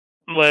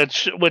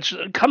 which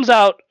comes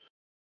out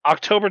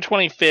October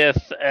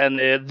 25th, and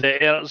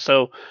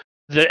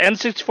the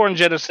N64 and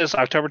Genesis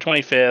October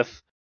 25th.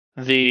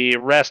 The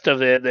rest of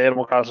the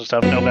Animal Crossing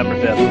stuff November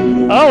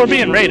 5th. Oh, we're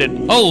being raided.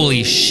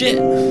 Holy shit!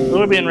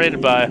 We're being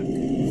raided by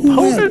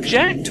Poker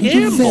Jack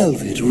Gamble.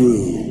 Velvet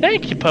Room.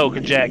 Thank you, Poker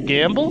Jack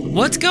Gamble.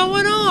 What's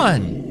going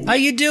on? How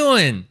you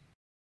doing?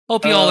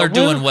 Hope you all are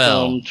doing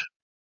well.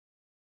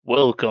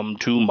 Welcome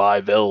to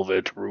my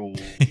Velvet Room.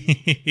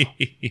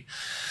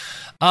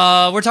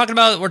 We're talking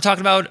about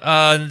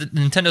the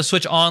Nintendo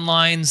Switch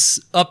Online's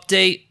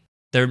update.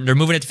 They're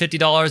moving it to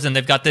 $50, and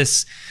they've got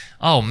this.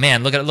 Oh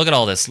man, look at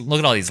all this. Look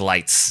at all these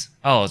lights.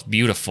 Oh, it's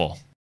beautiful.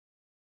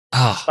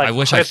 Oh, like I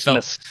wish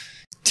Christmas.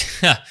 I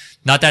felt.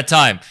 Not that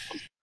time.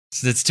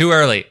 It's too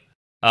early.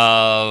 What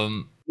are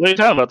you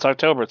talking about? It's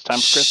October. It's time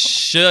for Christmas.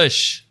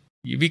 Shush.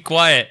 You be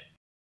quiet.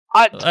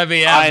 Let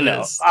me have I know.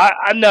 this.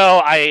 I know.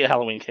 I ate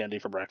Halloween candy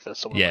for breakfast.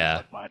 So what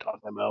Yeah. am I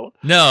talking about?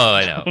 No,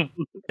 I know.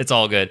 It's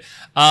all good.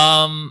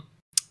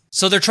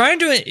 So they're trying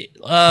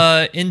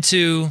to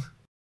into.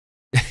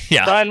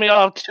 Yeah. Sign me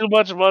off. Too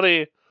much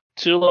money.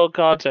 Too low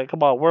content.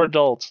 Come on, we're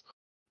adults.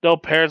 No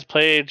parents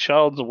playing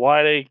child's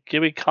whining.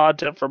 Give me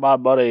content for my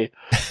money.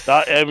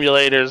 Not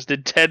emulators.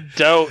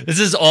 Nintendo. This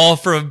is all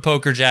from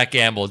Poker Jack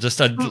Gamble. Just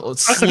a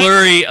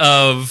slurry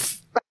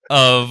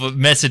of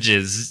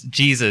messages.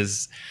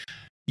 Jesus.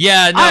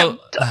 Yeah, no.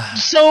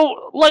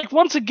 So, like,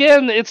 once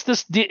again,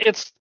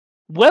 it's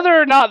whether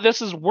or not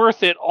this is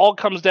worth it all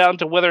comes down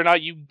to whether or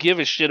not you give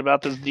a shit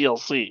about this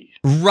DLC.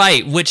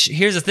 Right, which,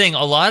 here's the thing,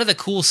 a lot of the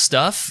cool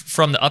stuff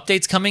from the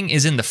updates coming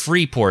is in the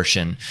free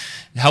portion.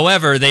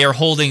 However, they are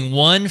holding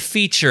one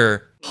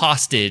feature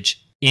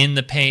hostage in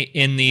the paid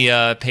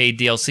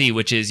DLC,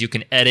 which is you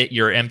can edit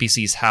your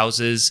NPCs'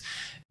 houses,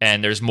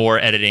 and there's more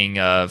editing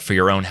for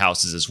your own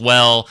houses as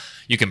well.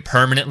 You can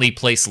permanently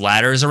place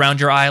ladders around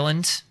your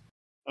island.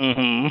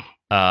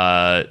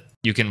 Mm-hmm.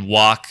 You can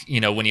walk,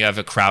 when you have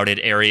a crowded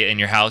area in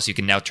your house, you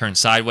can now turn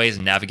sideways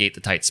and navigate the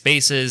tight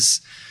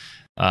spaces.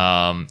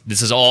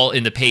 This is all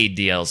in the paid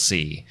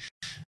DLC.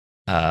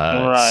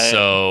 Right.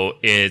 So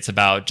it's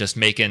about just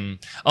making...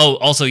 Oh,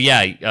 also,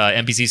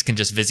 NPCs can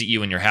just visit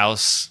you in your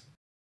house,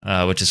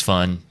 which is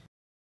fun.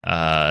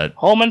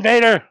 Home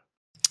invader!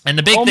 And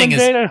the big Home thing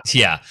invader. is...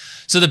 Yeah.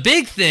 So the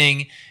big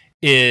thing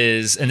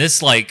is, and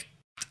this,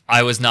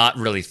 I was not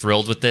really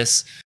thrilled with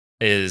this,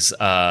 is...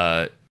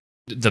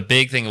 the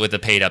big thing with the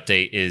paid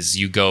update is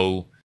you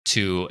go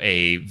to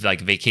a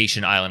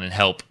vacation island and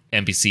help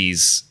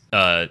NPCs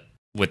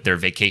with their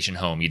vacation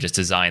home. You just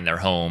design their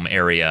home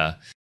area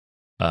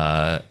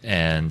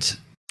and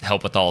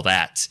help with all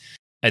that.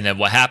 And then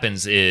what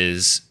happens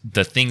is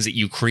the things that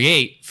you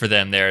create for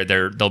them,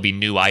 there'll be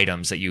new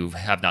items that you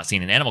have not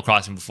seen in Animal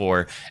Crossing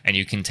before, and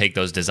you can take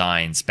those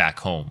designs back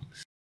home.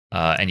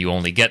 And you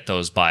only get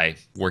those by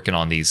working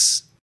on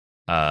these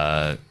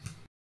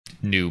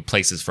new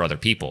places for other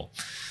people.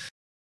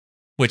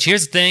 Which,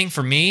 here's the thing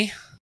for me,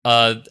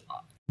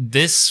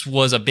 this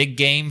was a big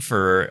game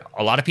for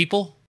a lot of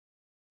people,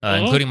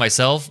 including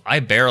myself. I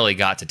barely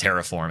got to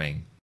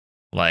terraforming.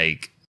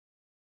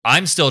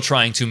 I'm still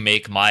trying to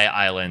make my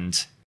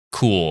island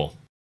cool,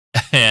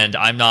 and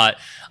I'm not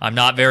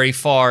very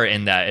far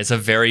in that. It's a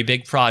very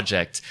big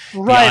project.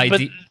 Right,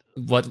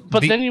 but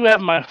then you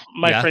have my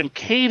friend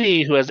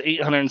Katie, who has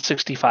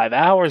 865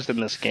 hours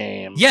in this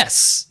game.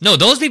 Yes, no,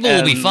 those people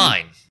will be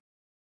fine.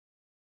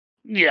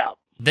 Yeah.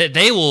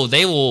 They will.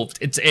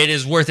 It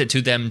is worth it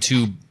to them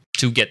to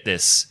get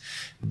this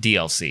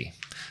DLC.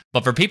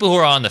 But for people who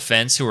are on the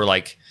fence, who are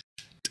like,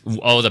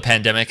 "Oh, the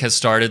pandemic has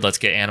started. Let's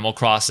get Animal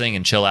Crossing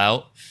and chill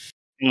out,"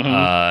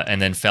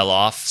 and then fell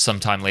off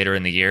sometime later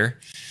in the year.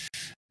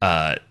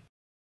 It's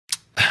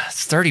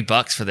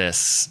 $30 for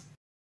this.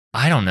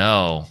 I don't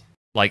know.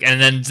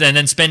 And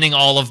then spending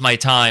all of my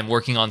time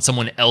working on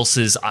someone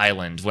else's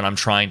island when I'm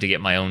trying to get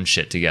my own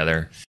shit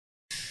together.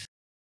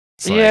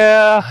 It's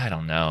I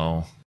don't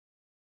know.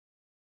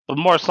 But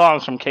more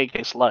songs from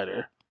KK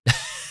Slider.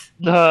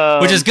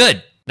 Which is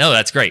good. No,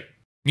 that's great.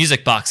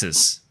 Music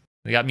boxes.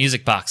 We got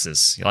music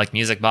boxes. You like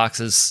music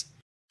boxes?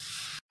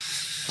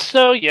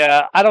 So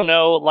yeah, I don't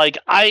know. Like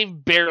I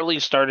barely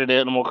started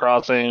Animal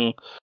Crossing,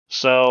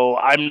 so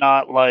I'm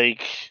not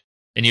like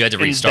And you had to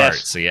restart,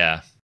 so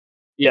yeah.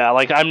 Yeah,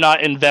 like I'm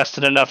not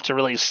invested enough to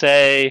really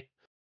say.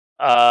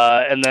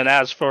 And then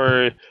as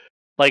for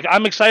like,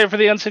 I'm excited for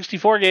the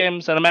N64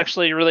 games, and I'm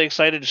actually really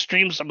excited to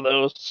stream some of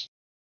those.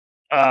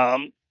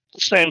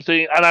 Same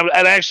thing, and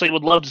I actually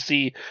would love to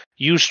see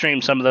you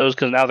stream some of those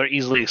because now they're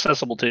easily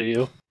accessible to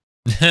you.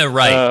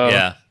 Right,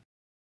 yeah.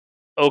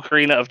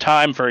 Ocarina of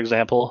Time, for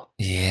example.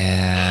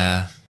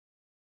 Yeah.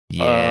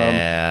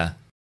 Yeah.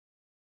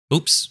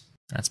 Oops,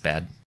 that's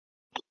bad.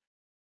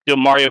 Do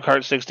Mario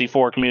Kart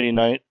 64 Community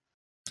Night.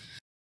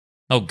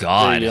 Oh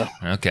God.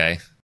 Okay.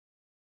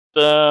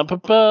 All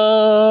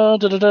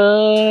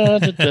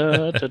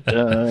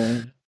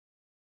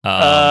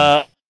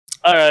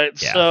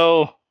right, yeah.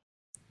 so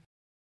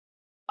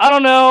I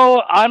don't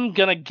know. I'm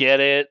gonna get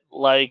it.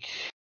 Like,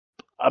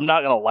 I'm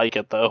not gonna like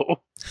it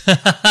though.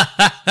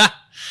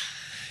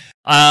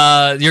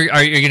 You're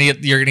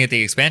gonna get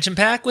the expansion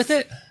pack with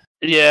it?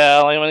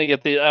 Yeah, I'm gonna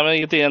get the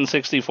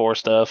N64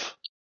 stuff.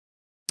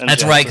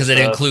 That's right, because it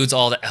includes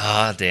all that.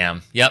 Ah,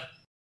 damn. Yep.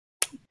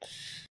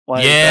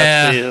 Like,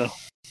 yeah.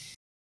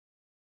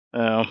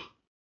 Yeah.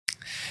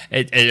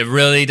 It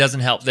really doesn't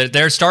help.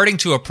 They're starting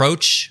to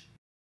approach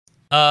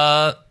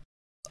a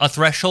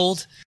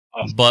threshold,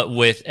 but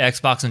with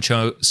Xbox and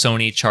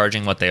Sony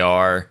charging what they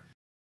are,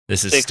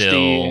 this is 60.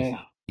 still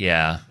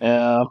yeah.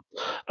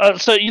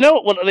 So you know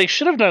what they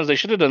should have done is they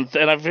should have done,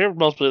 and I've heard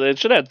mostly they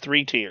should have had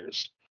 3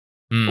 tiers,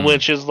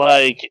 which is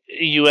like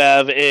you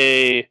have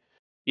the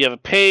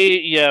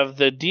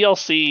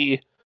DLC,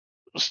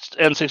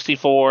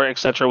 N64,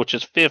 etc., which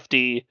is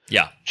 50.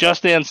 Yeah.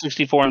 Just the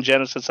N64 and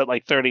Genesis at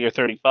like 30 or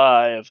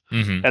 35,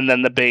 and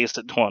then the base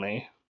at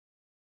 20.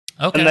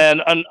 Okay. And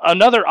then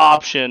another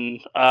option.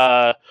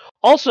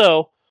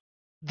 Also,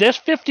 this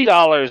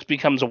 $50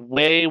 becomes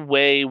way,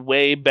 way,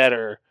 way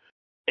better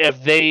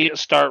if they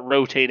start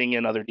rotating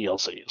in other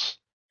DLCs.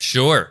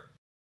 Sure.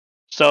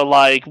 So,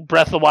 like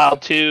Breath of the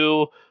Wild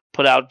 2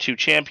 put out 2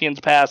 Champions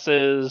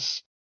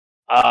passes,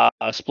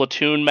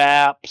 Splatoon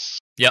maps.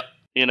 Yep.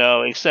 You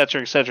know, et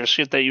cetera,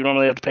 shit that you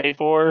normally have to pay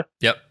for.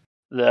 Yep.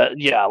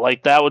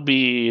 Like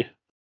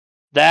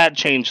that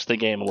changed the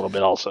game a little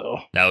bit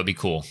also. That would be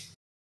cool.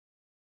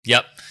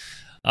 Yep.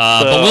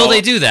 But will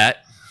they do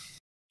that?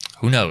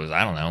 Who knows?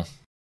 I don't know.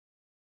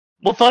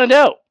 We'll find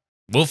out.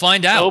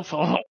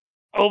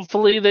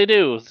 Hopefully they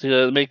do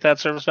to make that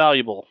service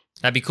valuable.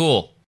 That'd be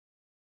cool.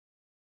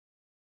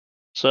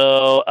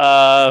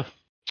 So,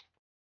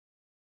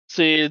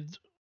 see,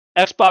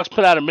 Xbox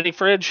put out a mini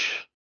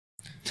fridge.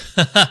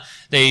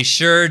 They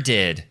sure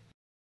did.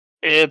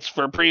 It's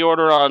for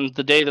pre-order on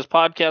the day this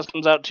podcast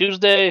comes out,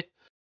 Tuesday.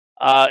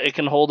 It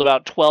can hold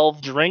about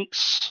 12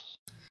 drinks.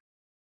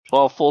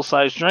 12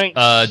 full-size drinks.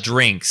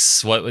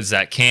 Drinks. What was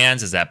that?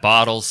 Cans? Is that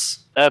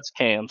bottles? That's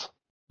cans.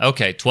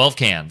 Okay, 12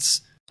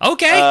 cans.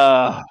 Okay.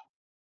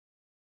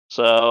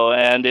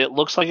 And it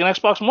looks like an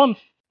Xbox One.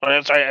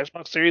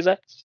 Xbox Series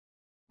X.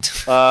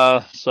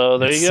 So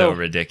there you go. So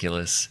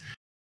ridiculous.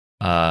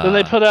 Then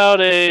they put out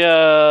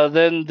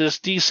then this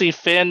DC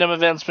fandom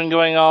event's been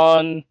going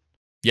on.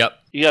 Yep.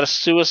 You got a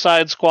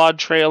Suicide Squad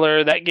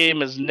trailer. That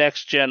game is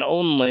next gen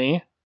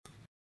only.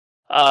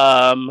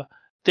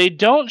 They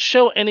don't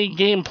show any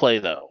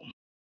gameplay though.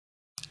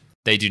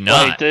 They do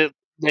not. Like,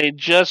 they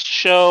just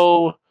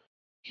show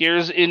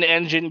here's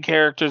in-engine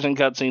characters and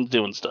cutscenes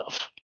doing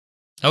stuff.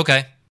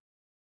 Okay.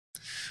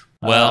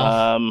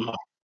 Well,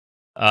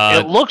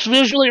 it looks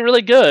visually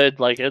really good.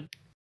 Like it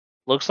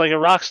looks like a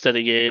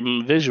Rocksteady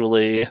game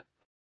visually,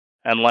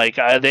 and like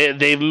I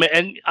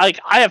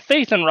have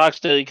faith in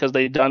Rocksteady because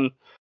they've done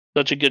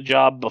such a good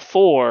job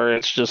before.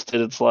 It's just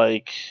that it's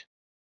like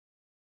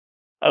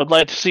I would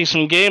like to see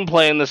some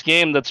gameplay in this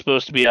game that's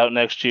supposed to be out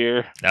next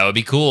year. That would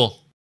be cool.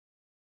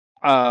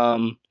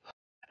 And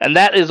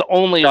that is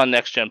only on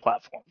next gen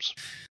platforms.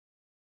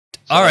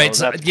 All right,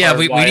 so yeah,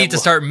 we need to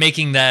start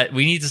making that.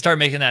 We need to start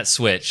making that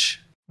switch.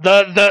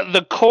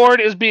 The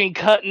cord is being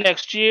cut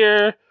next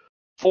year.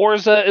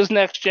 Forza is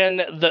next gen.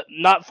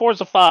 Not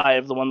Forza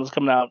 5, the one that's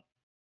coming out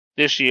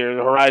this year,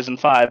 Horizon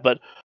 5, but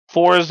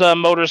Forza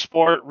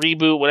Motorsport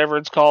Reboot, whatever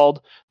it's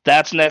called.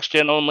 That's next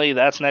gen only.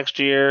 That's next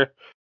year.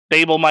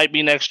 Fable might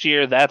be next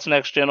year. That's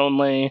next gen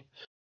only.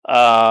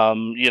 God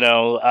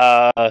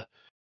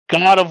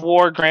of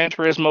War, Gran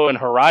Turismo, and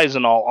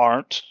Horizon all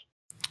aren't.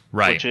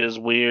 Right. Which is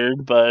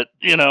weird, but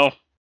yeah.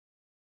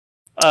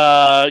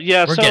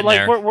 We're so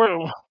like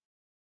there.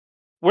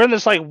 we're in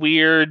this like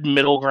weird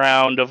middle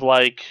ground of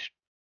like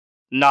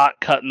not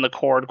cutting the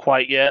cord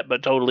quite yet,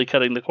 but totally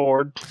cutting the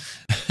cord.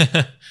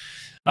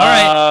 All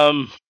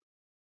right.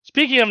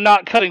 Speaking of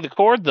not cutting the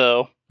cord,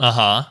 though,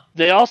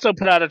 they also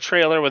put out a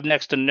trailer with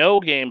next to no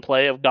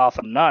gameplay of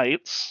Gotham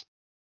Knights,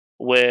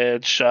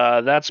 which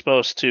that's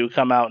supposed to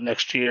come out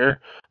next year.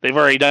 They've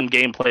already done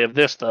gameplay of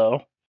this,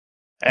 though.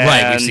 And,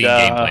 right, we've seen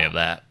gameplay of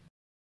that.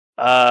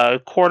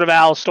 Court of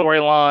Owls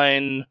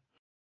storyline.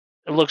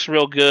 It looks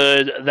real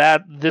good.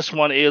 This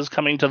one is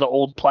coming to the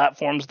old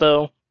platforms,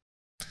 though.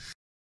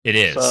 It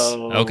is.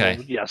 So, Okay.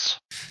 Yes.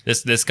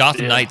 This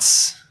Gotham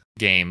Knights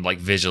game, like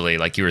visually,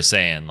 like you were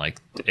saying, like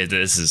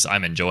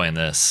I'm enjoying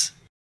this.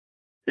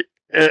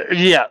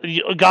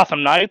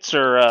 Gotham Knights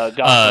or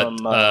Gotham.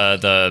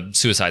 The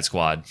Suicide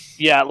Squad.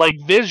 Yeah, like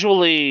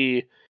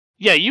visually,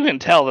 yeah, you can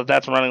tell that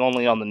that's running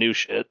only on the new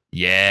shit.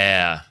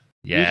 Yeah.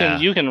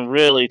 You can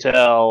really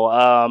tell.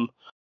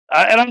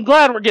 And I'm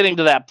glad we're getting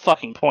to that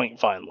fucking point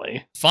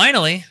finally.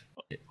 Finally.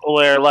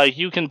 Where like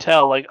you can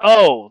tell, like,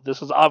 oh,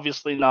 this is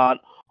obviously not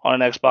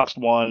on an Xbox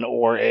One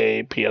or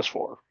a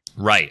PS4.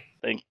 Right.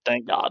 Thank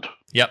God.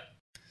 Yep.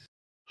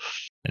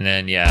 And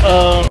then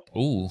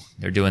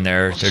they're doing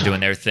their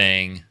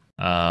thing.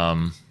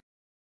 And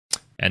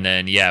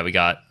then we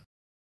got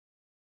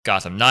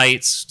Gotham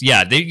Knights.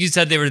 Yeah, you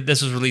said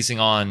this was releasing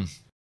on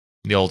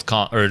the old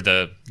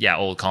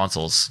old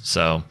consoles.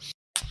 So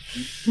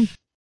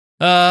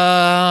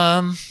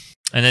and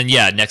then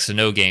next to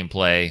no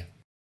gameplay.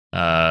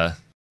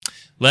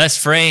 Less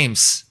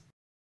frames.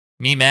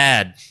 Me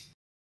mad.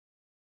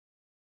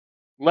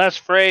 Less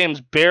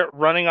frames,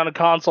 running on a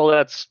console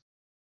that's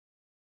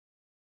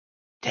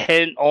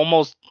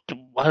almost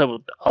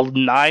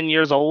 9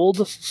 years old.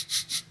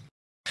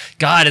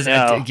 God,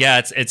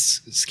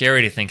 it's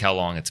scary to think how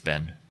long it's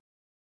been.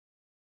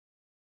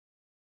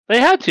 They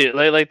had to,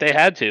 they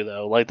had to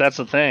though. Like that's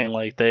the thing.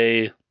 Like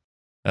these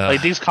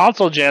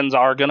console gens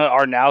are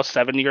now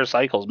 7-year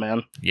cycles,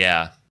 man.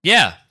 Yeah.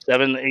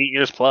 7-8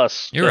 years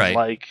plus. You're right.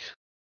 Like,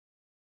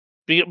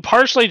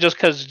 partially just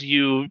because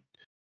you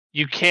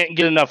can't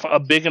get a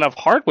big enough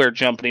hardware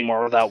jump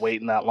anymore without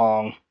waiting that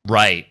long.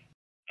 Right.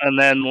 And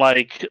then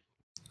like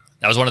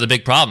that was one of the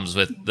big problems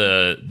with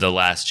the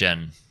last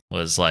gen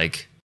was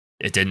like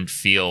it didn't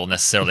feel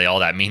necessarily all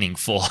that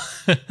meaningful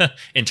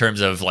in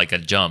terms of like a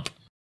jump.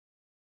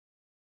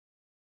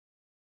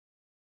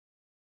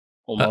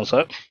 Hold on a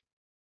sec.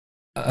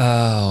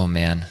 Oh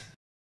man.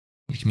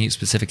 You can mute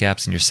specific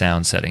apps in your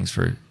sound settings,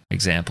 for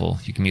example.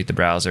 You can mute the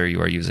browser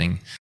you are using.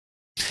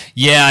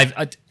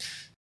 Yeah,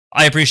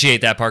 I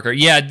appreciate that, Parker.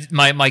 Yeah,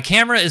 my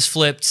camera is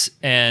flipped,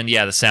 and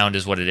the sound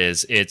is what it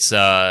is. It's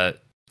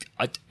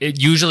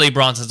usually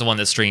Bronson's the one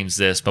that streams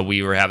this, but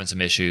we were having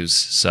some issues,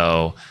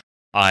 so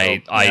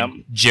I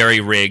jerry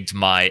rigged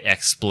my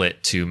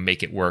XSplit to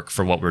make it work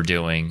for what we're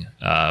doing,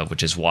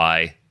 which is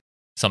why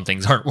some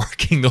things aren't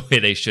working the way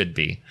they should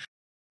be.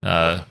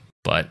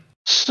 But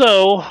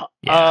so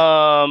yep.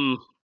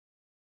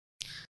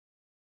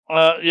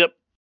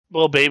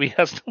 Well, baby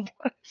has no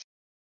voice.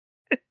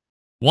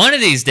 One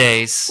of these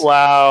days.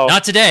 Wow.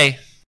 Not today.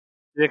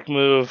 Dick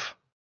move.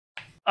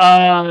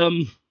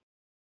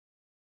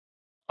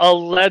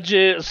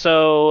 Alleged.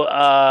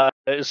 So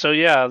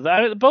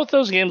both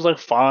those games look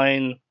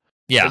fine.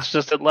 Yeah. It's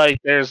just that like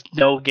there's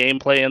no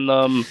gameplay in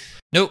them.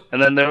 Nope. And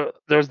then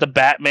there's the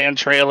Batman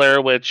trailer,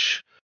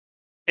 which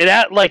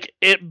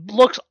it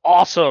looks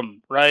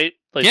awesome, right?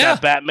 Like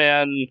that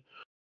Batman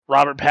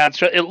Robert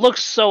Pattinson. It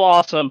looks so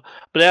awesome,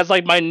 but it has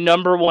like my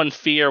number one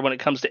fear when it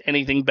comes to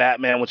anything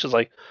Batman, which is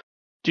like,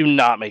 do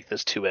not make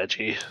this too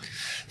edgy.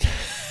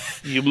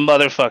 You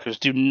motherfuckers,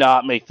 do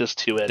not make this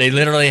too edgy. They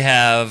literally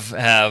have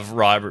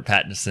Robert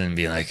Pattinson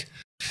be like,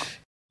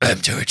 I'm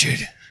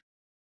tortured.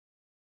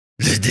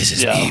 This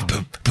is me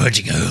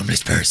punching a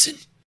homeless person.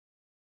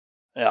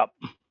 Yeah.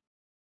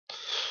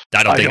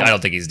 I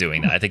don't think he's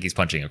doing that. I think he's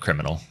punching a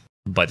criminal.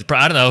 But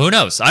I don't know. Who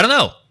knows? I don't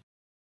know.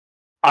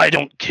 I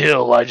don't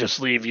kill. I just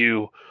leave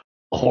you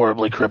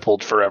horribly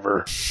crippled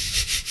forever.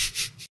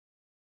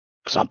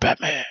 Because I'm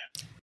Batman.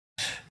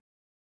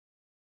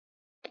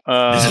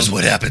 This is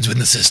what happens when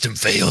the system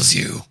fails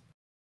you.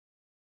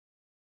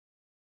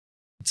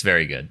 It's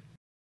very good.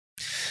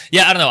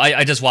 Yeah, I don't know.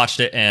 I just watched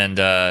it, and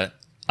I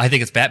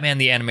think it's Batman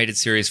the Animated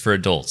Series for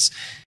adults.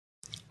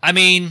 I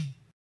mean,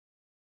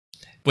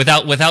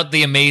 without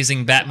the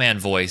amazing Batman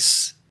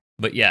voice,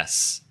 but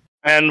yes.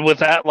 And with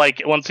that,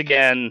 like, once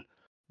again,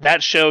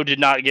 that show did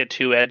not get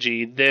too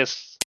edgy.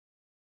 This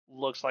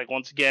looks like,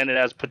 once again, it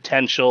has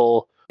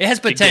potential. It has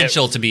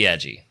potential to be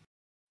edgy.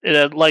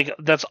 Like,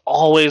 that's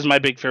always my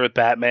big fear with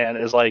Batman,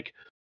 is like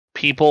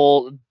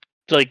people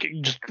like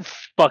just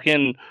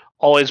fucking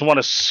always want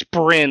to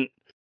sprint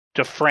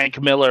to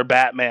Frank Miller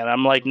Batman.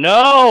 I'm like,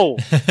 no,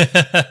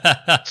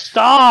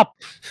 stop.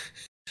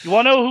 You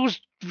want to know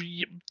who's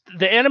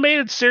the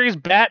animated series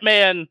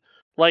Batman?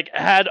 Like,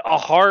 had a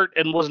heart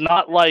and was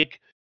not like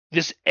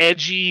this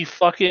edgy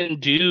fucking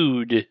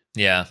dude.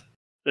 Yeah,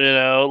 you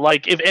know,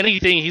 like if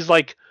anything, he's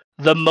like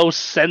the most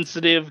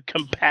sensitive,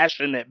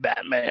 compassionate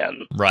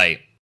Batman. Right.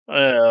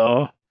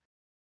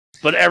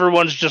 But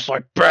everyone's just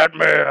like,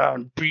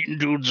 Batman beating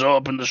dudes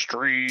up in the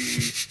street.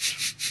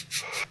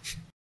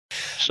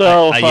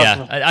 So I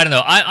don't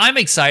know. I'm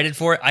excited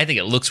for it. I think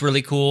it looks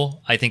really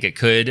cool. I think it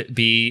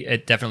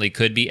definitely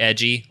could be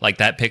edgy. Like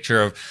that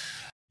picture of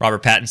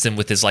Robert Pattinson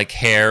with his like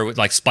hair, with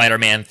like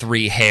Spider-Man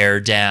 3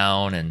 hair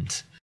down,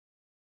 and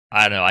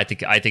I don't know. I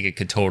think it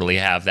could totally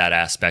have that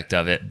aspect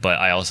of it. But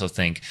I also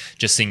think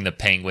just seeing the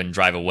Penguin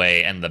drive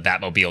away and the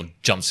Batmobile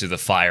jumps through the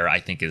fire, I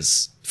think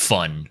is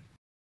fun.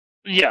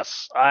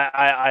 Yes,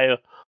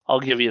 I'll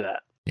give you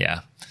that.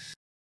 Yeah.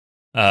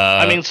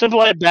 I mean,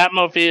 Simplified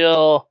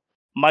Batmobile,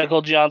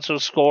 Michael Johnson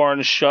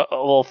scorn,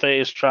 shovel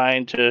face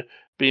trying to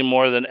be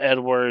more than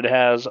Edward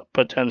has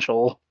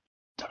potential.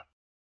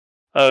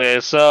 Okay,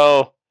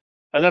 so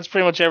and that's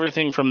pretty much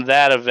everything from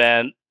that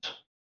event.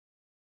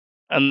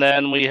 And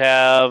then we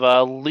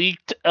have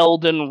leaked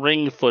Elden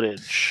Ring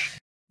footage.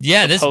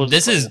 Yeah,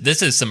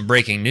 this is some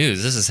breaking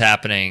news. This is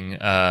happening.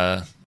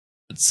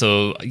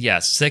 So yeah,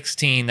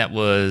 16. That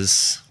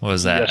was what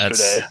was that?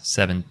 Yesterday. That's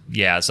 7.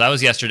 Yeah, so that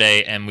was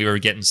yesterday, and we were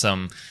getting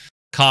some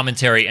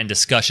commentary and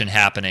discussion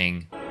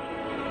happening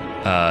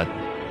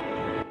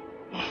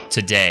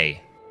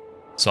today.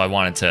 So I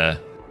wanted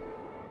to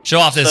show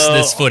off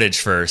this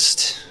footage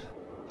first.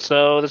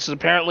 So this is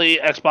apparently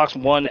Xbox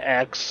One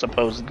X,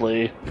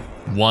 supposedly.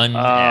 One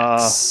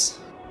X.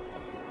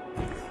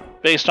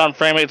 Based on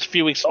frame rates a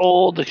few weeks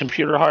old, the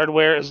computer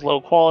hardware is low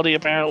quality,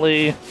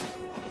 apparently.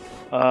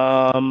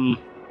 And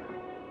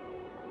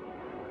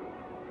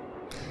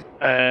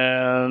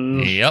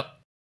yep.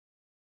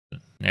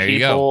 There you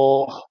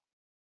go.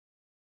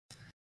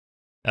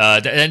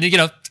 And you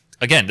know,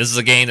 again, this is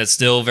a game that's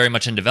still very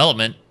much in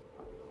development.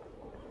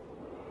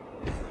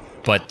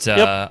 But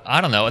I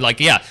don't know,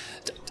 like, yeah,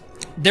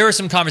 there were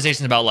some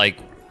conversations about like,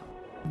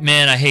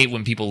 man, I hate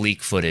when people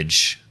leak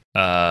footage.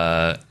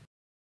 Why?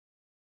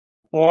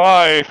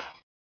 You're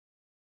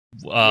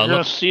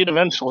gonna see it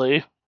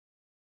eventually.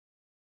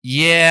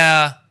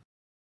 Yeah.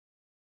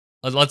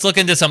 Let's look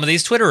into some of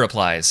these Twitter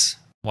replies.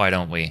 Why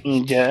don't we?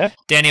 Yeah.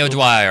 Danny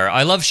O'Dwyer,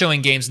 I love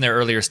showing games in their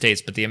earlier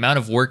states, but the amount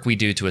of work we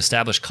do to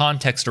establish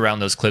context around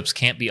those clips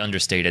can't be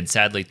understated.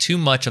 Sadly, too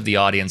much of the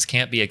audience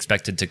can't be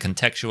expected to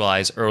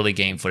contextualize early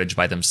game footage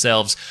by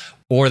themselves,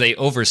 or they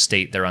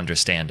overstate their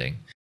understanding.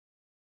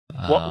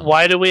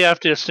 Why do we have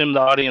to assume the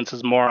audience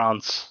is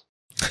morons?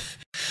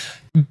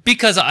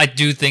 Because I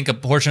do think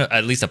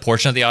at least a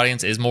portion of the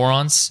audience is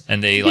morons,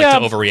 and they like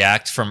to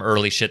overreact from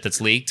early shit that's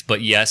leaked.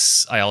 But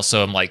yes, I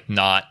also am like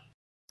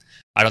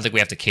I don't think we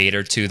have to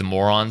cater to the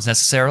morons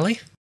necessarily.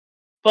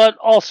 But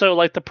also,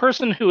 like, the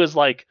person who is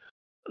like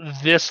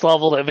this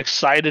level of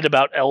excited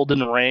about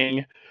Elden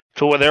Ring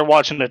to where they're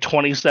watching a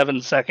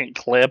 27-second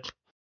clip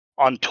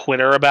on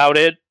Twitter about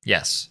it.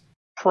 Yes.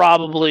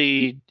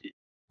 Probably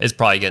is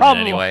probably getting it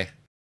anyway.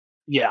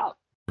 Yeah.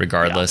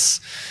 Regardless.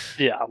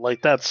 Yeah,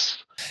 like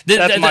that's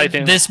my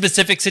thing. This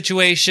specific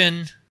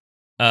situation,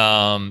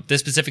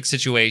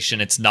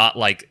 it's not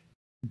like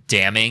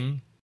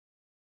damning.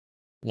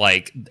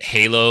 Like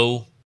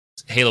Halo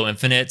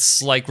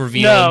Infinite's like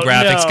reveal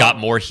graphics got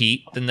more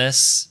heat than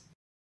this.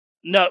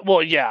 No,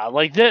 well, yeah,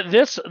 like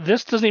this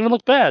doesn't even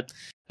look bad.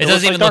 It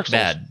doesn't even look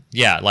bad.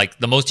 Yeah, like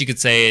the most you could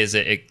say is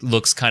it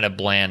looks kind of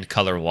bland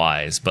color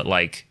wise, but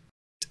like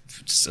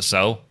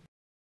so.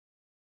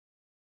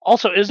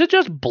 Also, is it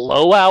just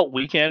blowout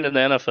weekend in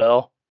the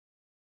NFL?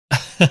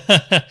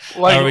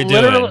 Like, how are we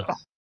doing?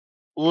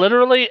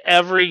 Literally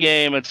every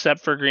game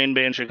except for Green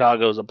Bay and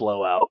Chicago is a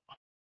blowout.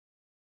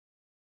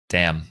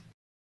 Damn.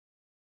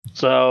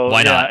 So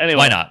why not? Anyway.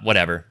 Why not?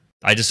 Whatever.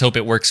 I just hope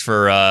it works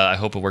for. I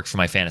hope it works for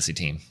my fantasy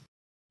team.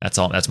 That's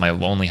all. That's my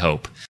only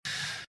hope.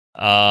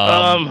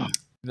 Parker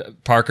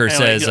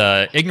says,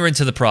 ignorant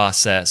to the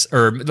process,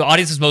 or the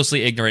audience is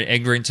mostly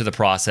ignorant to the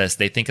process.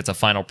 They think it's a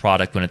final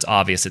product when it's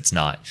obvious it's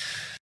not.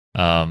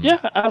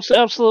 Yeah,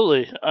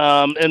 absolutely.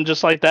 And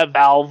just like that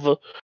Valve,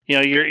 you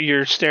know,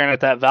 you're staring at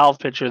that Valve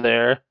picture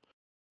there.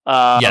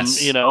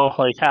 Yes. You know,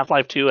 like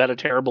Half-Life 2 had a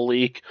terrible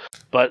leak,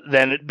 but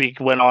then it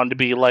went on to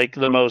be like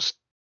the most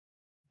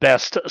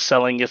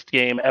best-sellingest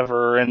game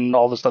ever and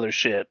all this other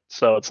shit.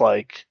 So it's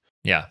like,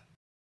 yeah,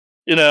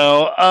 you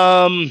know,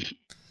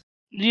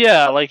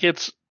 yeah, like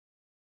it's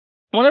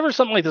whenever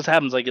something like this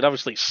happens, like it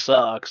obviously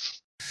sucks,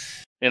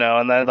 you know,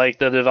 and then like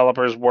the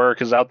developer's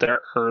work is out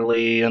there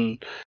early,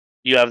 and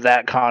you have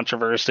that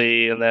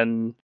controversy, and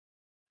then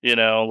you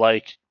know,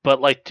 like,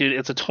 but like, dude,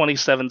 it's a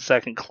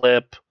 27-second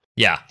clip.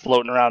 Yeah,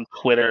 floating around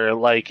Twitter,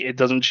 like it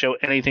doesn't show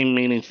anything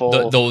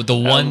meaningful. The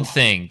one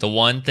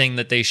thing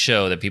that they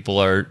show that people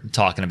are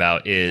talking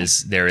about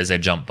is there is a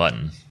jump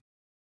button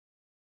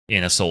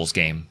in a Souls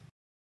game.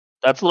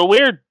 That's a little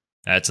weird.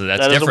 That's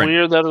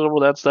different.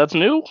 That's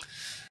new.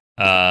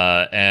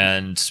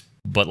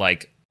 But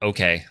like,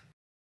 okay.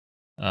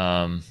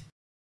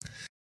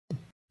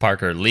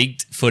 Parker,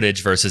 leaked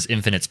footage versus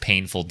Infinite's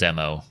painful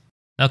demo.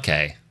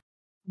 Okay.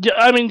 Yeah,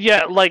 I mean,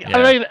 yeah, like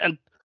and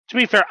to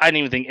be fair, I didn't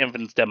even think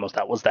Infinite's demos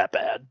was that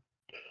bad.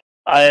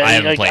 I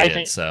haven't played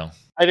it, so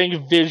I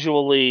think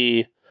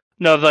visually,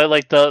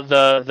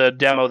 the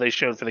demo they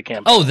showed for the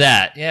campaign. Oh,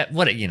 that, yeah.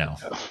 What, you know?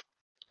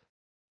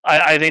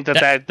 I think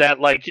that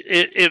like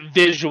it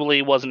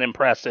visually wasn't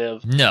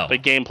impressive. No,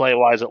 but gameplay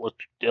wise, it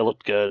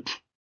looked good.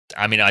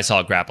 I mean, I saw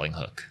a grappling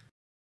hook.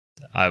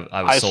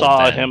 I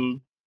saw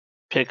him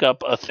pick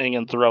up a thing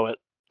and throw it,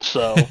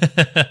 so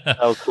that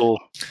was cool.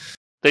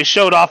 They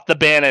showed off the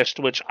Banished,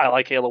 which I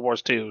like Halo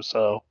Wars 2,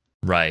 so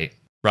right.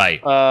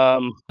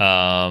 What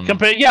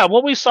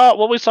we saw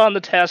in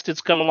the test,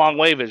 it's come a long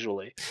way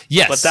visually.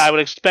 Yes, but I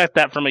would expect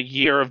that from a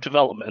year of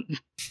development.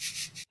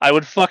 I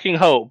would fucking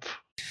hope.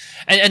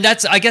 And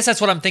that's, I guess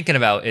that's what I'm thinking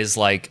about is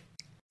like,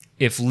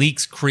 if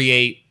leaks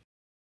create,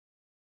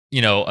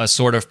 a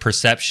sort of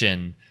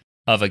perception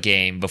of a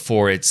game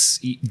before it's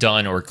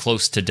done or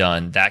close to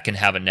done, that can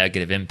have a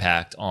negative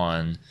impact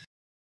on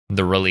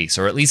the release,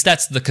 or at least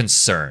that's the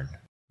concern.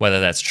 Whether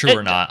that's true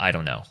or not, I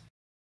don't know.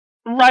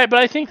 Right, but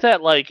I think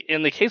that, like,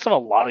 in the case of a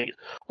lot of,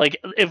 like,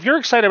 if you're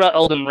excited about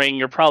Elden Ring,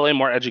 you're probably a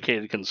more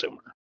educated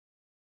consumer.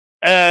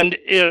 And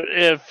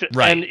and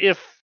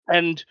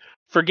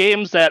for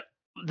games that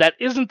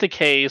isn't the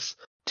case,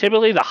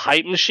 typically the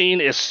hype machine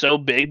is so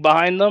big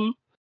behind them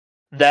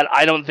that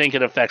I don't think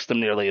it affects them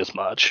nearly as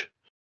much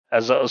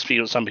as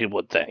some people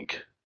would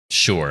think.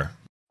 Sure.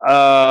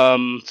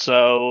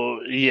 So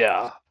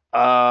yeah.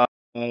 I'm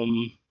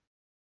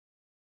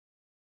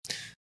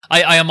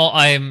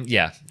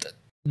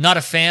not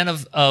a fan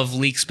of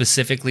leaks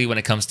specifically when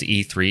it comes to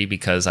E3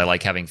 because I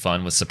like having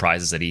fun with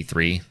surprises at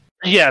E3.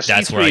 Yes,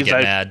 that's E3 where I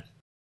get mad.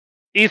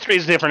 E3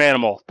 is a different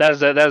animal. That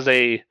is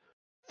a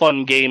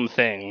fun game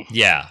thing.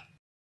 Yeah.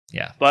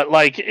 But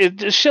like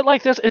shit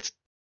like this,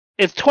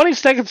 it's 20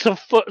 seconds of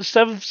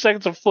 7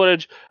 seconds of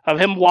footage of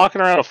him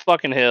walking around a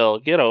fucking hill.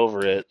 Get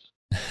over it.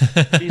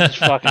 Jesus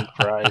fucking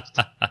Christ.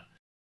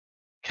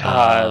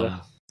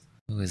 God.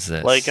 Who is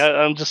this? Like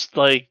I'm just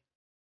like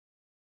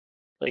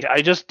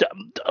I just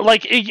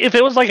like if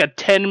it was like a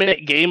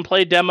 10-minute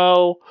gameplay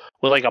demo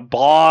with like a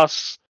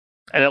boss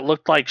and it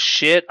looked like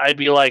shit, I'd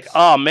be like,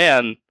 oh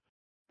man,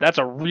 that's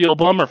a real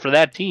bummer for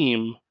that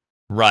team.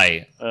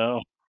 Right.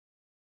 Oh.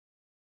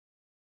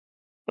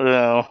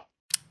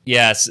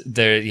 Yes,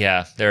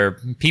 there are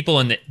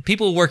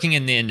people working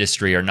in the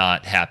industry are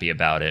not happy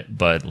about it,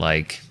 but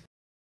like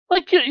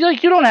you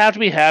don't have to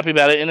be happy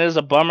about it, and it is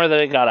a bummer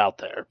that it got out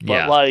there.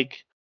 But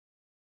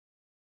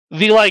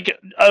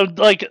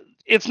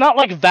it's not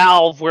like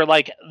Valve where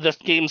like this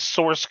game's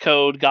source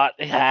code got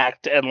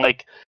hacked and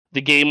like the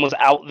game was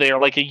out there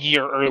like a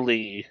year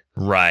early.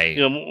 Right.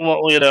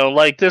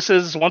 Like this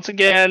is once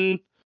again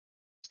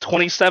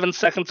 27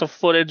 seconds of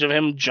footage of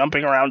him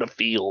jumping around a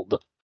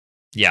field.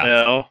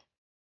 Yeah.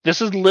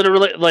 This is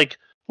literally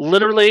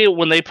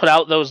when they put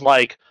out those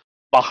like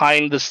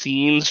behind the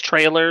scenes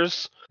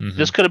trailers,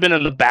 this could have been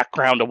in the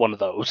background of one of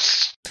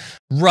those.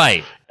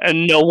 Right.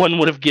 And no one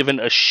would have given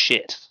a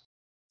shit.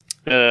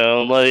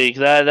 Like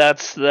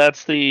that's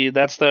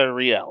the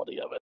reality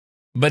of it.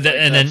 But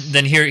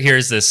then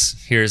here's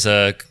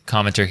a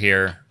commenter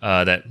here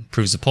that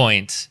proves the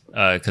point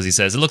because he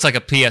says it looks like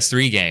a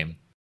PS3 game.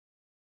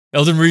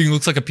 Elden Ring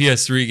looks like a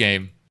PS3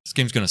 game. This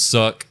game's gonna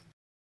suck.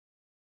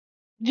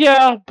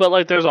 Yeah, but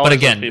like there's always. But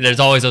again, there's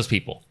always those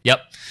people.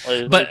 Yep.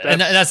 But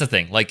that's the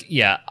thing. Like,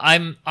 yeah,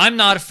 I'm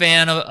not a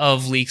fan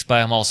of leaks,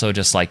 but I'm also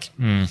just like,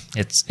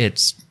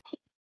 it's.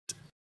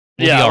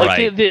 Yeah, like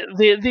right.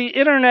 the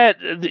internet.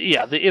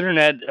 The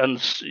internet.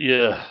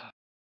 Yeah.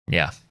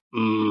 Yeah.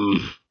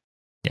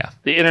 Yeah.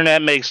 The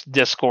internet makes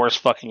discourse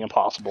fucking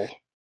impossible.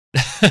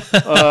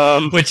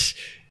 Which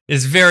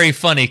is very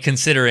funny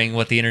considering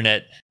what the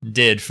internet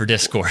did for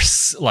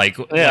discourse. Like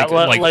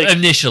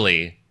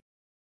initially.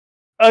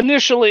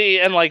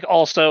 Initially, and like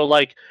also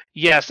like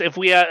yes, if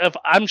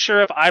I'm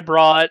sure if I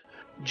brought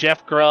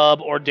Jeff Grubb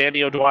or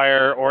Danny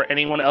O'Dwyer or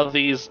any one of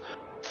these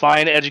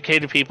fine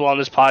educated people on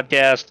this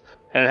podcast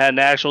and had an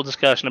actual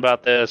discussion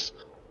about this,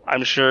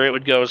 I'm sure it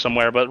would go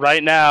somewhere. But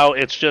right now,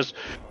 it's just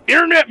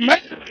internet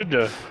mad,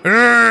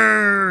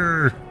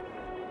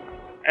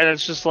 and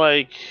it's just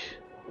like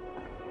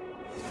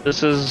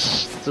this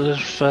is we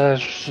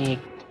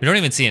don't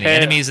even see any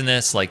enemies in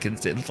this.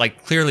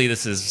 Like clearly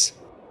this is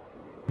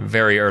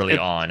very early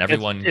on.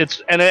 Everyone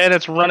it's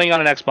running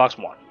on an Xbox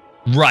One.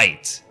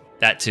 Right.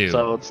 That too.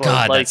 So it's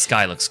God, that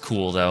sky looks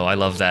cool though. I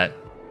love that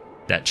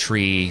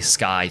tree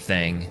sky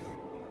thing.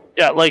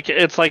 Yeah, like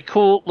it's like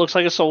cool, looks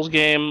like a Souls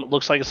game,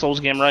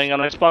 running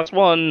on Xbox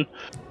One.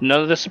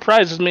 None of this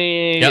surprises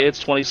me. Yep. It's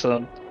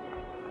 27.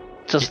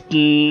 Just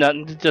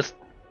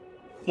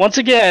once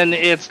again,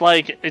 it's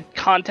like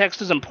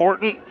context is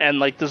important, and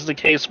like this is the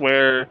case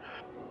where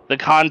the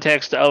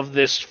context of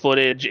this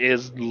footage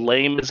is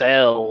lame as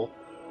hell.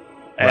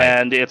 Right.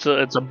 And it's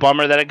a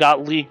bummer that it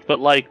got leaked, but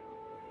like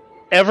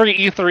every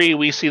E3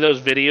 we see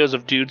those videos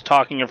of dudes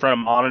talking in front of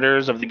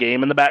monitors of the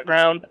game in the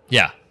background.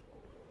 Yeah.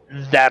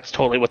 That's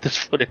totally what this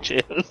footage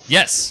is.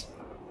 Yes.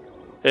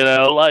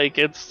 Like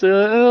it's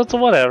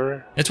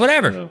whatever. It's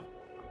whatever.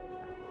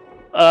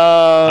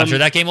 I'm sure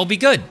that game will be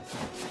good.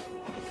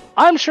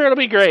 I'm sure it'll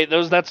be great.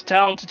 That's a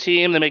talented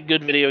team. They make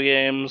good video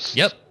games.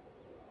 Yep.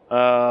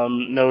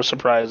 No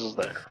surprises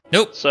there.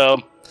 Nope.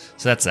 So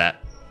that's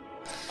that.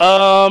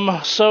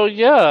 So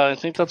yeah, I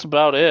think that's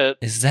about it.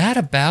 Is that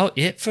about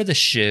it for the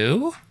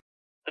show?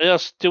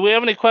 Yes. Do we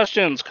have any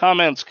questions,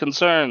 comments,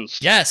 concerns?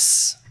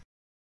 Yes.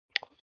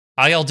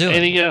 How y'all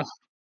doing?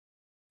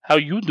 How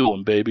you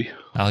doing, baby?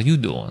 How you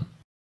doing?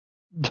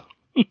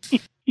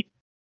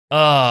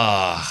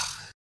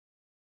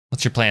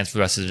 What's your plans for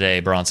the rest of the day,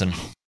 Bronson?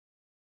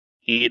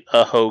 Eat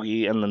a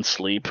hoagie and then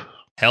sleep.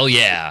 Hell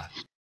yeah.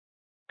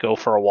 Go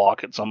for a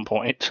walk at some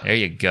point. There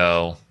you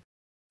go.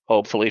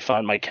 Hopefully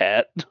find my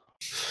cat.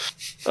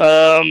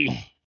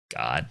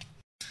 God.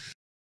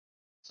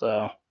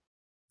 So,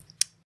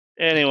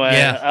 anyway,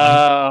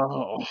 Yeah,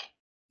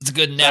 it's a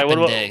good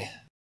napping day.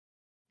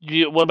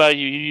 What about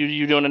you?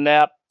 You doing a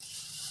nap?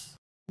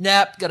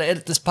 Nap. Gotta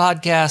edit this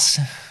podcast.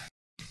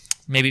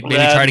 Maybe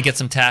try to get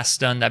some tasks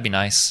done. That'd be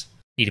nice.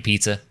 Eat a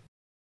pizza.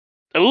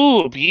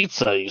 Ooh,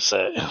 pizza, you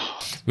say?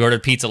 We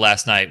ordered pizza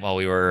last night while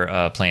we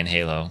were playing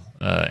Halo,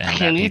 and I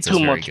can't that eat pizza's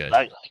too very much. good.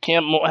 I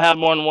can't have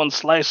more than one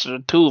slice or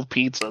two of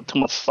pizza. Too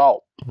much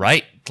salt.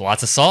 Right?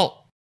 Lots of salt.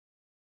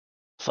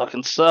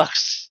 Fucking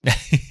sucks.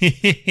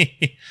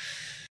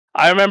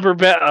 I remember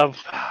back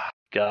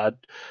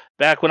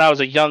when I was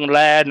a young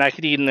lad and I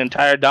could eat an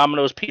entire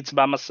Domino's pizza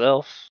by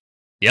myself.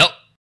 Yep.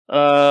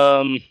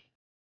 Have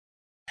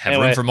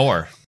room for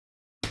more.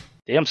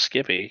 Damn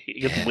Skippy.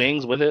 You get the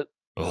wings with it.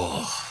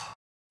 Oh.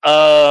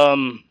 All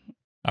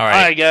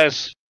right,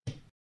 guys.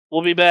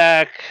 We'll be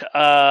back.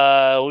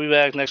 We'll be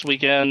back next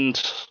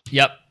weekend.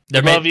 Yep.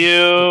 Love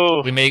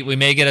you. We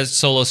may get a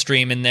solo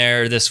stream in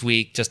there this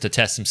week just to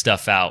test some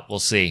stuff out. We'll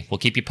see. We'll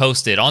keep you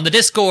posted on the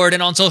Discord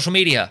and on social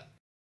media.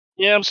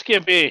 Yeah, I'm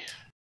Skippy.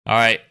 All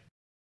right.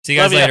 See you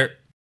guys later.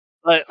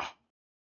 Bye.